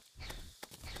now.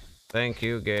 Thank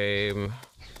you, game.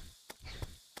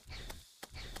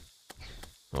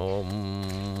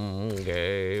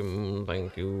 Game,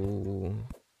 thank you.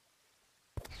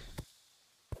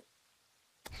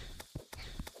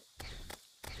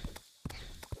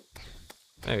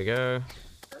 There we go.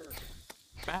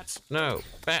 Bats, no,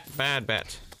 bad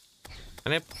bat. I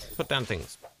need to put down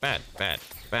things. Bad.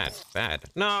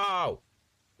 No!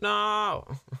 No!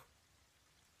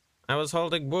 I was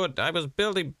holding wood. I was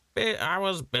building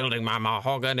my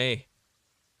mahogany.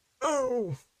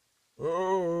 Oh!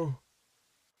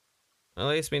 At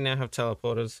least we now have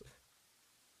teleporters.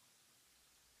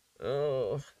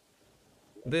 Oh.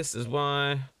 This is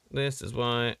why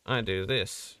I do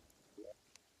this.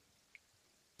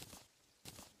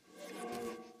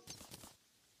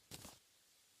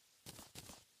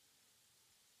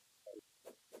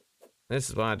 This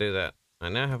is why I do that. I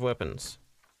now have weapons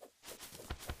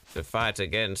to fight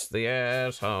against the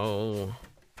asshole.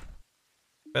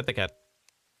 Pet the cat.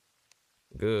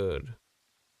 Good.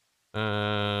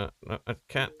 A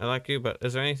cat, I like you, but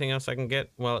is there anything else I can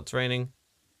get while it's raining?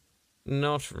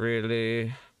 Not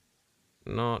really.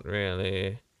 Not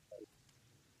really.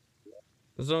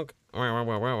 Zonk.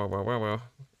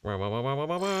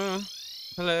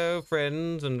 Hello,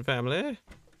 friends and family.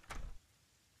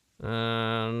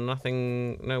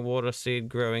 Nothing, no water seed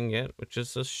growing yet, which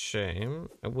is a shame.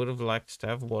 I would have liked to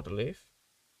have water leaf.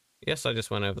 Yes, I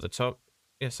just went over the top.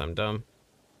 Yes, I'm dumb.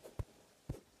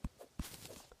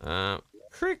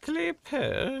 Prickly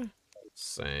pear.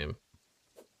 Same.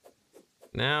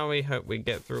 Now we hope we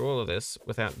get through all of this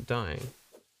without dying.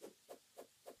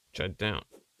 Which I doubt.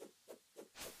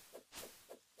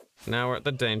 Now we're at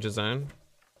the danger zone.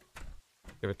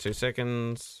 Give it 2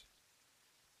 seconds.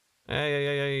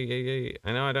 Hey.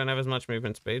 I know I don't have as much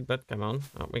movement speed, but come on.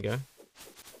 Up we go.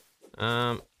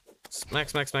 Smack.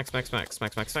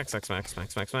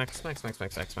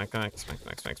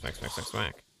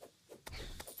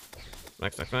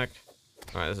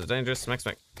 Alright, this is dangerous.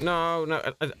 Smack. No.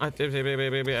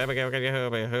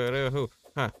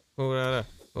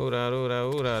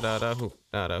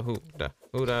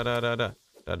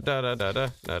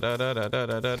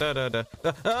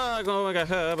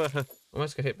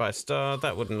 Almost got hit by a star.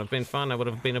 That wouldn't have been fun. I would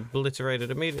have been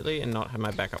obliterated immediately and not had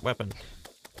my backup weapon.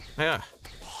 Yeah.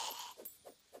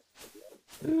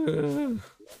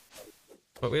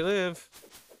 But we live.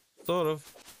 Sort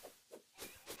of.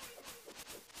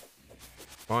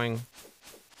 Boing.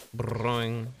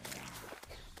 Broing.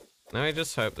 Now I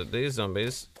just hope that these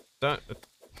zombies don't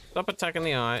stop attacking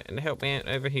the eye and help me out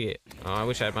over here. Oh, I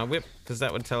wish I had my whip, because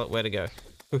that would tell it where to go.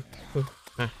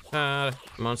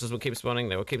 Monsters will keep spawning,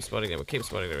 they will keep spawning. And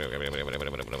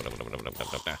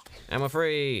we're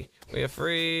free! We are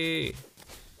free!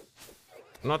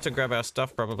 Not to grab our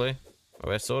stuff, probably. But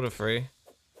we're sort of free.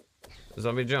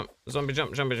 Zombie jump. Zombie.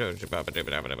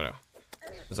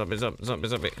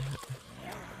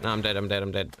 No, I'm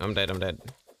dead.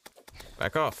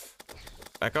 Back off.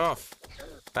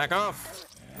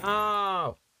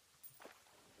 Oh!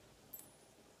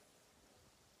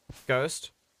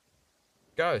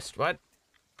 Ghost, what?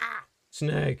 Ah!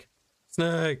 Snake.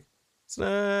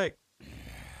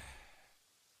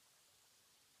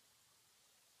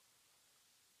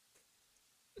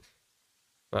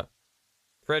 But,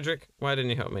 Frederick, why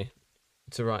didn't you help me?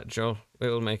 It's alright, Joel.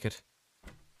 We'll make it.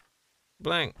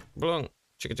 Blank, blung.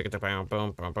 Chicka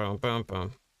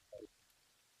boom.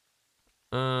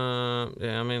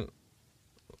 Yeah, I mean,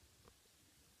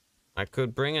 I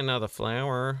could bring another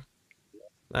flower.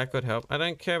 That could help. I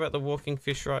don't care about the walking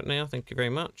fish right now, thank you very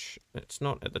much. It's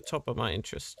not at the top of my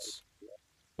interests.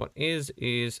 What is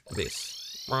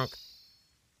this. Rock.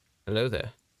 Hello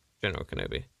there, General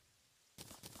Kenobi.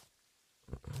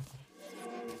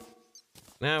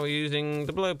 Now we're using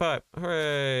the blowpipe.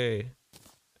 Hooray!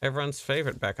 Everyone's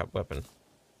favorite backup weapon.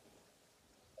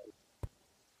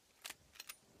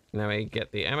 Now we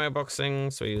get the ammo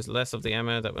boxing, so we use less of the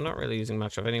ammo that we're not really using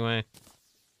much of anyway.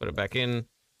 Put it back in.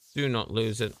 Do not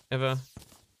lose it, ever.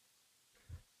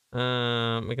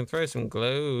 We can throw some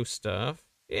glow stuff.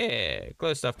 Yeah,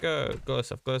 glow stuff, go. Glow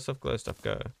stuff,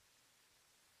 go.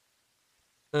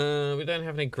 We don't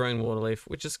have any grown water leaf,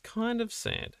 which is kind of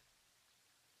sad.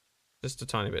 Just a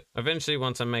tiny bit. Eventually,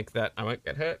 once I make that, I won't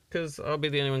get hurt because I'll be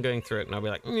the only one going through it and I'll be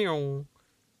like, meow.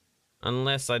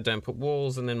 Unless I don't put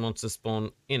walls and then monsters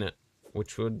spawn in it,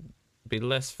 which would be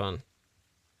less fun.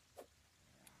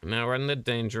 Now we're in the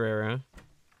danger area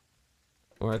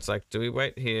where it's like, do we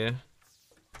wait here?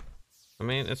 I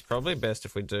mean, it's probably best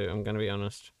if we do, I'm going to be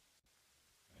honest.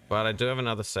 But I do have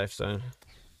another safe zone.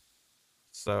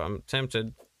 So I'm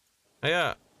tempted. Oh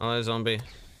yeah, hello zombie.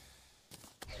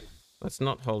 Let's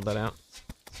not hold that out.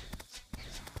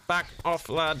 Back off,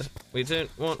 lad. We don't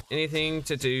want anything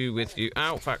to do with you.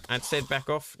 Ow, fuck. I said back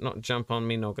off, not jump on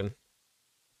me noggin.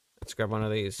 Let's grab one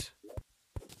of these.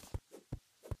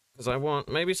 Because I want...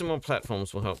 Maybe some more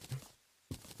platforms will help.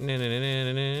 No.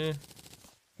 You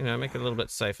know, make it a little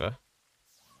bit safer.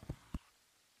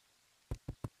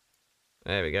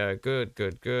 There we go.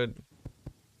 Good.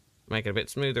 Make it a bit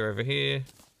smoother over here.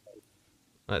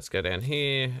 Let's go down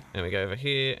here. And we go over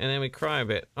here. And then we cry a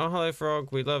bit. Oh, hello, frog.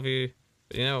 We love you.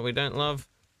 But you know what we don't love?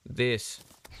 This.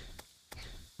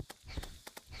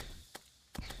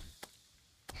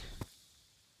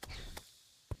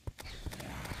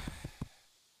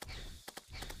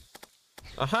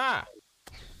 Aha!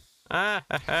 Ah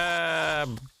ha ha!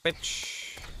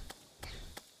 Bitch!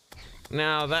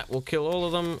 Now that will kill all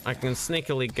of them. I can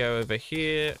sneakily go over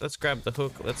here. Let's grab the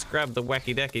hook. Let's grab the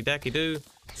wacky dacky dacky doo.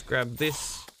 Let's grab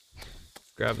this.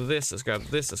 Let's grab this. Let's grab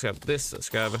this. Let's grab this. Let's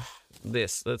grab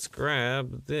this. Let's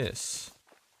grab this.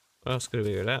 What else could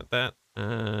we do without that?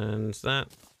 And that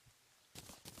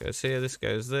goes here. This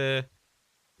goes there.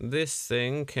 This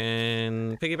thing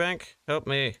can piggyback. Help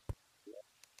me.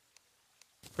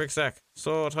 Quick sack.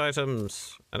 Sort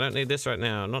items. I don't need this right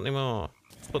now. Not anymore.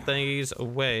 Let's put these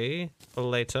away for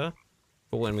later.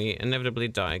 For when we inevitably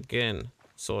die again.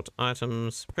 Sort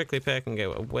items. Prickly pear can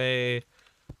go away.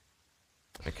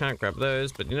 I can't grab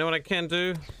those, but you know what I can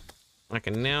do? I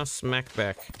can now smack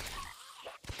back.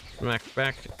 Smack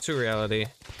back to reality.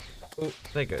 Oh,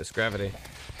 there goes gravity.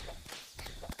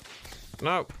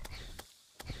 No!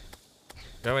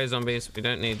 Go away, zombies. We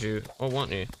don't need you or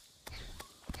want you.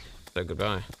 So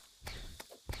goodbye.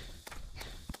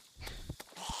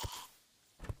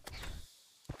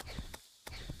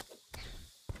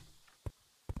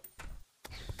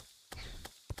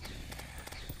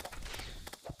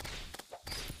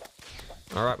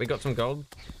 Alright, we got some gold.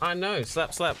 I know,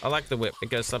 slap slap. I like the whip. It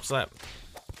goes slap slap.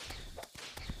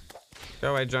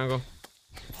 Go away, jungle.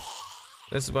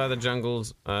 This is why the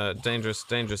jungle's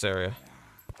dangerous area.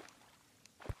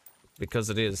 Because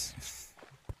it is.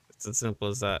 It's as simple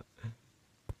as that.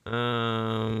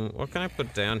 What can I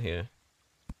put down here?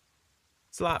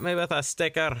 Slap me with a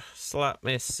sticker. Slap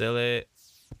me silly.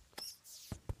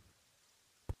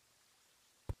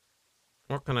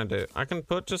 What can I do? I can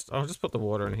put I'll just put the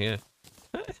water in here.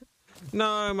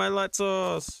 No, my light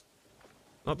source.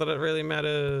 Not that it really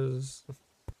matters.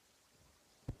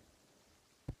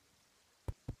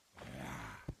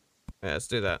 Yeah, let's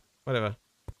do that. Whatever.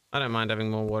 I don't mind having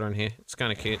more water in here. It's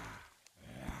kind of cute.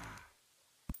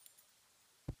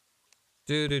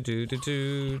 Do.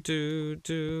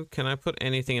 Can I put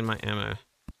anything in my ammo?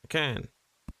 I can.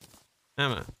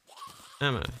 Ammo.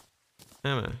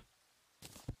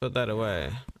 Put that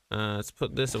away. Let's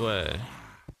put this away.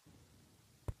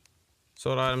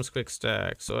 Sort items, quick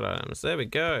stack. Sort items. There we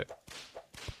go.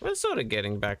 We're sort of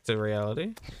getting back to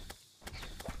reality.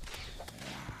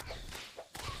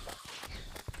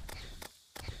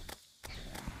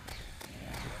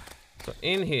 So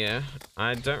in here,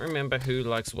 I don't remember who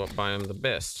likes what biome the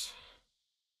best.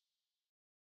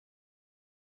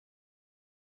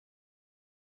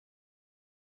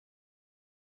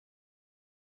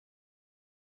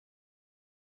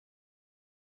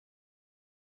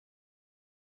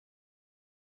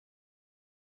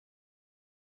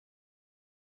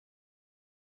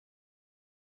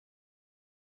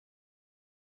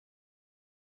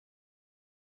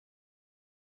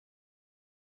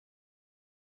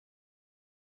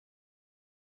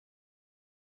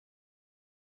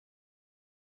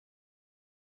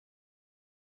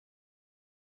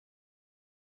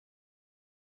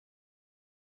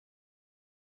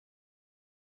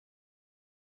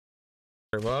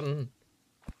 Everyone,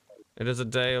 it is a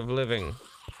day of living.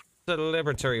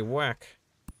 Celebratory whack.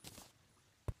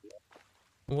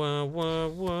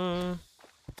 Wah.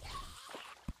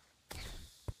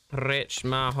 Rich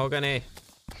mahogany.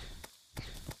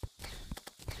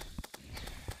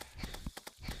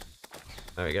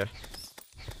 There we go.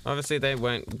 Obviously they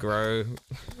won't grow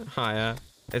higher.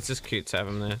 It's just cute to have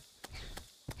them there.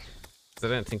 'Cause I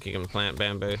don't think you can plant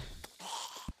bamboo.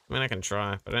 I mean, I can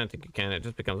try, but I don't think you can. It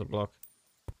just becomes a block.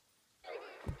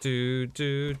 Do,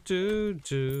 do, do,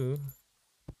 do.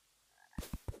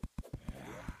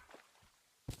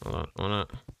 Hold on, hold on.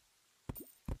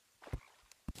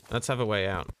 Let's have a way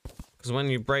out. Because when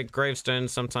you break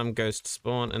gravestones, sometimes ghosts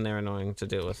spawn and they're annoying to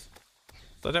deal with.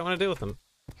 So I don't want to deal with them.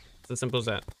 It's as simple as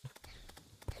that.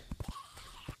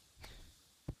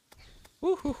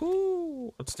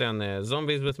 Woohoo! What's down there?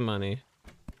 Zombies with money.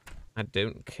 I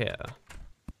don't care.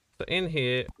 So in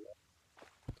here...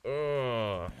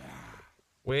 Ugh.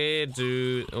 Where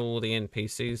do all the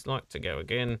NPCs like to go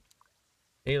again?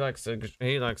 He likes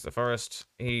the forest.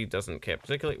 He doesn't care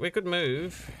particularly. We could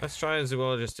move. Let's try a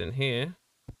zoologist in here.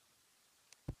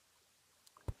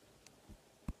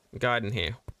 Guide in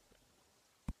here.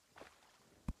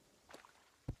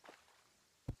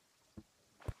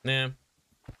 Now,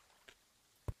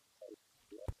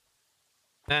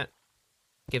 that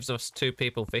gives us 2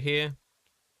 people for here.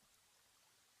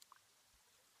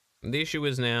 The issue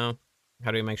is now,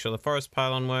 how do we make sure the forest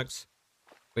pylon works?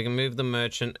 We can move the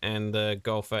merchant and the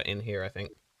golfer in here, I think.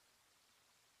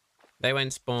 They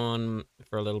won't spawn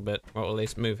for a little bit, or at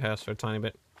least move house for a tiny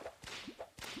bit.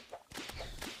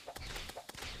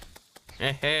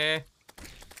 Now,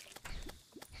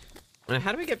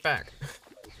 how do we get back?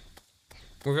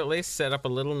 We've at least set up a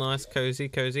little nice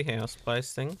cozy house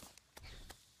place thing.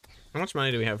 How much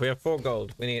money do we have? We have 4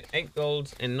 gold. We need 8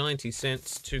 gold and 90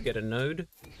 cents to get a node,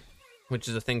 which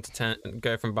is a thing to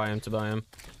go from biome to biome.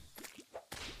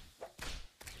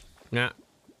 Nah.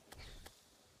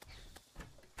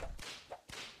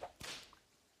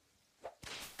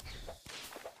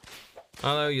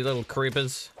 Hello, you little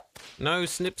creepers. No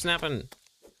snip snapping.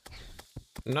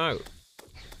 No.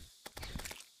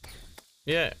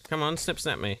 Yeah, come on, snip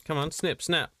snap me. Come on, snip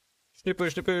snap. Snipper,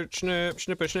 snipper, snip,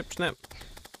 snipper, snip, snap.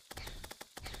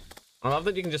 I love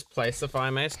that you can just place the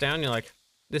fire mace down. You're like,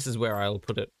 this is where I'll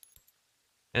put it.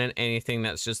 And then anything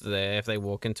that's just there, if they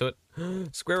walk into it.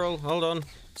 Squirrel, hold on.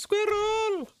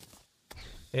 Squirrel!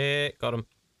 Yeah, got him.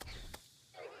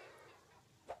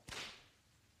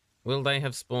 Will they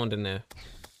have spawned in there?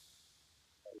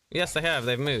 Yes, they have.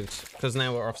 They've moved. Because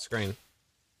now we're off screen.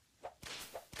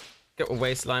 Get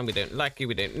away, slime. We don't like you.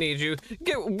 We don't need you.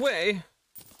 Get away!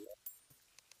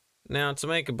 Now, to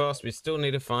make a boss, we still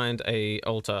need to find a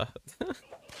altar.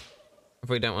 If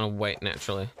we don't want to wait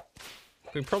naturally.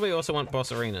 We probably also want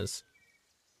boss arenas.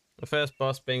 The first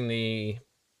boss being the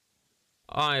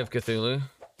Eye of Cthulhu.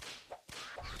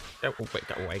 Go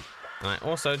away. I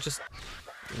also just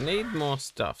need more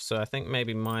stuff, so I think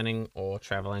maybe mining or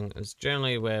traveling is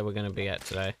generally where we're going to be at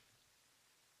today.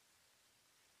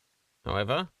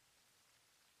 However,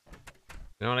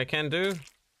 you know what I can do?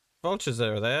 Vultures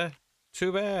are there.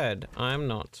 Too bad. I'm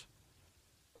not.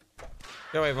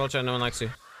 Go away, vulture. No one likes you.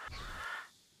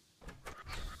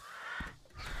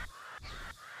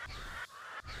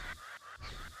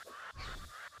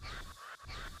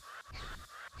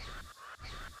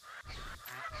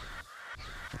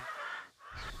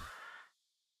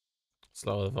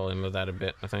 Slower the volume of that a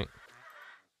bit, I think.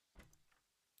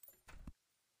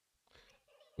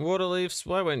 Water leaves,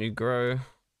 why won't you grow?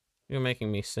 You're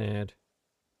making me sad.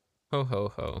 Ho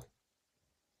ho ho.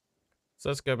 So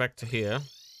let's go back to here,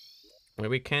 where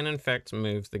we can in fact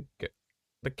move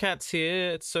the cat's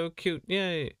here. It's so cute.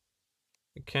 Yay!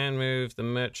 We can move the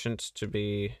merchant to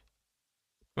be.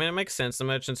 I mean, it makes sense. The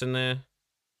merchant's in there,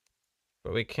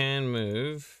 but we can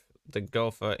move the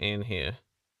golfer in here.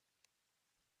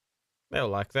 They'll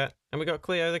like that. And we got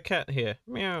Cleo the cat here.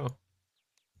 Meow.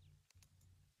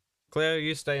 Cleo,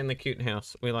 you stay in the cute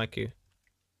house. We like you.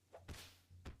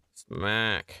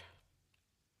 Smack.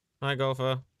 Hi,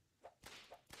 golfer.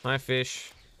 Hi,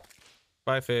 fish.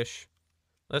 Bye, fish.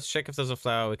 Let's check if there's a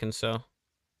flower we can sell.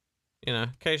 You know,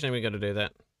 occasionally we gotta do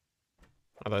that.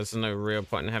 Otherwise, there's no real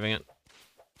point in having it.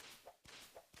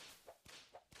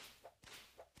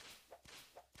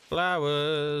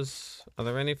 Flowers. Are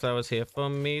there any flowers here for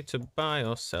me to buy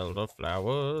or sell the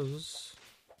flowers?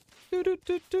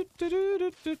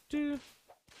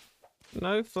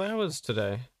 No flowers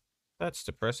today. That's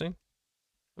depressing.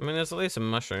 I mean, there's at least a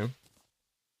mushroom.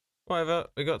 Whatever,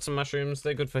 we got some mushrooms.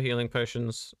 They're good for healing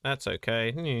potions. That's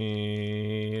okay.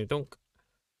 Donk.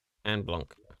 And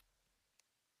blonk.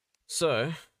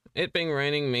 So, it being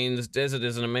raining means desert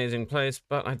is an amazing place,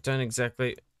 but I don't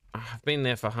exactly... I've been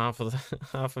there for half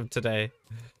of today.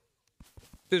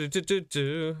 We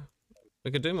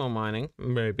could do more mining,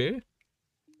 maybe.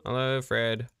 Hello,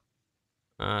 Fred.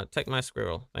 Take my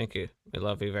squirrel. Thank you. We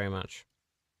love you very much.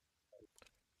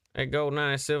 8 gold,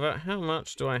 9 silver. How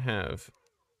much do I have?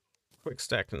 Quick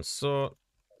stack and sort.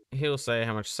 He'll say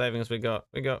how much savings we got.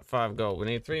 We got 5 gold. We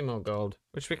need 3 more gold,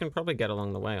 which we can probably get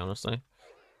along the way, honestly.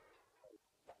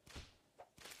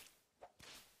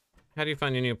 How do you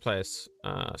find your new place,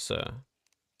 sir?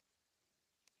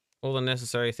 All the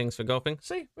necessary things for golfing.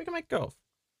 See, we can make golf.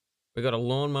 We got a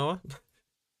lawnmower.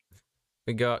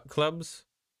 We got clubs.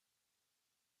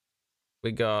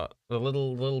 We got the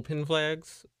little pin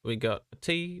flags. We got a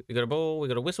tee. We got a ball. We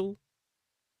got a whistle.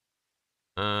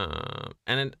 And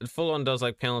it full on does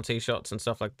like penalty shots and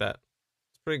stuff like that.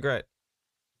 It's pretty great.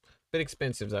 Bit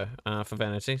expensive though, for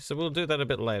vanity. So we'll do that a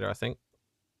bit later, I think.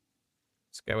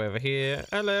 Let's go over here.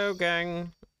 Hello,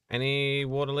 gang. Any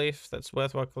water leaf that's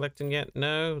worthwhile collecting yet?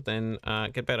 No? Then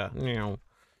get better.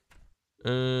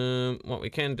 What we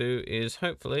can do is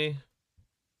hopefully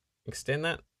extend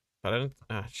that. But I don't.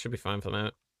 It should be fine for the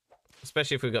moment.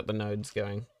 Especially if we've got the nodes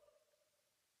going.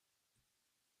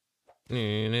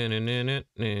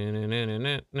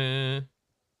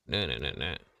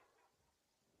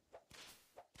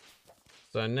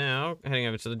 So now, heading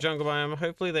over to the jungle biome.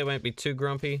 Hopefully they won't be too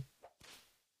grumpy.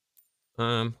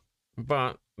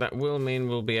 But that will mean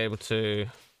we'll be able to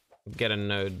get a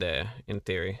node there, in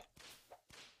theory.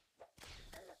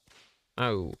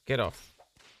 Oh, get off.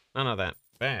 None of that.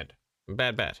 Bad.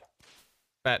 Bad. Bad.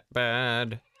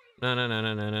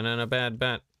 No,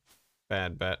 bad.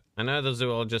 I know the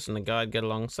zoologist and the guide get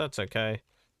along, so that's okay.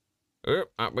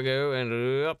 Up we go,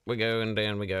 and up we go, and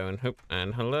down we go, and hoop,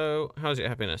 and hello. How's your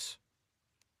happiness?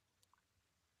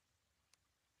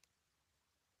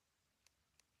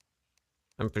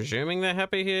 I'm presuming they're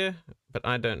happy here, but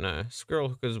I don't know. Squirrel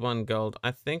hook is 1 gold.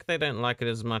 I think they don't like it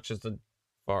as much as the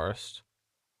forest.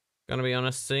 Gonna be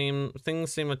honest,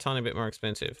 things seem a tiny bit more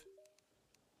expensive.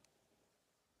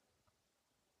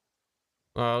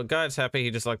 Well, guide's happy. He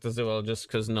just liked the zoologist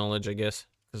because knowledge, I guess.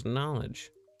 Because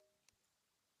knowledge.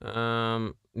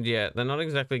 Yeah, they're not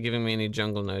exactly giving me any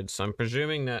jungle nodes, so I'm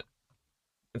presuming that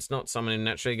it's not someone who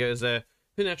naturally goes there.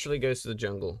 Who naturally goes to the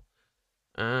jungle?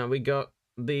 We got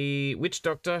the witch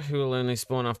doctor, who will only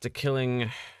spawn after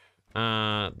killing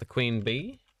the queen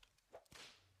bee.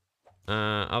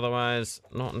 Otherwise,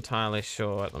 not entirely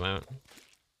sure at the moment.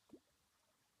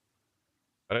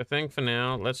 But I think for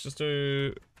now, let's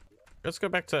go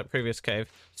back to that previous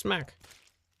cave. Smack.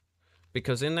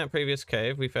 Because in that previous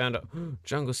cave, we found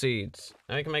jungle seeds.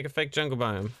 Now we can make a fake jungle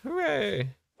biome. Hooray!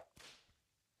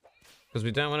 Because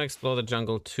we don't want to explore the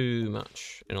jungle too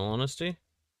much, in all honesty.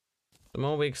 The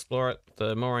more we explore it,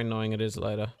 the more annoying it is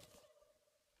later.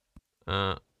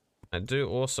 I do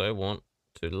also want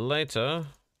to later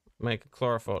make a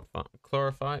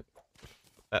chlorophyte,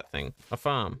 that thing, a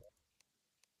farm.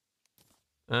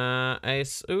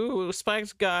 Ooh,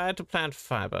 spiked guide to plant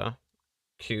fiber.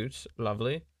 Cute,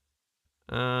 lovely.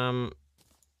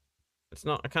 It's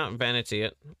not, I can't vanity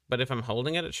it, but if I'm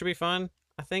holding it, it should be fine,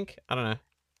 I think. I don't know.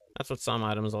 That's what some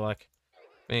items are like.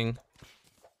 Bing.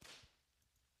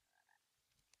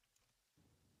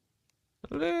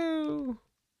 Hello.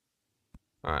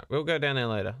 Alright, we'll go down there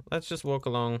later. Let's just walk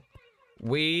along.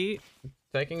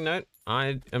 Taking note,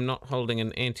 I am not holding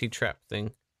an anti-trap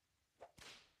thing.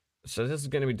 So this is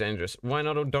going to be dangerous. Why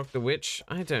not a Dr. Witch?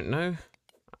 I don't know.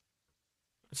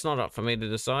 It's not up for me to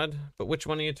decide. But which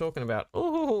one are you talking about?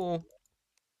 Oh,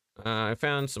 I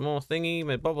found some more thingy,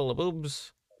 my bubble of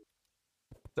boobs.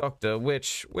 Dr.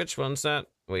 Witch. Which one's that?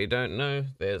 We don't know.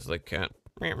 There's the cat.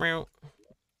 Meow, meow.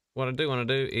 What I do want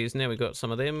to do is, now we got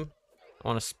some of them, I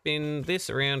want to spin this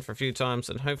around for a few times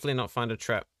and hopefully not find a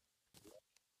trap.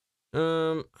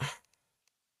 I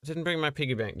didn't bring my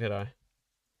piggy bank, did I?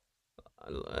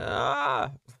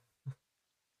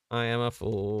 I am a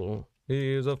fool.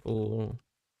 He is a fool.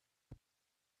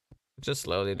 Just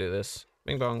slowly do this.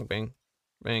 Bing bong, bing,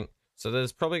 bing. So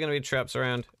there's probably going to be traps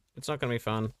around. It's not going to be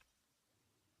fun.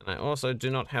 And I also do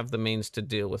not have the means to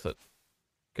deal with it.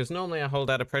 Because normally I hold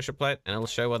out a pressure plate and it'll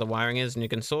show where the wiring is, and you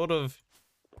can sort of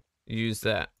use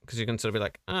that. Because you can sort of be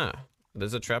like,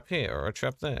 there's a trap here or a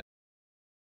trap there.